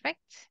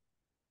perfect.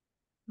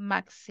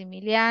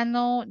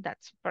 Maximiliano,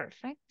 that's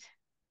perfect.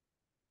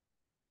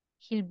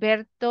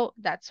 Gilberto,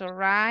 that's all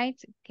right.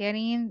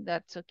 Karen,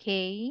 that's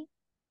okay.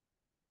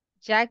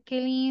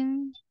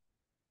 Jacqueline,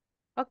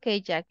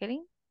 okay,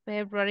 Jacqueline.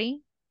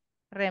 February.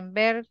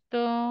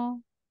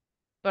 Remberto,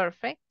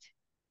 perfect.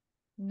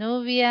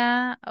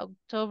 Nubia,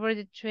 October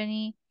the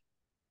 20.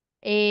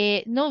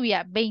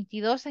 Nubia,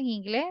 22 en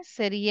inglés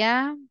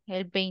sería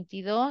el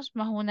 22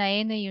 más una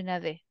N y una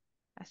D.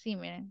 Así,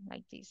 miren,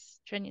 like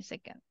this,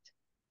 22nd.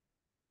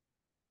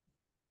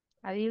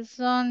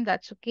 Adilson,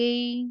 that's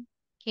okay.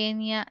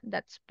 Kenia,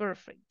 that's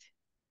perfect.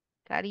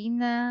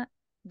 Karina,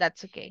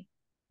 that's okay.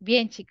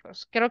 Bien,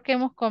 chicos, creo que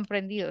hemos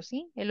comprendido,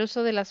 ¿sí? El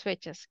uso de las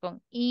fechas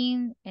con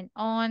in and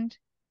on,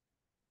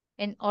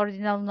 and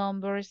ordinal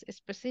numbers,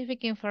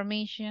 specific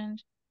information,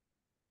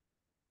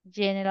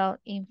 general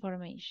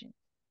information.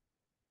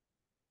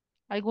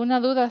 ¿Alguna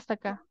duda hasta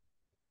acá?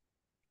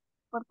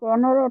 Porque ya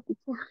no de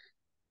teacher,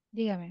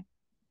 Dígame.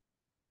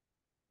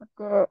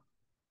 porque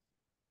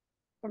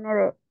tiene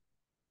de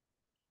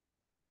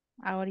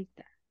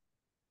Ahorita.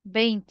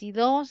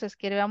 22,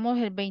 escribamos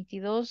el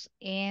 22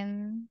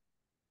 en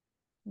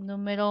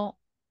número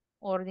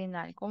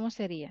ordinal. ¿Cómo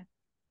sería?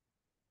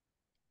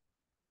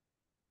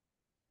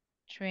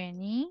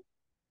 22nd.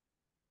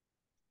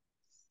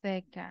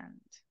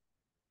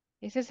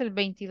 Ese es el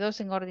 22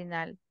 en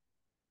ordinal.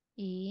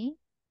 Y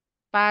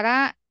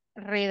para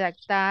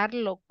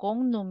redactarlo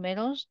con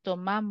números,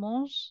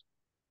 tomamos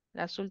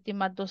las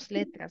últimas dos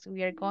letras.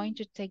 We are going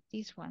to take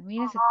this one.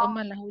 Miren, se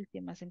toman las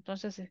últimas.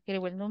 Entonces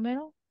escribo el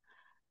número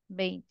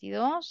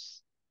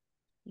 22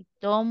 y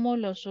tomo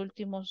los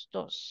últimos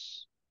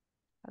dos.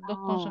 Las dos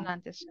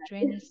consonantes.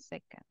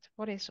 22nd.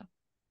 Por eso.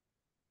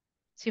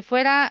 Si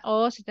fuera,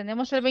 o si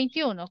tenemos el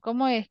 21,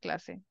 ¿cómo es,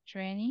 clase?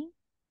 20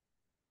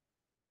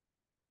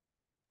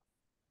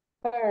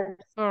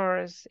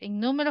 first. En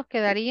números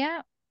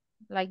quedaría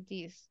like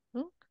this.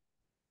 Look.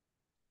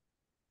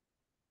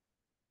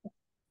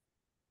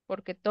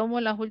 Porque tomo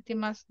las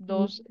últimas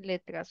dos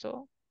letras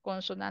o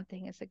consonantes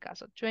en ese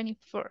caso.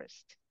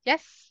 21st.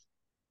 Yes.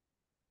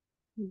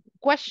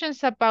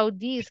 Questions about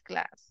this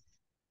class.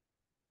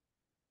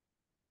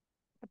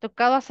 Ha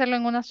tocado hacerlo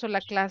en una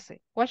sola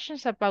clase.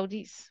 Questions about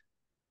this.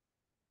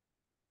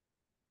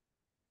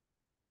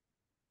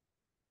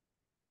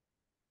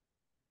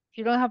 If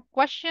you don't have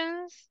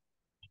questions,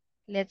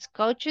 let's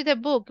go to the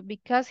book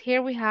because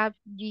here we have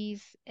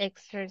this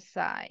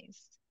exercise.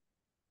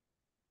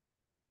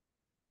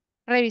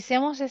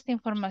 Revisemos esta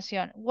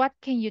información. What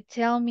can you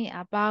tell me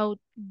about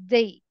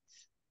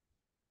dates?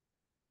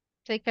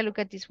 Take a look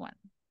at this one.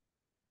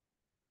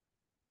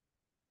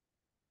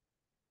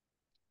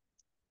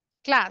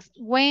 Class,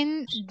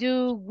 when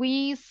do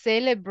we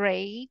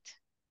celebrate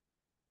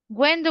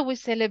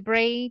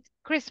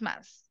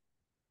Christmas?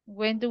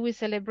 When do we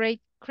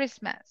celebrate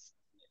Christmas?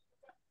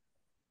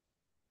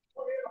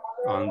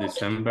 On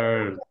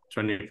December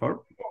 24th.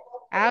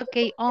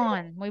 Okay,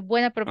 on. Muy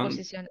buena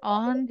proposición.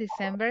 On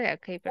December.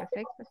 Okay,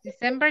 perfecto.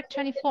 December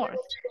 24th.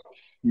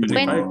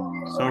 25.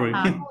 Sorry,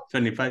 Ah,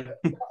 25.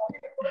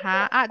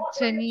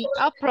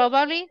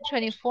 probably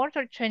 24th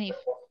or 25th.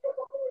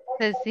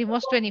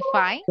 Decimos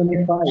 25.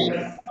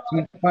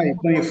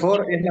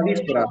 24 es la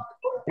víspera.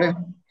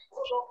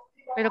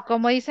 Pero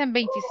como dicen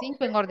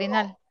 25 en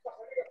ordinal.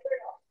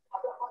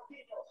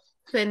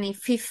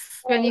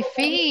 25th.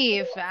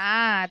 25th.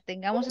 Ah,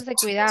 tengamos ese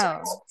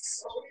cuidado.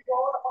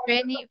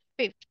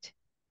 25th.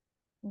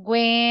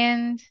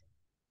 When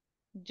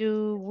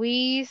do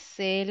we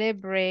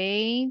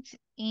celebrate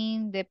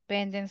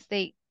Independence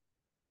Day?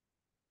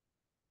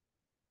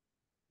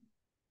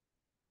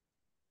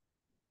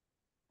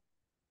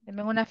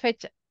 Deme una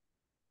fecha.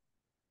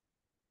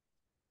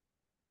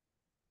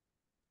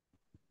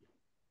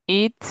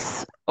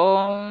 It's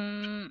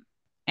on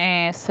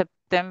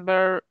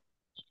September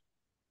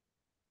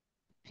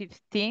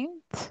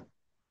 15th.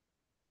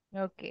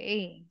 Ok.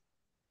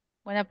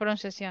 Buena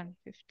pronunciación.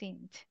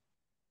 15th.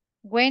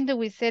 When do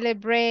we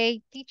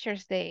celebrate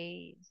Teachers'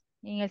 Day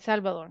en El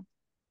Salvador?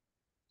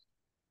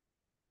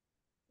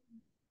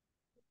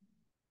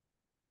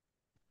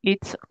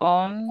 It's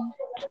on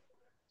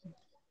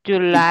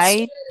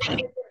July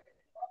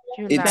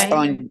It's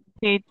on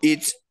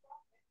 20th.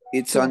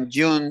 it's on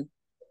June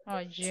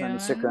Oh, June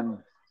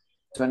 22nd.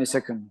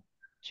 22nd.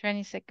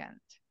 22nd.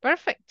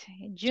 Perfect.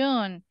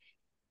 June.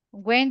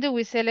 When do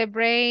we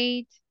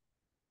celebrate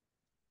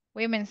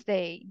Women's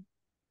Day?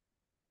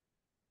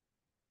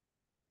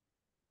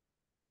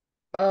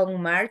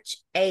 On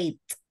March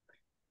 8th.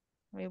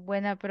 Muy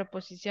buena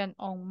proposición.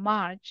 On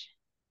March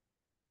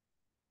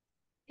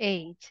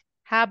 8th.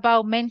 How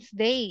about Men's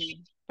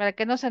Day? Para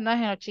que no se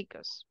enojen los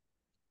chicos.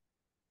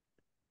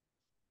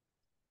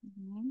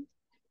 Ujú.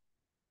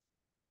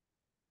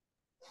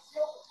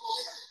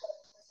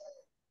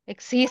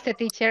 Existe,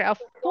 teacher, of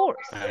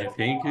course. I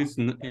think it's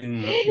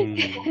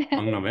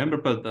on November,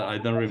 but I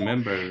don't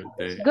remember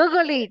the.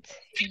 Google it.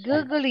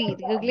 Google it.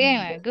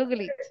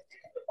 Google it.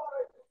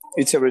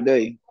 It's every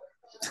day.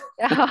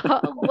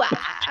 Oh,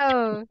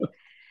 wow.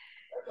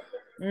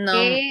 No,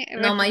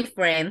 no, my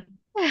friend.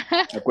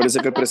 Acuérdese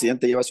que el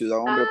presidente lleva Ciudad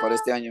Hombre para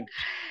este año.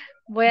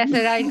 Voy a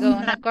hacer algo,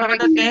 una Me acuerdo que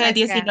corrección es el acá.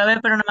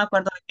 19, pero no me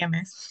acuerdo de qué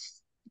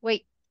mes.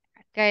 Wait,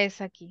 acá es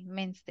aquí,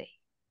 Men's Day.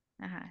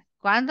 Ajá.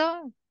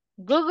 ¿Cuándo?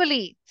 Google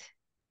it.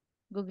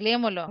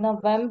 Googleémoslo.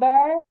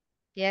 November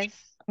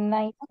Yes.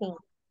 19.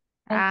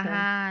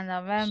 Ajá,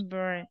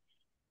 November.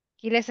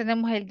 Aquí les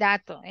tenemos el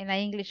dato en la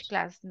English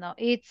class. No,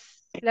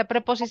 it's la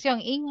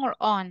preposición in or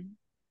on.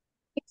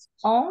 It's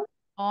on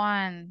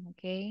On,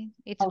 okay.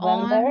 It's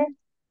November on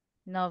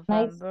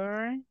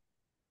November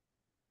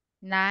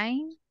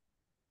 19th.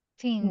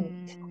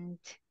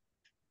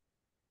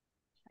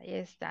 Ahí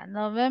está,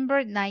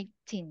 November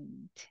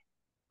 19th.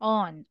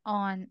 On.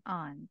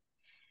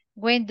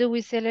 When do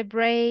we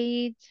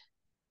celebrate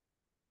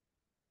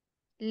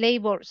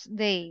Labor's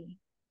Day?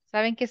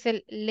 ¿Saben qué es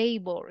el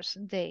Labor's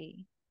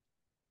Day?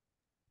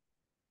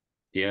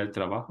 Día del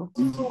trabajo.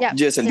 Ya,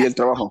 Yes, el día del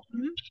trabajo.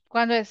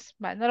 ¿Cuándo es?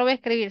 Va, no lo voy a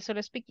escribir,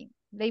 solo speaking.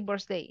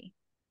 Labor's Day.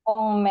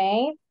 on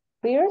May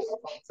 1st.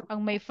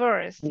 On May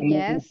 1st,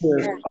 yes.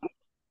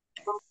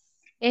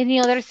 Any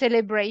other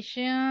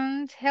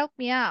celebrations? Help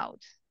me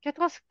out. ¿Qué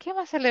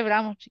más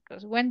celebramos,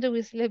 chicos? When do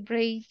we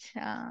celebrate?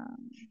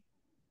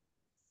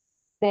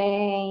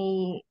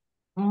 Day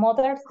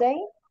Mother's Day.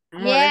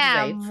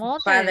 Yeah, Day,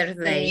 Mother's Father's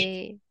Day.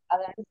 Day.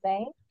 Father's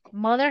Day.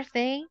 Mother's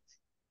Day.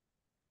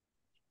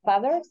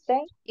 Father's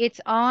Day.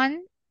 It's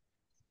on.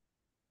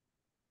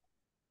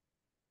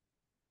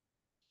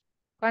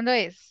 ¿Cuándo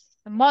es?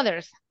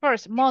 Mother's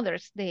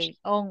Day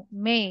on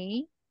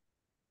May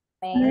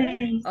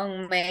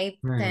On May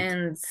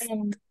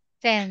 10th.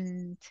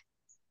 10th.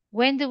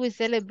 When do we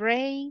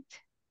celebrate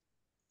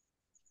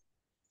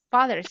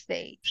Father's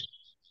Day?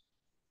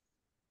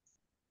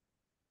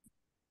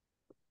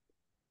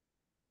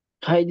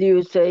 How do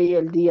you say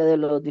el día de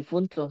los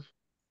difuntos?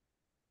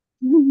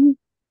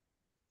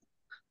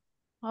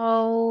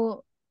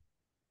 Oh,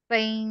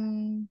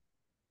 thing.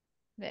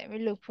 Let me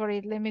look for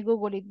it. Let me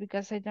Google it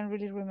because I don't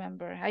really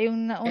remember. Hay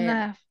una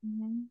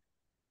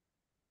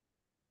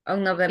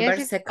On November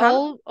Yes, it's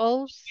 2nd.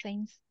 All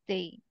Saints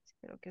Day.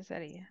 Creo que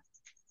sería.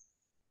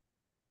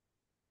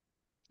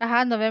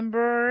 Ajá,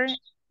 November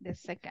the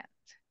 2nd.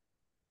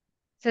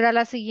 Será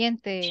la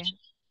siguiente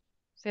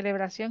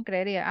celebración,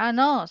 creería. Ah,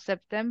 no,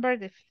 September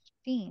the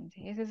 15th.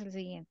 Ese es el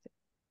siguiente.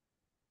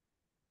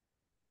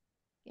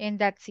 And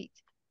that's it.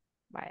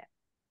 Vaya.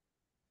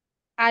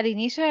 Al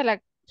inicio de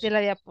la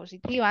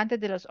diapositiva, antes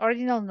de los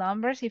ordinal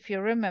numbers, if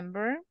you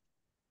remember,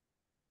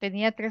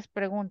 tenía 3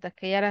 preguntas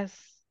que ya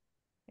las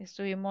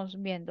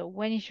estuvimos viendo.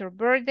 When is your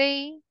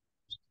birthday?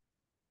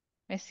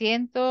 Me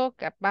siento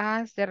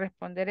capaz de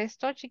responder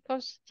esto,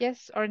 chicos.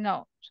 Yes or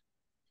no.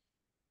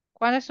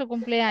 ¿Cuándo es su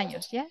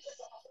cumpleaños? Yes.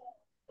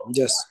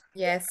 Yes.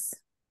 Yes.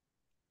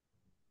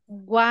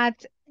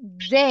 What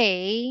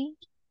day?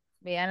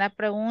 Vean la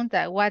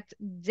pregunta. What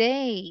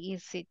day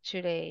is it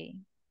today?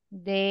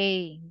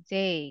 Day,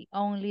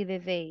 only the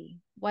day.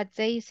 What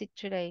day is it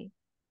today?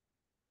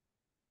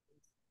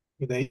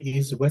 Today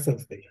is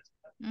Wednesday.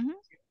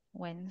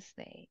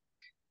 Wednesday.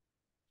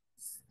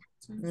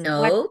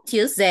 No,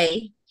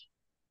 Tuesday.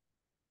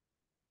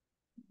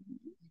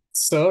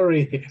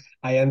 Sorry,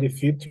 I am the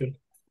future.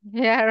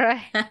 Yeah,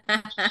 right.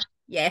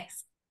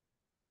 Yes.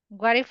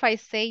 What if I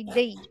say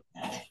date?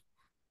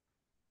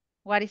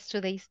 What is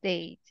today's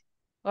date?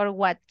 Or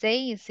what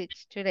day is it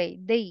today?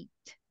 Date.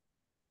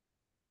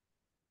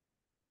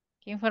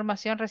 ¿Qué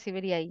información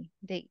recibiría ahí?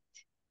 Date.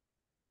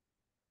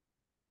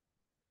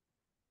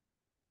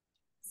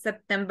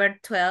 September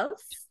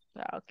 12th.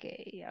 Ok,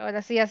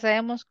 ahora sí ya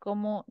sabemos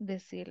cómo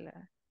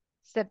decirla.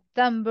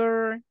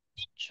 September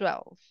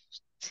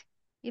 12th.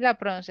 Y la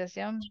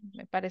pronunciación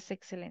me parece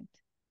excelente.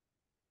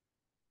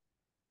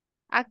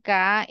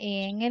 Acá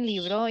en el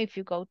libro, if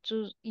you go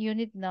to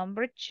unit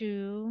number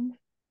 2,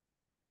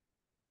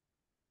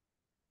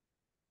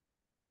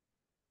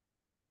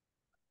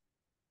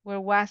 Where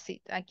was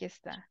it? Aquí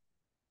está.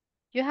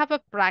 You have a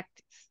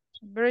practice,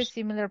 very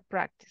similar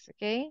practice,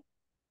 okay?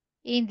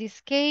 In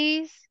this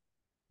case,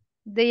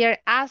 they are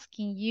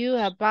asking you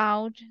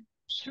about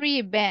 3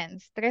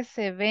 events, 3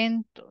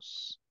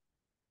 eventos.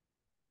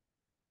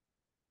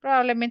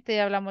 Probablemente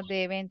ya hablamos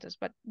de eventos,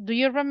 but do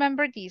you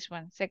remember this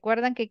one? ¿Se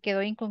acuerdan que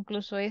quedó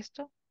inconcluso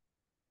esto?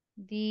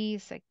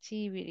 This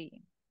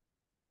activity.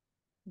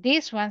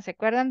 This one, ¿se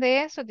acuerdan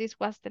de eso? This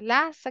was the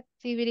last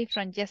activity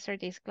from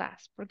yesterday's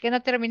class. ¿Por qué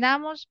no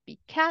terminamos?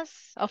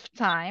 Because of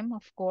time,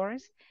 of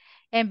course,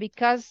 and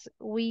because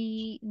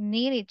we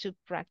needed to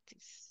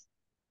practice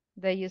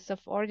the use of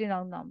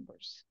ordinal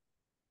numbers.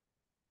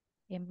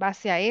 En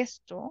base a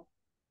esto,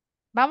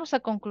 vamos a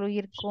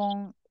concluir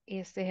con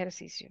este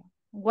ejercicio.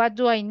 What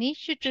do I need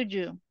you to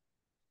do?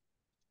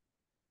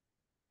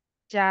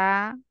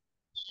 Ya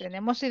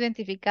tenemos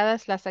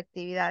identificadas las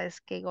actividades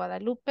que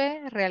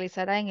Guadalupe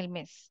realizará en el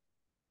mes.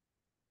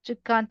 To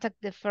contact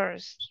the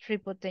first 3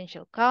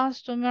 potential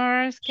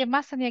customers. ¿Qué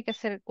más tenía que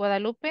hacer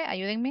Guadalupe?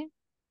 Ayúdenme.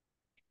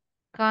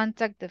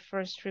 Contact the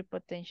first 3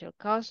 potential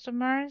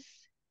customers.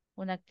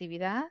 Una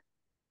actividad.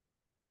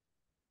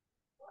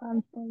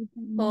 All the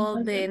new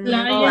All the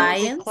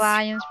clients.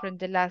 clients from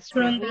the last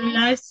 3 From the weeks.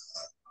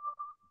 last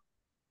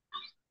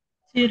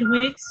 3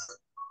 weeks.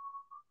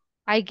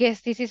 I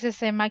guess this is the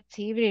same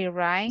activity,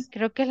 right?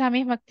 Creo que es la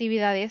misma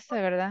actividad esta,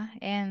 ¿verdad?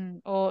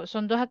 O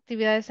son 2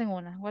 actividades en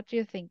una. What do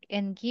you think?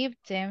 And give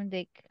them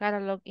the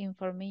catalog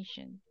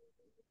information.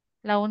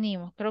 La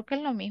unimos. Creo que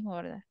es lo mismo,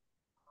 ¿verdad?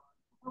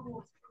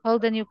 All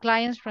the new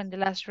clients from the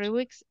last 3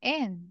 weeks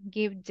and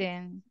give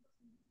them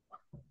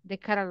the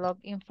catalog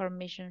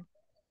information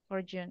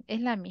for June.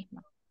 Es la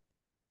misma.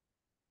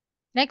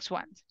 Next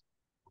one.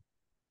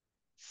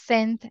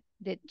 Send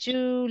the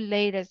 2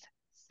 latest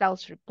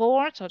sales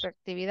reports, otra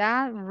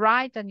actividad.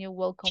 Write a new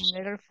welcome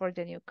letter for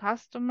the new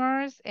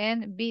customers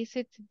and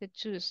visit the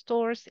 2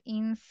 stores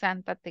in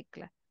Santa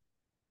Tecla.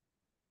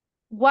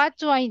 What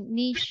do I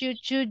need you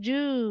to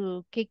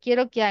do? ¿Qué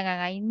quiero que hagan?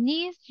 I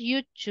need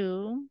you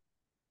to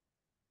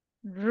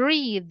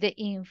read the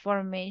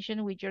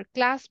information with your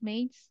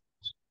classmates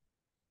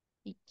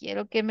y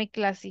quiero que me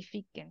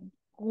clasifiquen.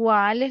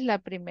 ¿Cuál es la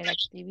primera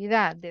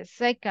actividad? The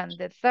second,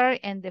 the third,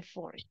 and the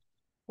fourth.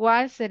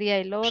 ¿Cuál sería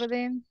el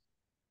orden,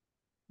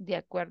 de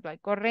acuerdo al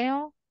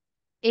correo,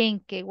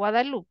 en que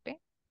Guadalupe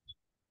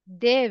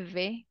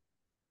debe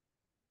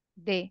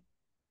de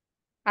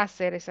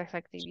hacer esas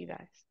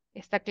actividades?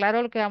 ¿Está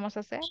claro lo que vamos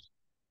a hacer?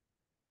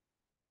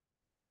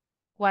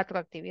 4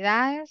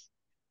 actividades.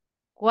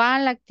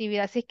 ¿Cuál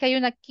actividad? Si es que hay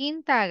una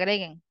quinta,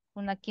 agreguen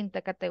una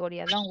quinta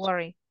categoría. Don't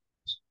worry.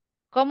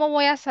 ¿Cómo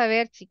voy a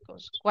saber,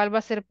 chicos, cuál va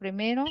a ser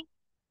primero?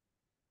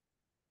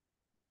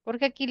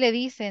 Porque aquí le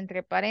dice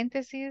entre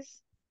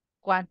paréntesis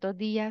cuántos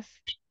días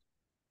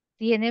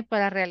tiene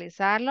para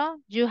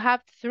realizarlo. You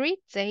have 3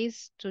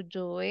 days to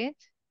do it.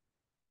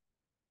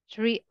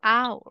 3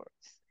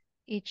 hours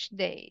each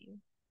day.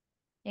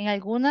 En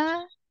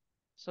alguna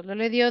solo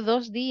le dio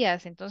 2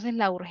 días, entonces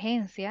la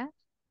urgencia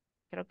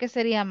creo que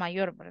sería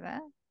mayor,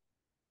 ¿verdad?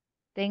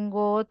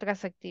 Tengo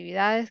otras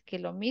actividades que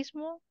lo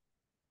mismo.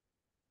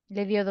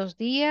 Le dio 2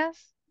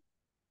 días,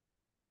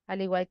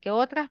 al igual que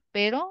otras,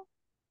 pero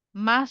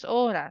más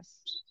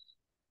horas.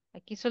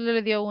 Aquí solo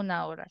le dio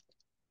 1 hora.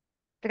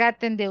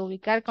 Traten de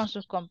ubicar con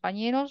sus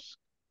compañeros.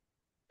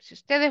 Si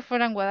ustedes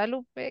fueran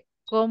Guadalupe,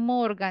 ¿cómo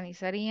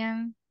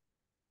organizarían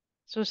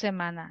su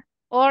semana?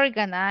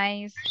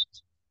 Organize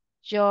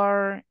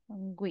your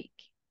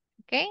week.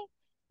 ¿Ok?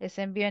 Les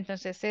envío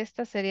entonces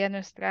esta sería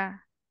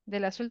nuestra de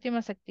las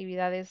últimas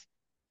actividades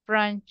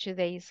from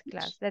today's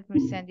class. Let me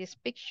send this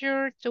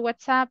picture to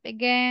WhatsApp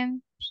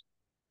again.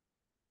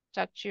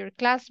 Talk to your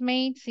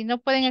classmates. Si no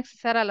pueden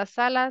accesar a las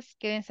salas,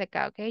 quédense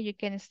acá, ¿ok? You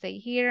can stay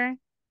here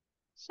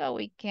so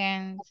we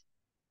can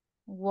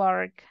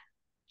work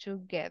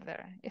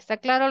together. ¿Está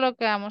claro lo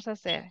que vamos a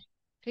hacer?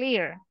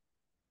 Clear.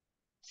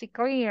 Sí,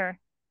 clear.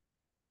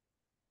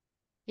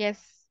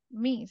 Yes,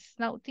 miss.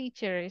 No,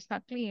 teacher, it's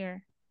not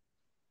clear.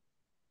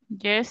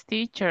 Yes,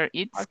 teacher,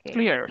 it's Okay,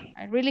 clear.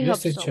 I really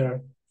Yes, hope so.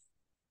 teacher.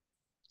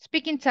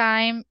 Speaking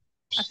time,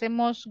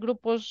 hacemos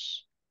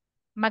grupos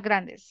más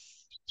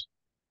grandes.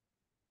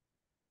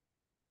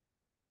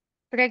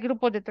 3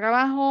 grupos de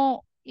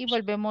trabajo y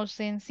volvemos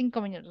en 5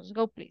 minutos.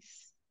 Go,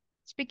 please.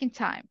 Speaking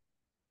time.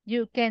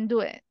 You can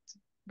do it.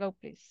 Go,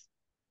 please.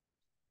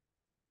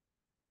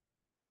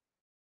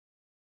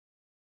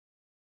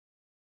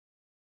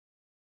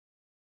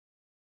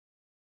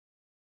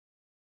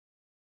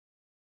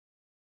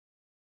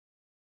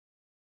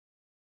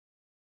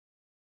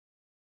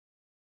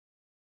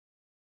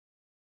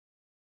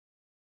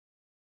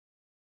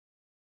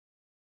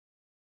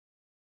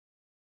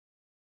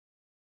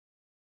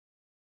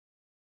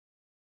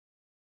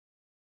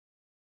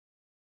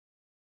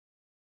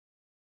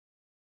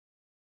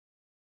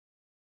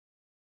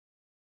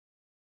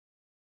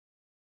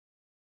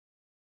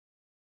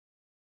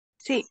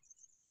 Sí.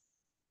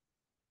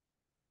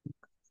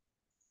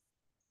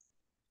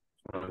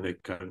 De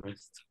carga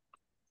esto.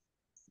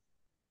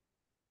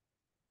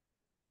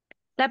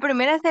 La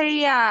primera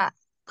sería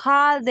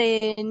call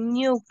the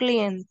new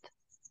client,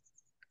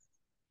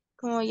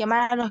 como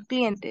llamar a los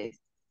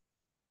clientes.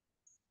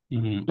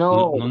 Ujú.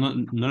 No,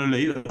 No lo he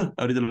leído.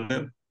 Ahorita lo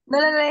leo. No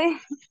lo leí.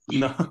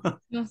 No.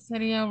 No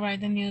sería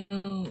write a new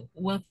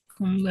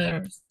welcome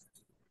letters.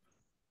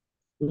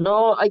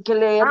 no, hay que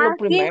leerlo Ah, sí,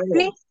 primero.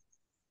 sí.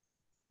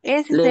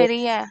 Ese Le-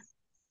 sería.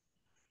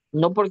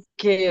 no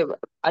porque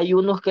hay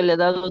unos que le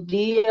da 2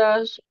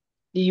 días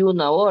y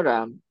 1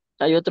 hora.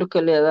 Hay otros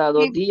que le da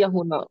dos Sí, días,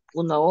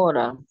 una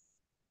hora.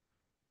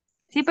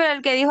 sí, pero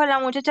el que dijo la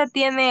muchacha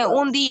tiene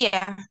un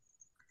día.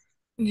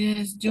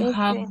 Yes, you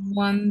have Este,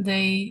 1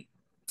 day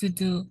to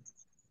do.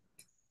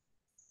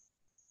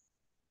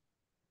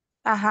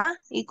 ajá,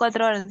 y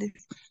 4 horas.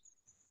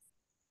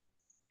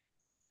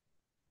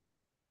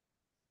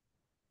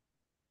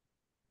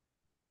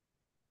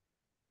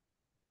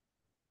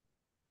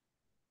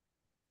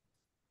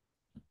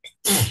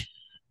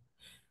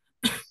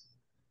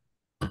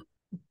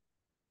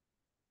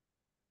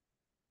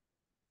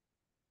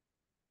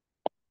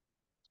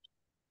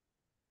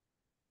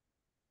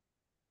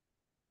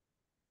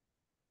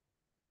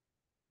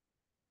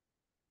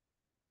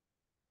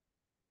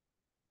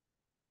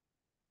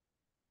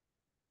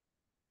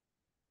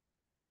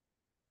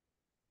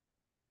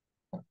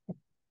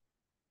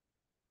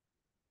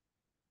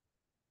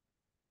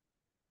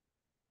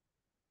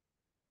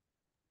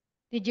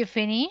 Did you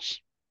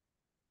finish?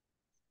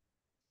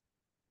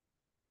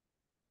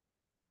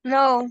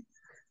 No,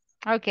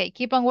 Okay,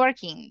 keep on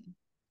working.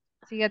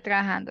 Sigue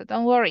trabajando.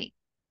 Don't worry.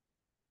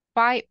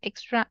 5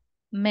 extra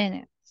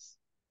minutes.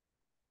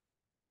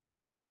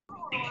 The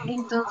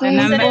 ¿Cómo entonces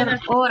sería number,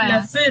 por la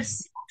horas.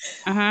 first?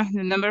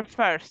 the number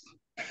first.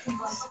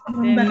 The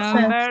Number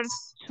number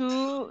first.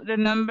 two, the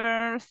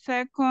number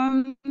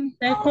second,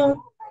 Second,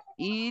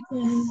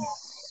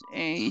 it's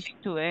age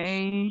to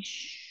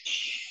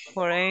age,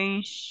 for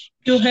age.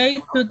 you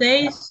hate 2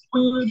 days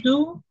to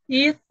do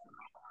it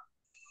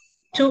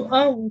 2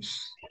 hours.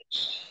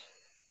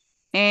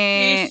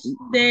 Eh, Each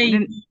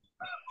day.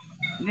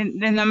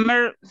 the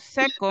number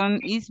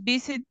second is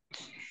visit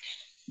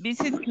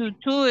to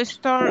two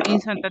store in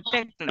Santa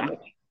Tecla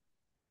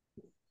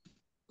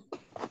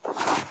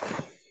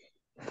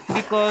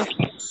because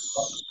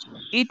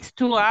it's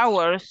 2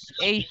 hours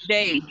each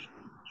day.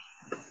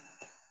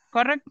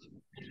 Correct?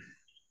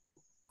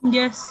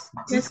 Yes,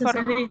 It's yes,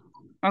 correct. sería.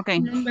 Okay.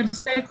 Number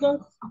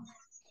second.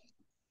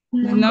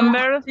 The Number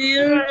number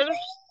third.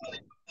 first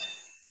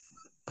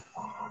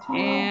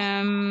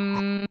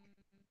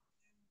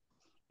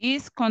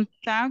is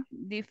contact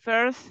the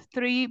first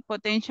 3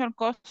 potential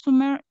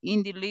customers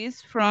in the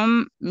list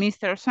from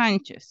Mr.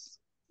 Sanchez.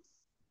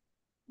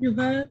 You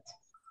have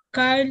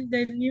called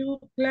the new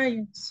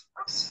clients.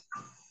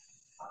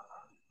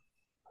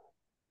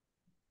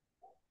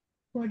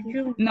 For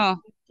you. No,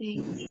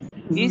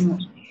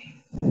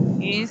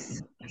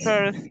 is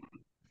first.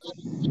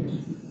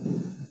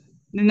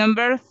 The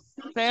number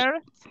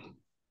first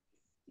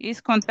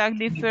is contact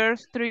the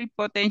first 3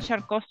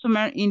 potential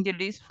customers in the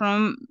list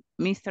from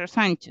Mr.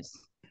 Sanchez.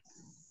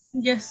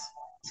 Yes.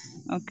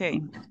 Okay.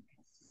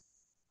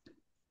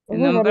 The Esa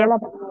sería number la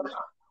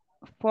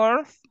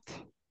fourth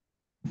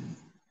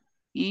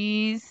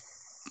is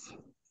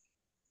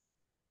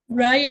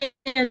Write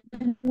a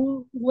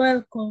new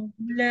welcome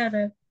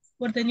letter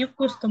for the new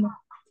customer.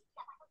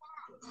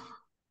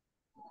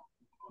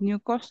 new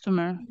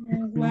customer.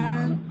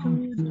 One,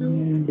 two, two.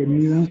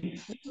 Bienvenida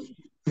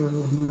para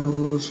los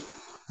nuevos.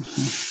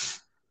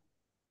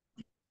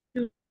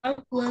 You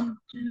have 1,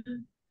 2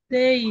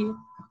 day.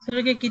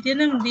 Solo que aquí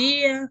tiene un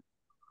día.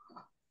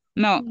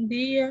 No. Un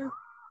día.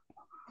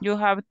 You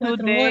have 2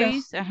 4 horas.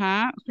 days.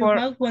 Ajá. You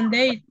have 1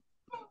 day.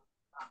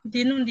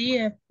 Tiene un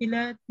día. Y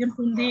la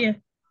tiempo un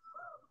día.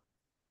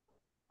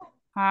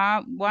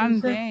 One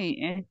Entonces, day,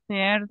 es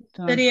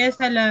cierto. sería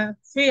esa la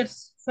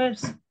first.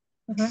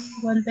 Ajá.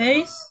 1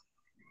 day.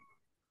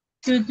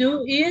 To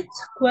do it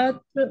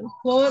 4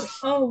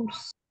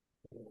 hours.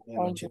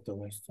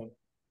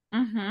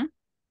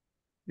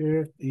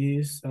 Here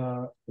is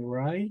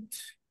right.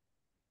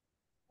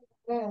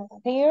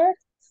 There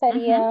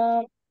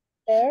sería,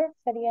 there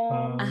sería,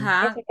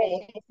 Ajá. ese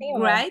que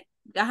decimos. Write,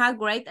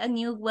 write a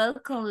new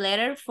welcome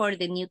letter for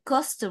the new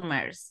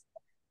customers.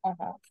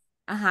 Ajá.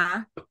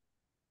 Ajá.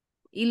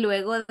 Y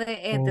luego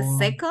de the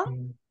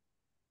second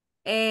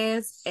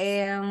es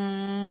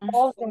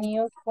All the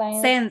new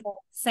clients.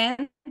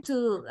 send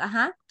to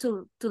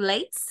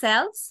late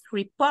sales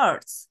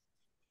reports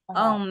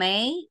on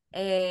May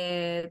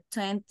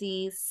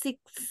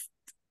 26th.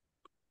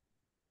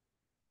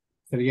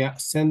 Sería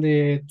send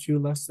the 2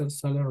 last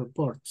salary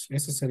reports.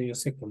 Ese sería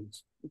second.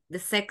 The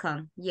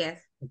second,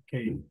 yes.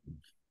 Okay.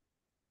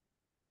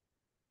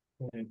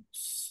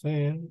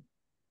 Send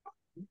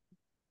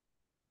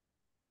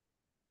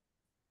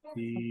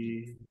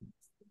the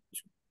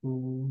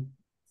 2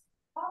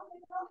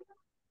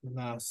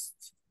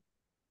 last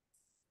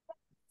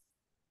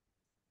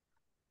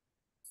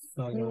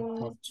salary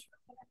reports.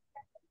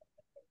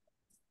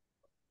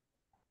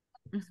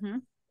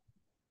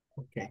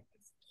 Okay.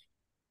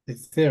 The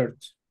third.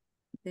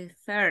 The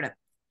third.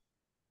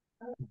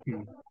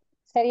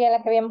 Sería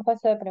la que habíamos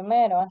puesto de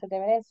primero, antes de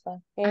ver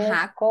eso. Que es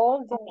Ajá.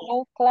 call the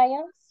new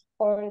clients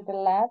for the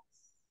last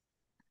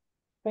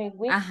 3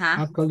 weeks.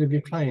 Ajá. Call the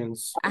new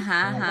clients.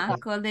 Ajá. Okay.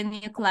 Call the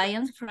new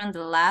clients from the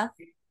last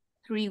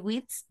 3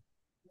 weeks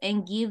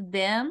and give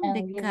them And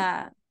the give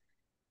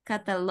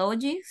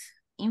catalogs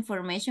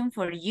information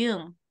for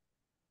you.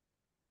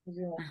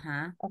 you.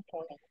 Ajá.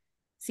 Okay.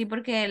 Sí,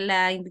 porque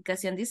la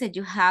indicación dice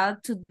you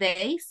have 2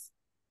 days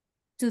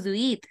to do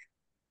it.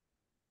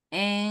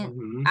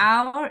 And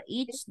hour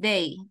each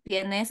day.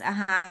 Tienes,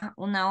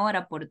 una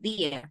hora por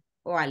día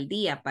o al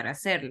día para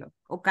hacerlo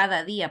o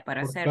cada día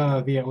para Por hacerlo.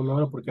 cada día, 1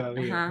 hora por cada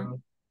día. Ajá.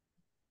 ¿No?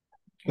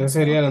 Esa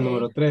sería la Ok.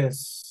 número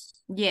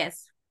 3.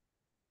 Yes.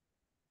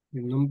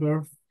 The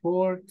number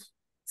 4.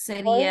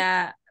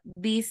 Sería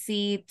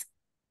visit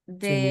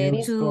the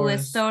New two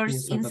stores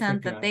stores in in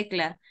Santa Santa Tecla.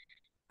 Tecla.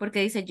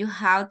 Porque dice you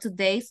have 2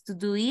 days to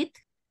do it.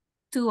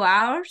 2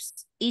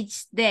 hours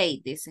each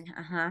day. Dice,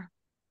 ajá.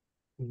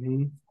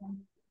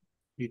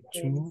 Y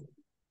 2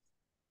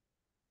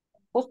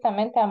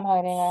 Justamente vamos a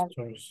agregar.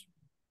 stores.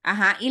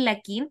 Ajá. Y la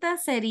quinta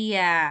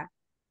sería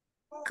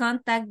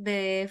contact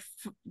the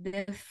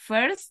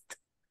first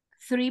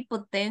 3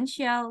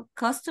 potential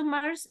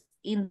customers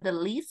in the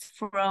list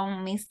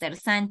from Mr.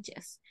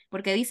 Sánchez.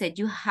 Porque dice,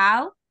 you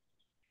have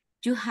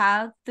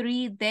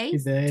 3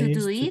 days, to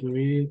do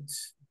it,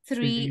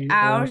 3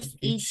 hours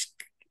each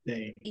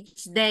day.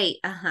 day.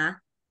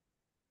 Ajá.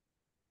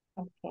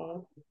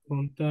 Okay.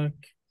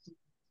 Contact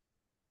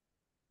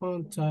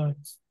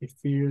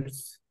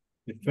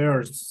the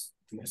first.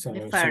 Se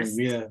me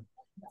olvida.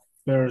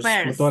 First.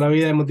 Por toda la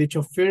vida hemos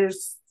dicho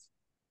first.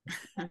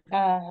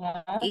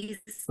 Ajá. Is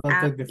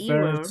Contact an the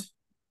error. first.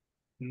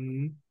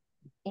 Y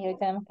hoy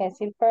tenemos que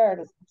decir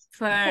first.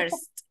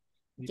 First.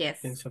 Yes.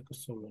 Potential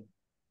customer.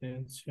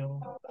 Potential.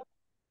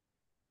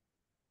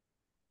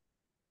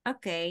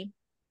 Okay.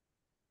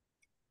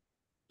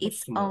 It's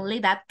Customer. only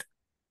that.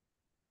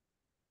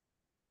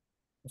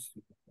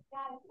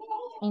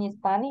 In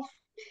Spanish.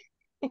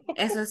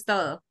 Eso es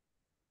todo.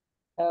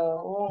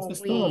 Oh, Eso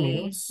es todo,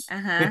 amigos.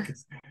 Ajá.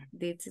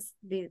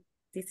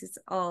 This is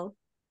all.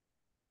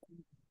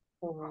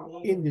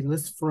 In the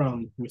list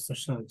from Mr.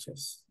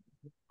 Sanchez.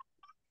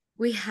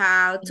 We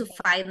have to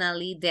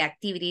finally the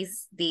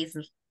activities this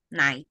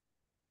night.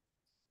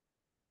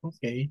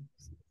 Okay.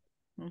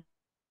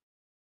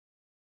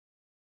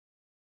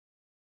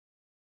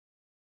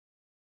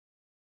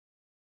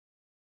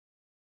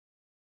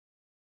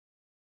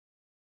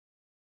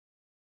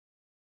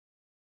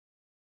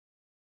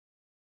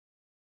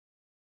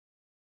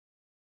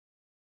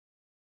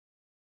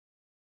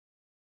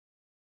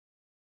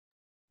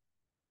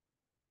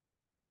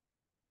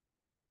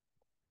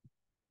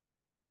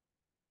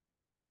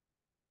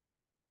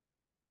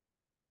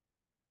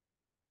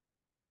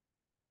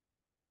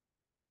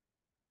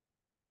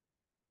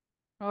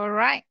 All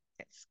right,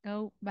 let's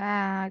go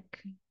back.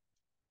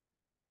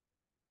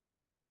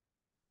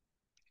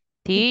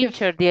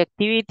 Teacher, the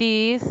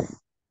activity is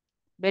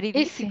very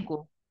Easy.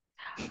 difficult.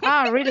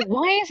 Ah, really?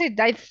 Why is it?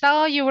 I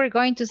thought you were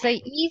going to say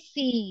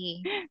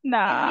easy. Easy,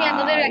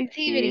 another No, it's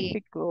activity.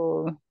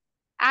 difficult.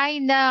 I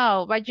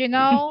know, but you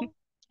know,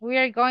 we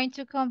are going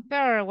to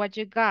compare what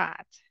you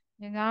got,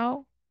 you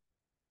know?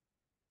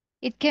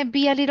 It can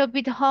be a little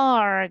bit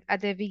hard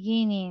at the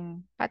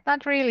beginning, but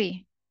not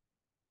really.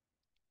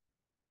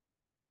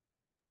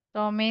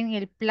 Tomen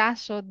el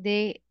plazo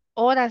de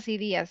horas y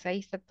días. Ahí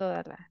está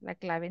toda la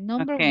clave.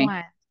 Number Okay.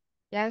 1.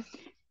 Yes.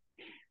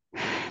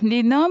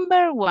 The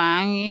number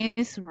 1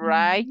 is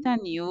write a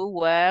new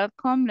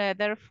welcome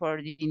letter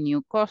for the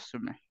new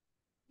customer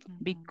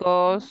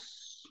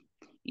because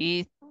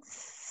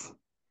it's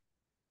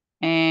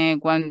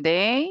 1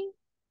 day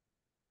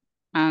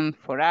and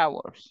 4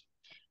 hours.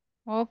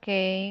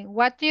 Okay.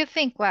 What do you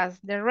think, class?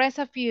 The rest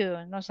of you.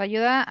 Nos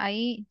ayuda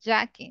ahí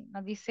Jackie.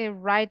 Nos dice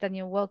write a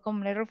new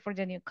welcome letter for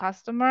the new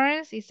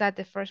customers. Is that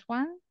the first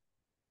one?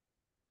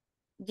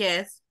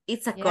 Yes,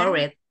 it's a Yeah.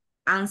 correct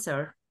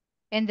answer.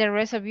 And the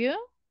rest of you?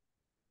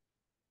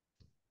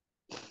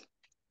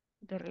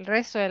 El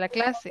resto de la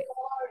clase.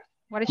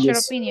 What is your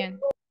Yes. opinion?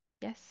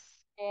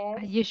 Yes.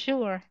 Are you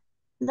sure?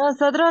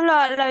 Nosotros lo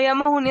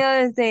habíamos unido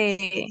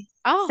desde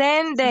Oh.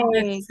 send the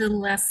Two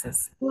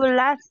lessons.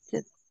 last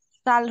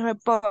sal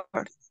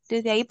report.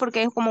 Desde ahí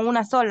porque es como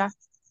una sola.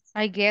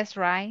 I guess,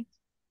 right?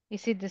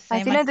 Is it the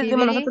same Así lo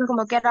entendimos activity? nosotros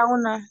como que era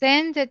una.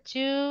 Send the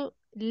two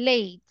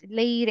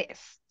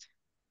latest.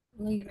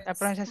 La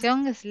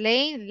pronunciación es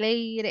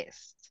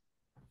latest.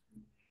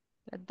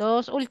 Las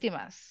dos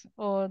últimas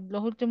o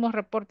los últimos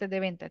reportes de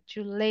venta.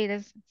 Two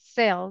latest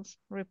sales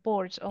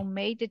reports on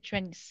May the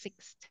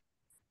 26th.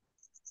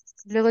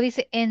 Luego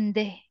dice en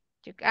the.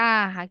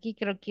 Aquí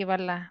creo que va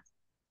la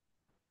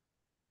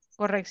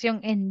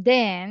corrección. And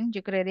then,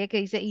 yo creería que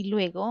dice y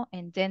luego.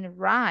 And then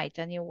write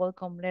a new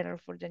welcome letter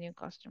for the new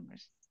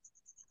customers.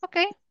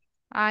 Okay,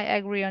 I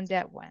agree on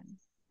that one.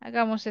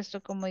 Hagamos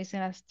esto como dicen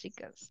las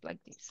chicas, like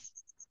this.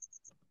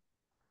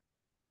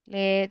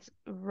 Let's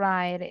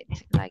write it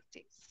like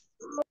this.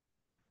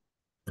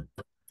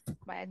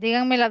 Vaya,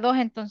 díganme las dos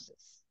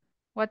entonces.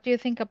 What do you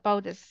think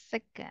about the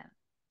second?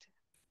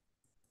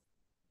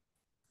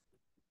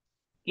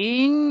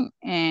 In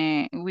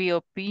we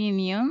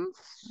opinions,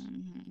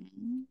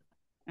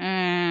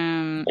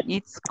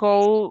 it's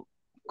called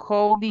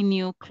the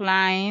new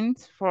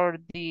clients for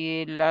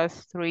the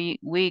last 3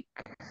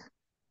 weeks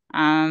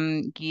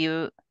and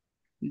give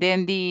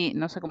then the,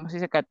 no sé cómo se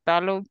dice,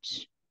 catalog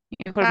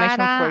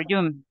information for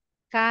June.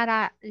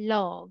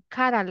 Catalog.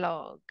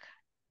 Catalog.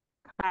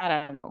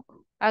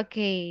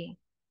 Okay.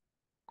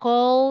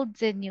 Call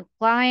the new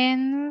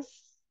clients.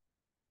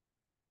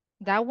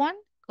 That one?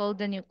 Call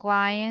the new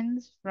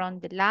clients from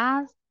the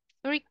last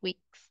 3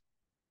 weeks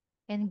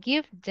and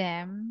give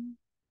them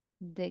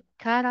the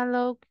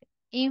catalog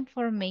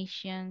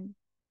information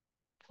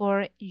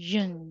for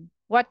June.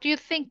 What do you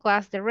think,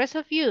 class? The rest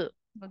of you,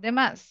 los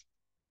demás,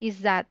 is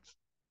that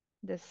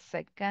the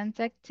second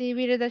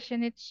activity that she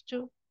needs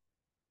to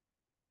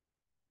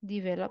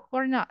develop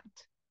or not?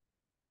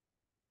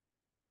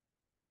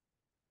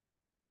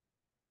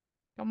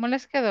 ¿Cómo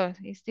les quedó?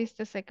 Is this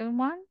the second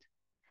one?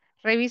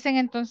 Revisen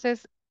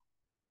entonces,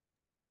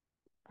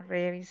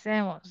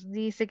 revisemos.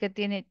 Dice que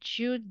tiene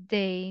 2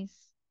 days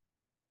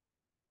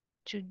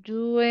to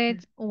do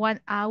it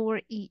 1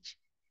 hour each.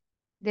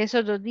 De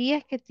esos 2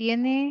 días que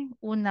tiene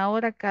 1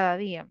 hora cada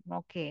día.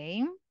 Ok.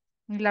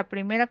 ¿Y la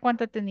primera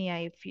cuánto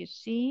tenía? If you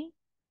see.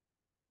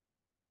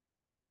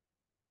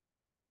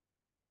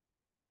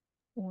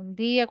 1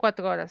 día,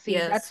 4 horas. Sí,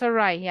 that's Yes. all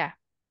right, yeah.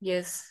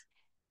 Yes.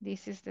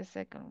 This is the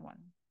second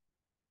one.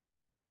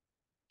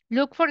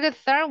 Look for the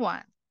third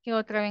one. ¿Qué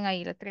otra ven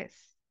ahí? La 3.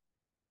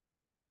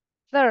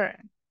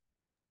 Third.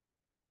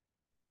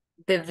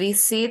 The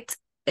visit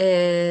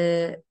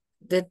the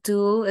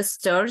 2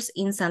 stores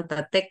in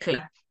Santa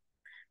Tecla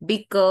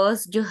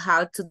because you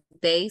have 2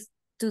 days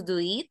to do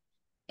it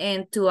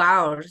and 2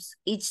 hours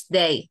each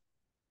day.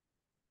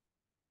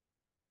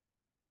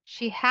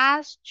 She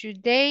has 2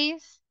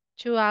 days,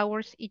 2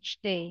 hours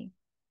each day.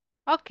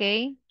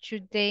 Okay, 2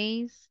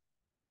 days,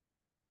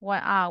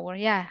 1 hour.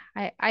 Yeah,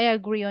 I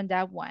agree on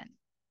that one.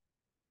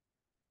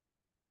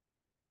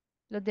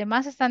 ¿Los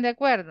demás están de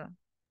acuerdo?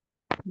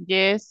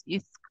 Yes,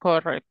 it's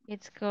correct.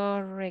 It's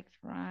correct,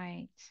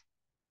 right.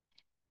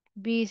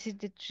 Visit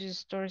the 2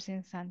 stores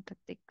in Santa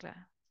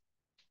Tecla.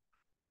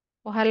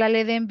 Ojalá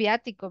le den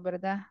viáticos,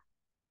 ¿verdad?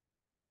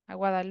 A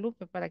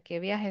Guadalupe para que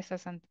viajes a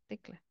Santa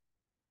Tecla.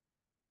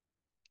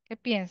 ¿Qué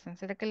piensan?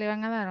 ¿Será que le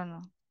van a dar o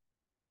no?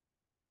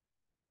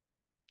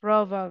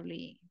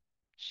 Probably.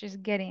 She's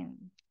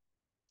getting.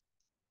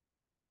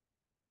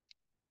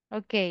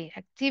 Okay,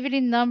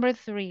 activity number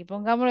 3.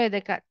 Pongámosle de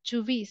acá.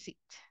 To visit.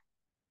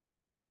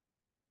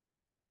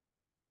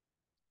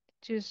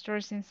 2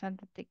 stores in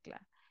Santa Tecla.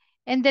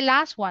 And the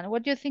last one,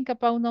 what do you think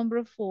about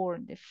number 4?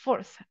 The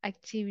fourth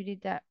activity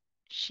that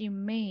she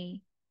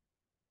may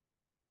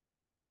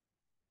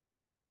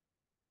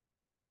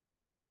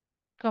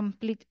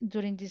complete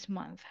during this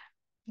month.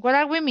 What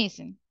are we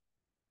missing?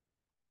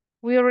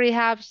 We already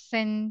have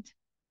sent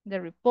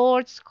the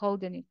reports,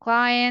 called the new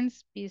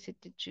clients, visit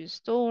the 2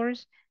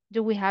 stores.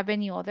 Do we have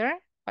any other?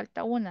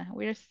 Falta una.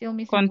 We're still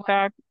missing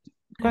one.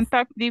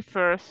 Contact the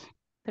first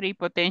 3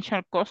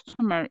 potential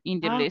customers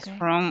in the list Okay.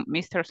 from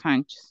Mr.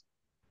 Sanchez.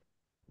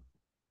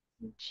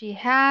 She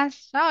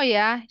has, oh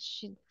yeah,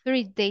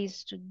 3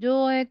 days to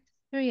do it,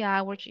 3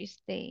 hours each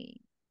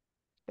day.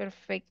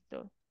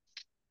 Perfecto.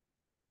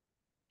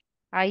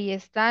 Ahí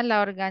está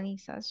la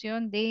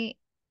organización de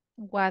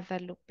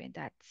Guadalupe.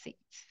 That's it.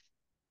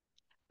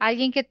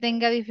 Alguien que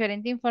tenga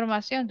diferente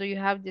información. Do you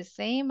have the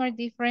same or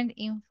different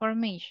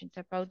information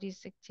about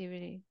this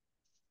activity?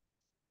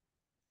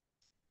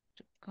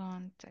 To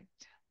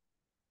contact.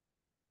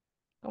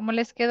 ¿Cómo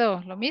les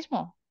quedó? ¿Lo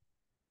mismo?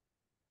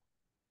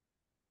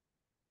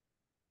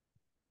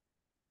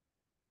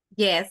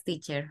 Yes,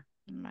 teacher.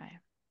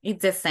 Vale.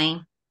 It's the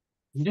same.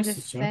 The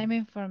same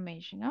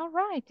information. All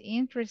right,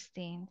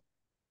 interesting.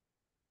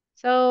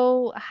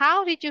 So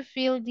how did you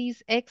feel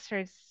this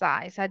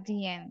exercise at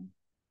the end?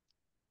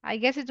 I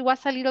guess it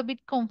was a little bit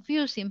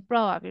confusing,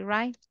 probably,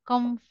 right?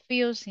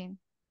 Confusing.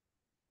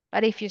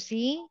 But if you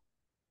see,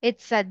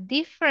 it's a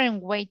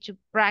different way to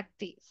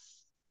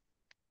practice.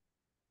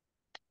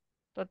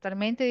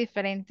 Totalmente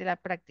diferente la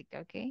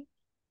práctica, ¿ok?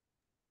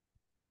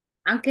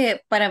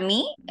 Aunque para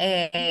mí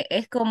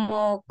es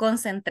como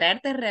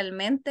concentrarte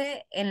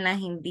realmente en las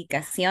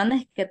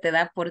indicaciones que te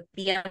da por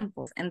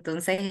tiempos.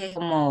 Entonces es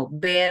como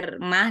ver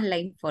más la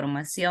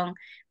información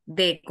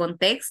de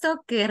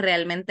contexto que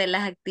realmente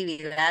las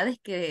actividades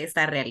que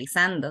está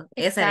realizando.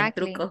 Ese era el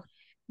Exactly. truco.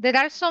 There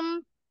are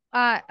some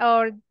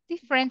or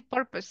different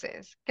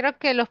purposes. Creo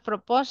que los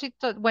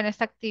propósitos, bueno,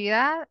 esta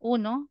actividad,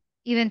 uno,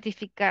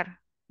 identificar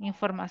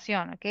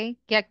información, ¿ok?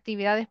 ¿Qué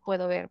actividades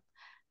puedo ver?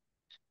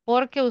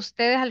 Porque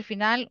ustedes al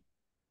final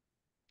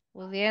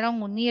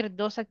pudieron unir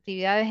 2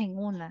 actividades en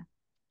una,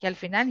 que al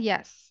final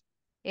ya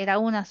era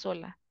una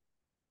sola.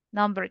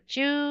 Number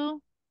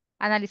 2,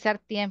 analizar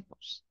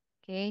tiempos.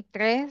 ¿Ok?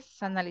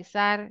 3,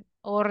 analizar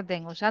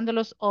orden, usando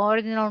los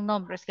ordinal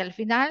numbers, que al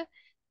final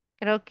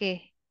creo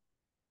que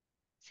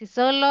Si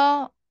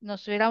solo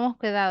nos hubiéramos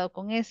quedado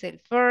con ese, el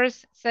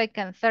first,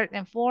 second, third,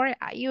 and fourth,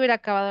 ahí hubiera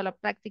acabado la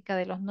práctica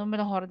de los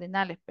números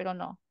ordinales, pero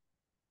no.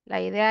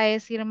 La idea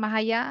es ir más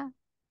allá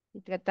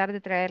y tratar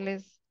de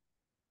traerles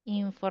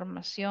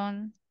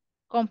información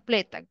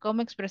completa,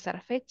 cómo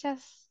expresar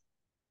fechas,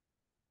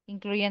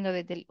 incluyendo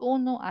desde el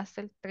 1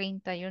 hasta el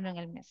 31 en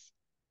el mes.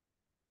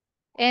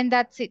 And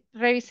that's it.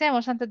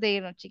 Revisemos antes de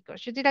irnos,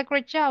 chicos. You did a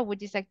great job with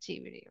this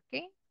activity,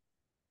 ¿ok?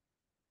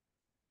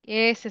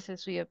 Ese es el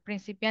suyo,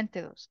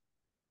 principiante 2.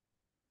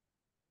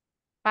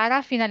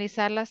 Para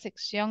finalizar la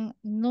sección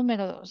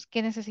número 2,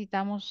 ¿qué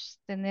necesitamos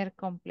tener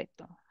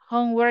completo?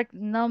 Homework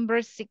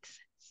number 6,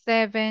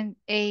 7,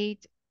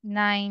 8,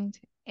 9,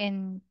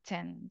 and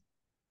 10.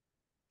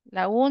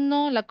 La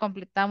 1 la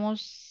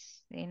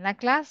completamos en la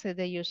clase,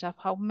 the use of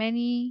how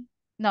many.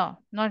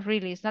 No, not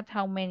really, it's not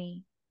how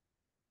many.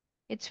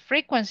 It's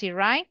frequency,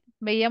 right?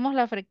 Veíamos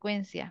la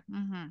frecuencia.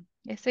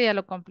 Este ya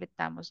lo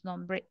completamos.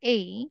 Number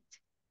 8.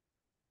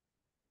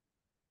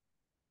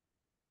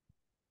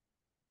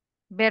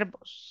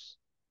 Verbos.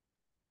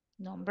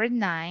 Number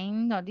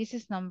 9. No, this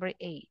is number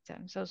 8.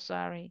 I'm so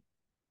sorry.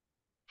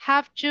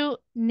 Have to,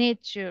 need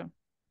to.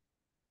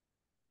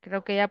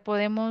 Creo que ya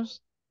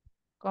podemos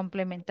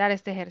complementar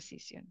este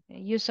ejercicio. The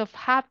use of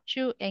have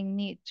to and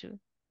need to.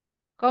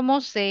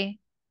 ¿Cómo sé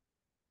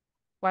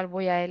cuál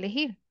voy a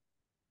elegir?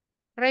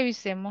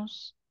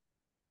 Revisemos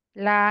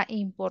la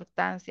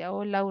importancia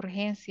o la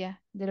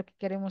urgencia de lo que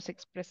queremos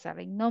expresar.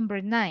 En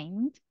number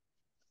 9,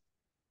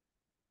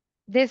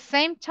 the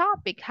same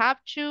topic, have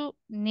to,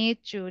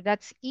 need to,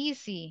 that's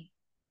easy.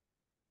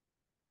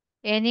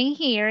 And in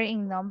here,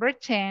 in number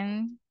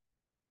 10,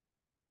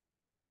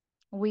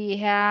 we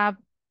have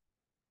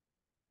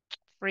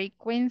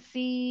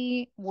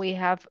frequency, we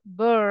have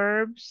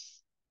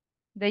verbs,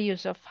 the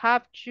use of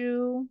have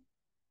to,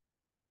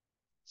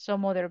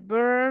 some other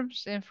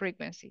verbs, and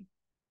frequency.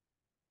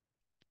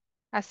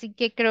 Así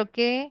que creo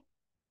que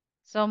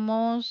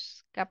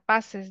somos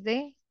capaces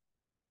de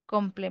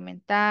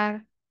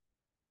complementar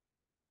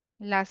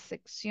la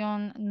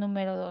sección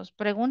número 2.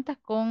 Preguntas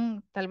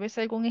con tal vez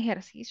algún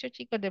ejercicio,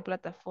 chicos, de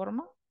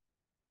plataforma.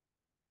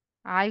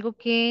 Algo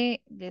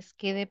que les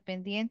quede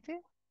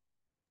pendiente.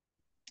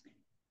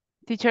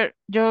 Teacher,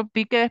 yo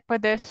vi que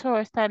después de eso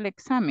está el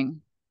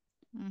examen.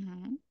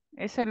 Ujú.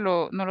 Ese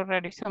no lo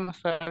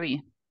realizamos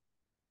todavía.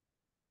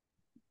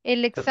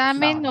 El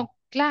examen, examen. no,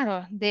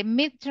 claro, de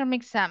midterm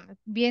exam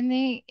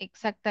viene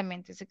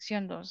exactamente,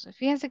 sección 2.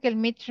 Fíjense que el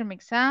midterm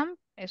exam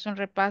es un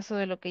repaso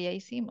de lo que ya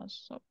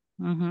hicimos.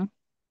 Ujú.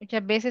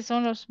 Muchas veces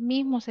son los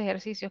mismos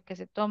ejercicios que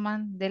se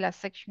toman de la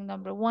section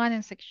number 1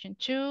 and section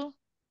 2.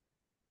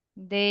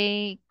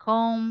 They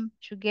come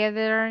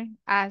together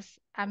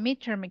as a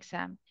midterm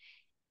exam.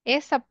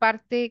 Esa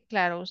parte,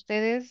 claro,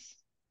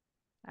 ustedes,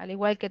 al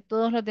igual que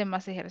todos los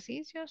demás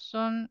ejercicios,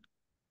 son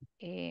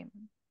eh,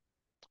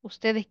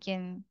 ustedes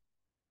quien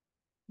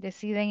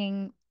deciden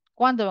en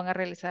cuándo van a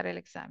realizar el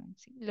examen.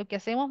 ¿Sí? Lo que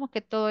hacemos más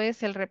que todo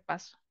es el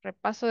repaso,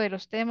 repaso de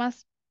los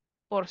temas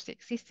por si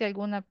existe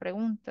alguna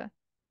pregunta,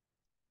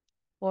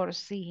 por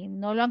si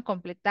no lo han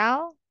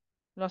completado,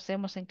 lo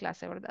hacemos en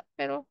clase, ¿verdad?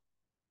 Pero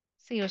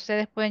sí,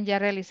 ustedes pueden ya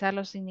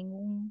realizarlo sin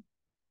ningún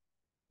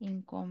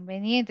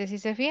inconveniente. Si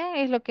se fijan,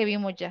 es lo que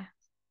vimos ya.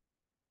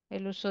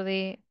 El uso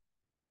de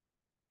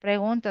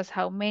preguntas,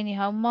 how many,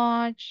 how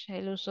much,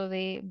 el uso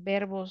de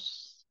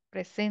verbos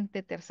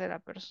presente, tercera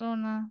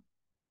persona,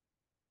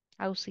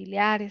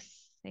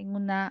 auxiliares en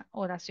una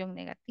oración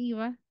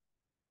negativa.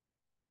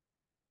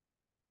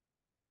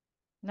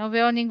 No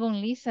veo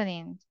ningún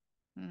listening.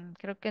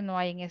 Creo que no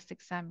hay en este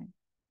examen.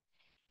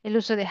 El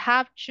uso de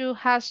have to,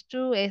 has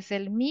to es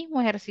el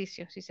mismo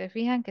ejercicio. Si se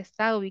fijan que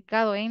está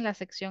ubicado en la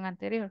sección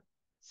anterior,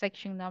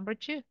 section number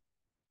 2.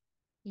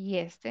 Y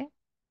este,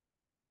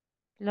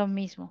 lo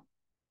mismo.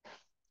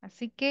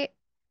 Así que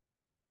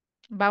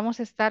vamos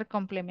a estar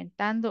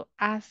complementando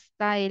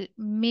hasta el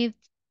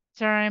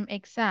midterm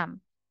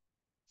exam.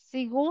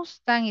 Si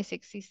gustan y si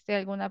existe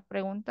alguna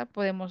pregunta,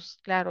 podemos,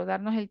 claro,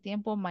 darnos el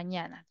tiempo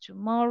mañana,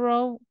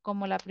 tomorrow,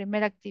 como la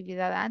primera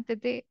actividad antes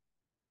de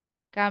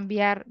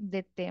cambiar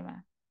de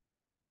tema.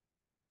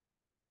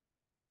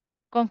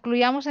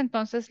 Concluyamos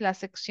entonces la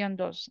sección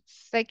 2,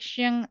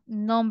 section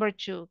number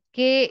 2.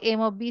 ¿Qué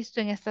hemos visto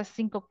en estas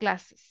 5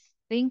 clases?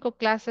 5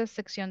 clases,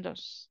 sección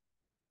 2.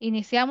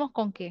 Iniciamos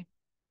con ¿qué?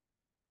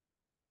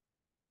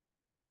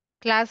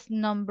 Class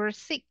number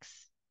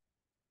 6.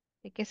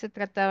 ¿De qué se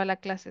trataba la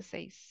clase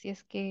 6? Si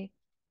es que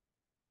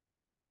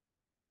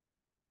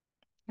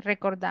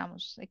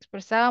recordamos,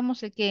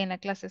 expresábamos el que en la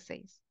clase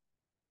 6.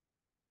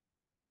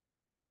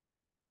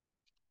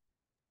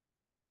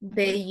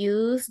 They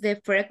use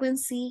the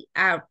frequency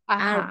Ajá,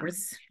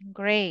 hours.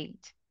 great.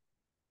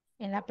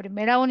 En la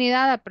primera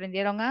unidad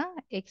aprendieron a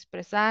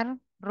expresar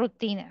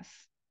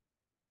rutinas.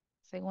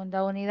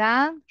 Segunda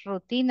unidad,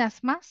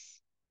 rutinas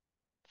más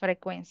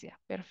frecuencia.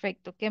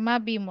 Perfecto. ¿Qué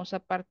más vimos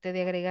aparte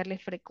de agregarle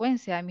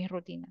frecuencia a mis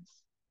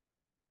rutinas?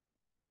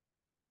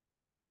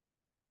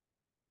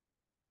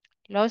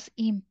 Los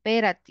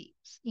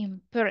imperatives.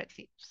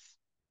 Imperatives.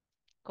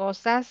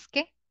 Cosas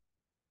que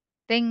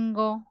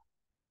tengo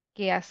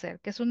que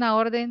hacer, que es una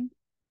orden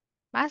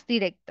más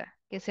directa,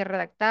 que se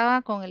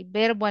redactaba con el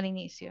verbo al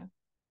inicio.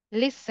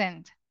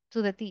 Listen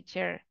to the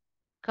teacher.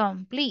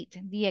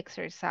 Complete the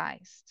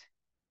exercise.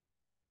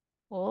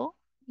 O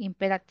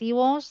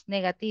imperativos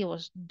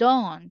negativos.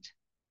 Don't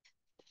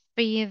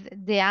feed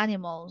the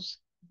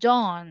animals.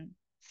 Don't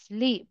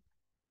sleep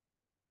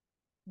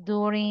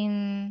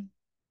during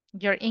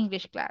your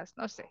English class.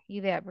 No sé,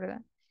 idea,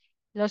 ¿verdad?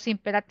 Los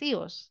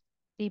imperativos,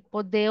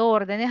 tipo de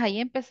órdenes, ahí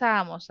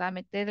empezábamos a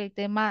meter el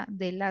tema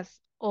de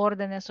las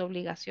órdenes,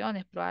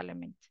 obligaciones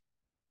probablemente.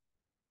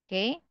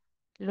 ¿Ok?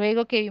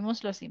 Luego que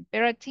vimos los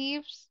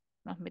imperatives,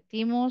 nos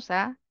metimos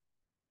a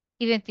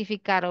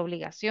identificar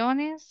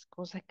obligaciones,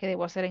 cosas que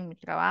debo hacer en mi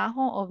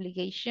trabajo,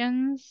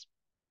 obligations,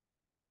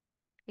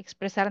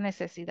 expresar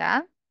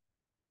necesidad,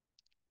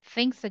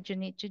 things that you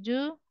need to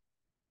do,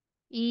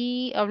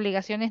 y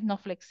obligaciones no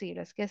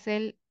flexibles, que es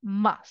el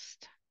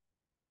must.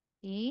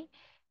 Y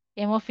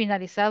hemos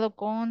finalizado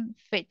con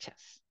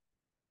fechas.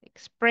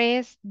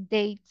 Express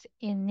dates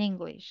in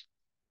English.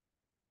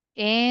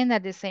 And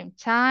at the same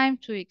time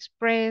to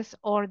express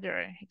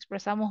order.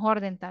 Expresamos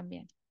orden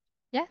también.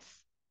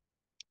 Yes.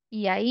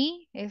 Y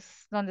ahí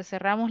es donde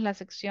cerramos la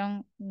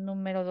sección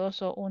número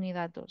 2 o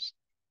unidad 2.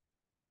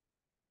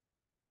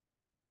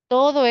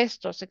 Todo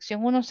esto,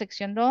 sección 1,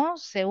 sección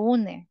 2, se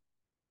une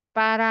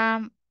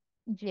para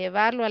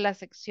llevarlo a la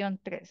sección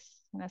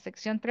 3. En la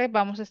sección 3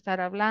 vamos a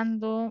estar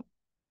hablando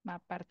a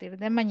partir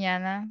de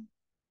mañana.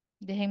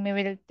 Déjenme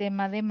ver el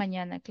tema de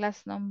mañana.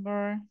 Class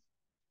number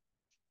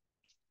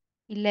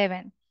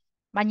 11.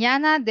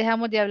 Mañana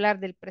dejamos de hablar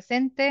del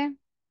presente.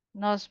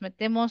 Nos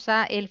metemos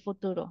a el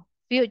futuro.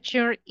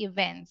 Future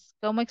events.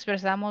 ¿Cómo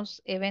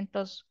expresamos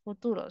eventos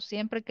futuros?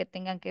 Siempre que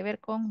tengan que ver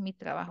con mi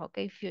trabajo. Ok,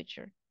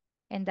 future.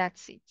 And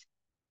that's it.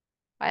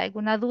 ¿Hay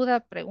alguna duda,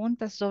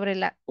 pregunta sobre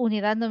la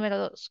unidad número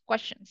 2?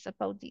 Questions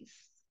about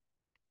this?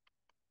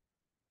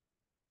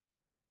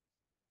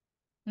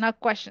 No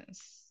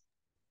questions.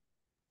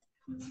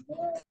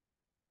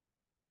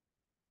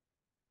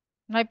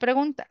 No hay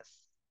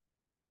preguntas.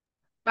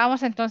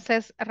 Vamos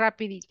entonces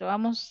rapidito.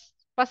 Vamos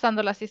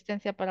pasando la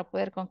asistencia para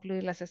poder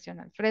concluir la sesión.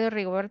 Alfredo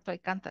Rigoberto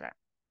Alcántara.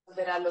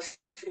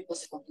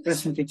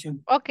 Present teacher.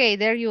 Ok,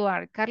 there you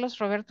are. Carlos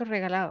Roberto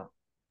Regalado.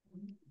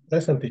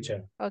 Present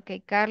teacher. Ok,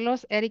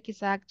 Carlos Eric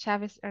Isaac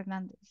Chávez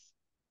Hernández.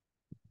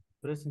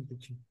 Present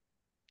teacher.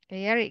 Ok,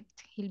 Eric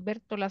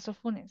Gilberto Lazo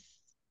Funes.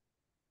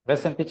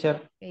 Present teacher.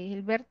 Ok,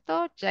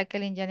 Gilberto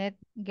Jacqueline Janet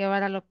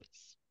Guevara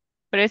López.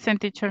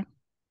 Present teacher.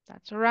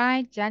 That's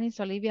right.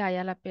 Janice Olivia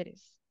Ayala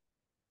Pérez.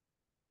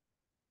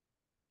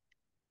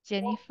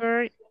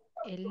 Jennifer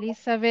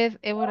Elizabeth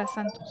Évora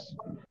Santos.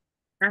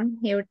 I'm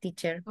here,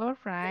 teacher. All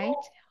right.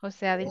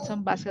 José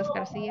Adilson Vázquez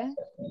García.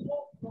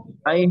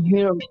 I'm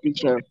here,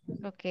 teacher.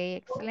 Ok,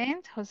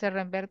 excelente. José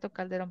Remberto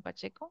Calderón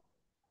Pacheco.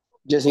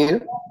 Yes,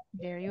 here.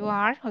 There you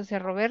are. José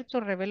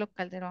Roberto Revelo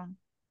Calderón.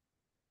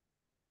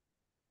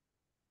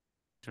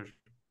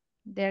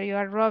 There you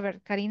are,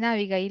 Robert. Karina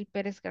Abigail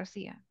Pérez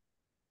García.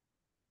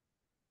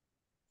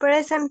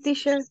 Present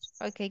teacher.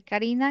 Ok,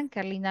 Karina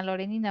Carlina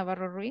Loreni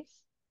Navarro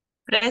Ruiz.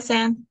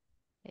 Present.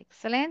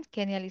 Excelente.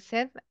 Kenia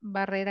Lisset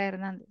Barrera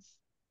Hernández.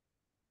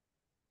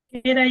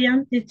 Here I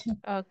am, teacher.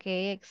 Ok,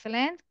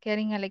 excelente.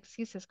 Karen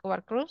Alexis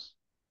Escobar Cruz.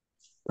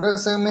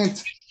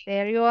 Present.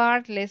 There you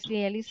are.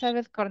 Leslie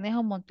Elizabeth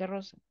Cornejo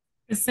Monterrosa.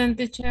 Present,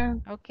 teacher.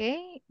 Ok,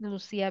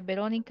 Lucía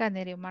Verónica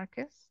Nerio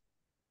Márquez.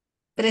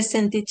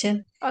 Present,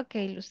 teacher. Ok,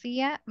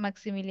 Lucía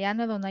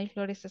Maximiliano Donay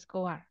Flores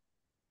Escobar.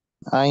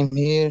 I'm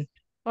here.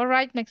 All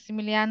right,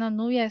 Maximiliano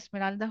Nubia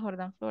Esmeralda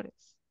Jordán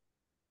Flores.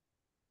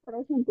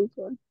 Present,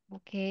 teacher.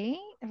 Ok,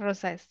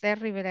 Rosa Esther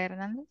Rivera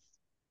Hernández.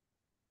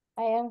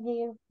 I am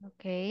here.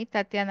 Ok,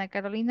 Tatiana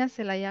Carolina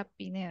Celaya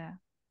Pineda.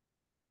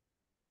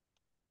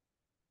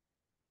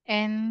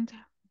 And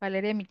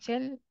Valeria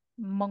Michelle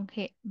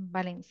Monge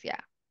Valencia.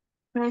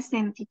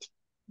 Present, teacher.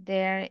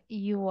 There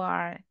you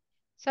are.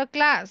 So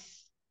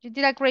class, you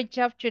did a great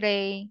job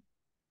today.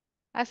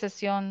 La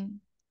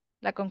sesión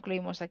la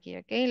concluimos aquí,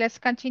 okay? Let's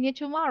continue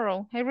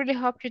tomorrow. I really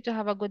hope you to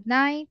have a good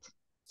night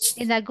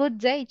and a good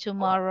day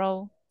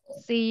tomorrow.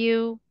 See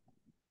you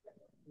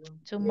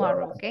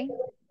tomorrow, okay?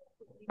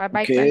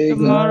 Bye-bye, class. Okay,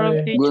 Tomorrow,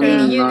 Bye. teacher.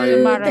 See you.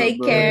 Tomorrow.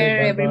 Take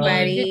care,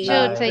 Bye-bye. You everybody.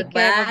 too. Take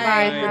care.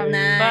 Bye-bye. Goodbye. Good Have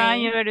Bye,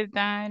 night.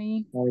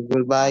 everybody.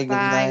 Goodbye. Good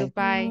bye. night.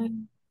 Goodbye.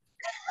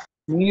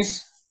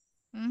 Miss,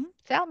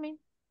 Tell me.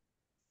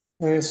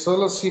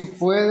 solo si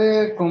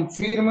puede,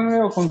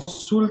 confírmeme o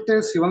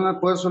consulte si van a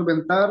poder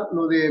solventar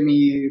lo de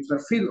mi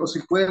perfil o si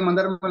puede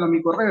mandármelo a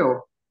mi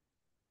correo.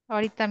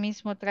 Ahorita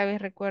mismo otra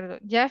vez recuerdo.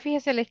 Ya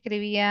fíjese, le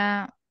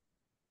escribía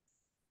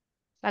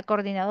la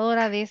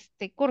coordinadora de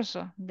este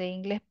curso de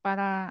inglés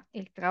para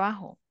el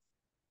trabajo.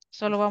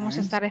 Solo vamos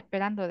a estar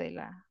esperando de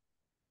la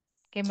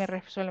que me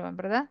resuelvan,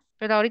 ¿verdad?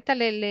 Pero ahorita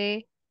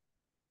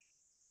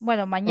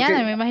bueno, mañana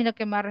Ok, me imagino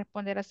que me va a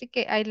responder, así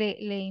que ahí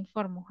le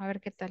informo, a ver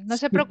qué tal. No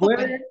se si preocupe.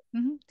 puede,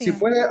 si Dígame.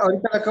 puede,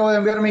 ahorita le acabo de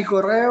enviar mi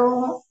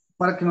correo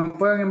para que me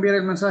puedan enviar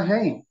el mensaje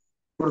ahí.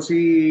 Por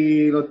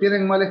si lo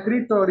tienen mal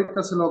escrito,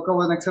 ahorita se lo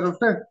acabo de anexar a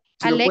usted.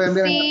 Si lo pueden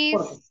ver en el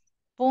reporte.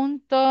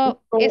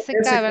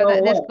 Alexis.sk,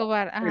 ¿verdad? De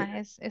Escobar. Ajá,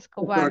 es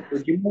Escobar. Correcto,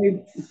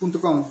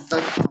 gmail.com.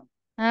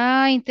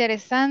 Ah,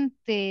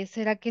 interesante.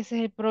 ¿Será que ese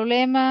es el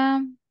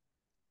problema?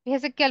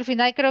 Fíjese que al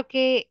final creo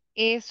que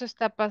eso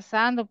está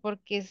pasando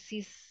porque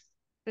si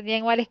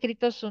tenían mal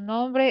escrito su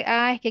nombre,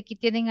 es que aquí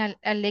tienen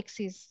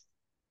Alexis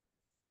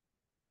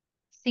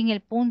sin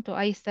el punto.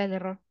 Ahí está el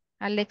error.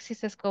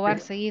 Alexis Escobar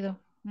seguido.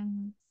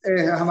 Ujú.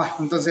 Jamás.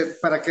 Entonces,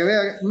 para que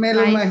vean, me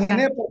lo Ahí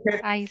imaginé está.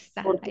 Ahí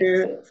está. Ahí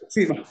está. porque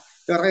sí, no,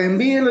 te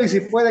reenvíelo y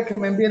si puede que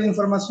me envíen la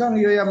información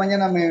y yo ya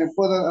mañana me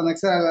puedo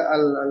anexar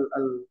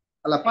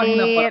a la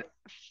página para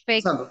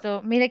pasarlo.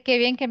 Perfecto. Mire qué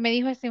bien que me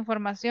dijo esta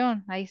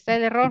información. Ahí está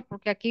el error,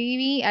 porque aquí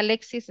vi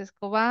Alexis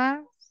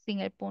Escobar sin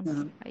el punto.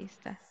 Ujú. Ahí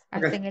está.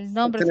 Ok, Hasta en el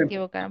nombre se excelente.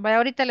 equivocaron. Vaya,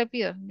 ahorita le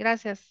pido.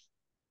 Gracias.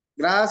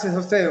 Gracias a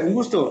usted, un Ok,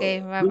 gusto.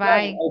 bye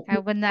bye. Have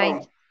a good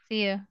night.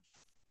 See you.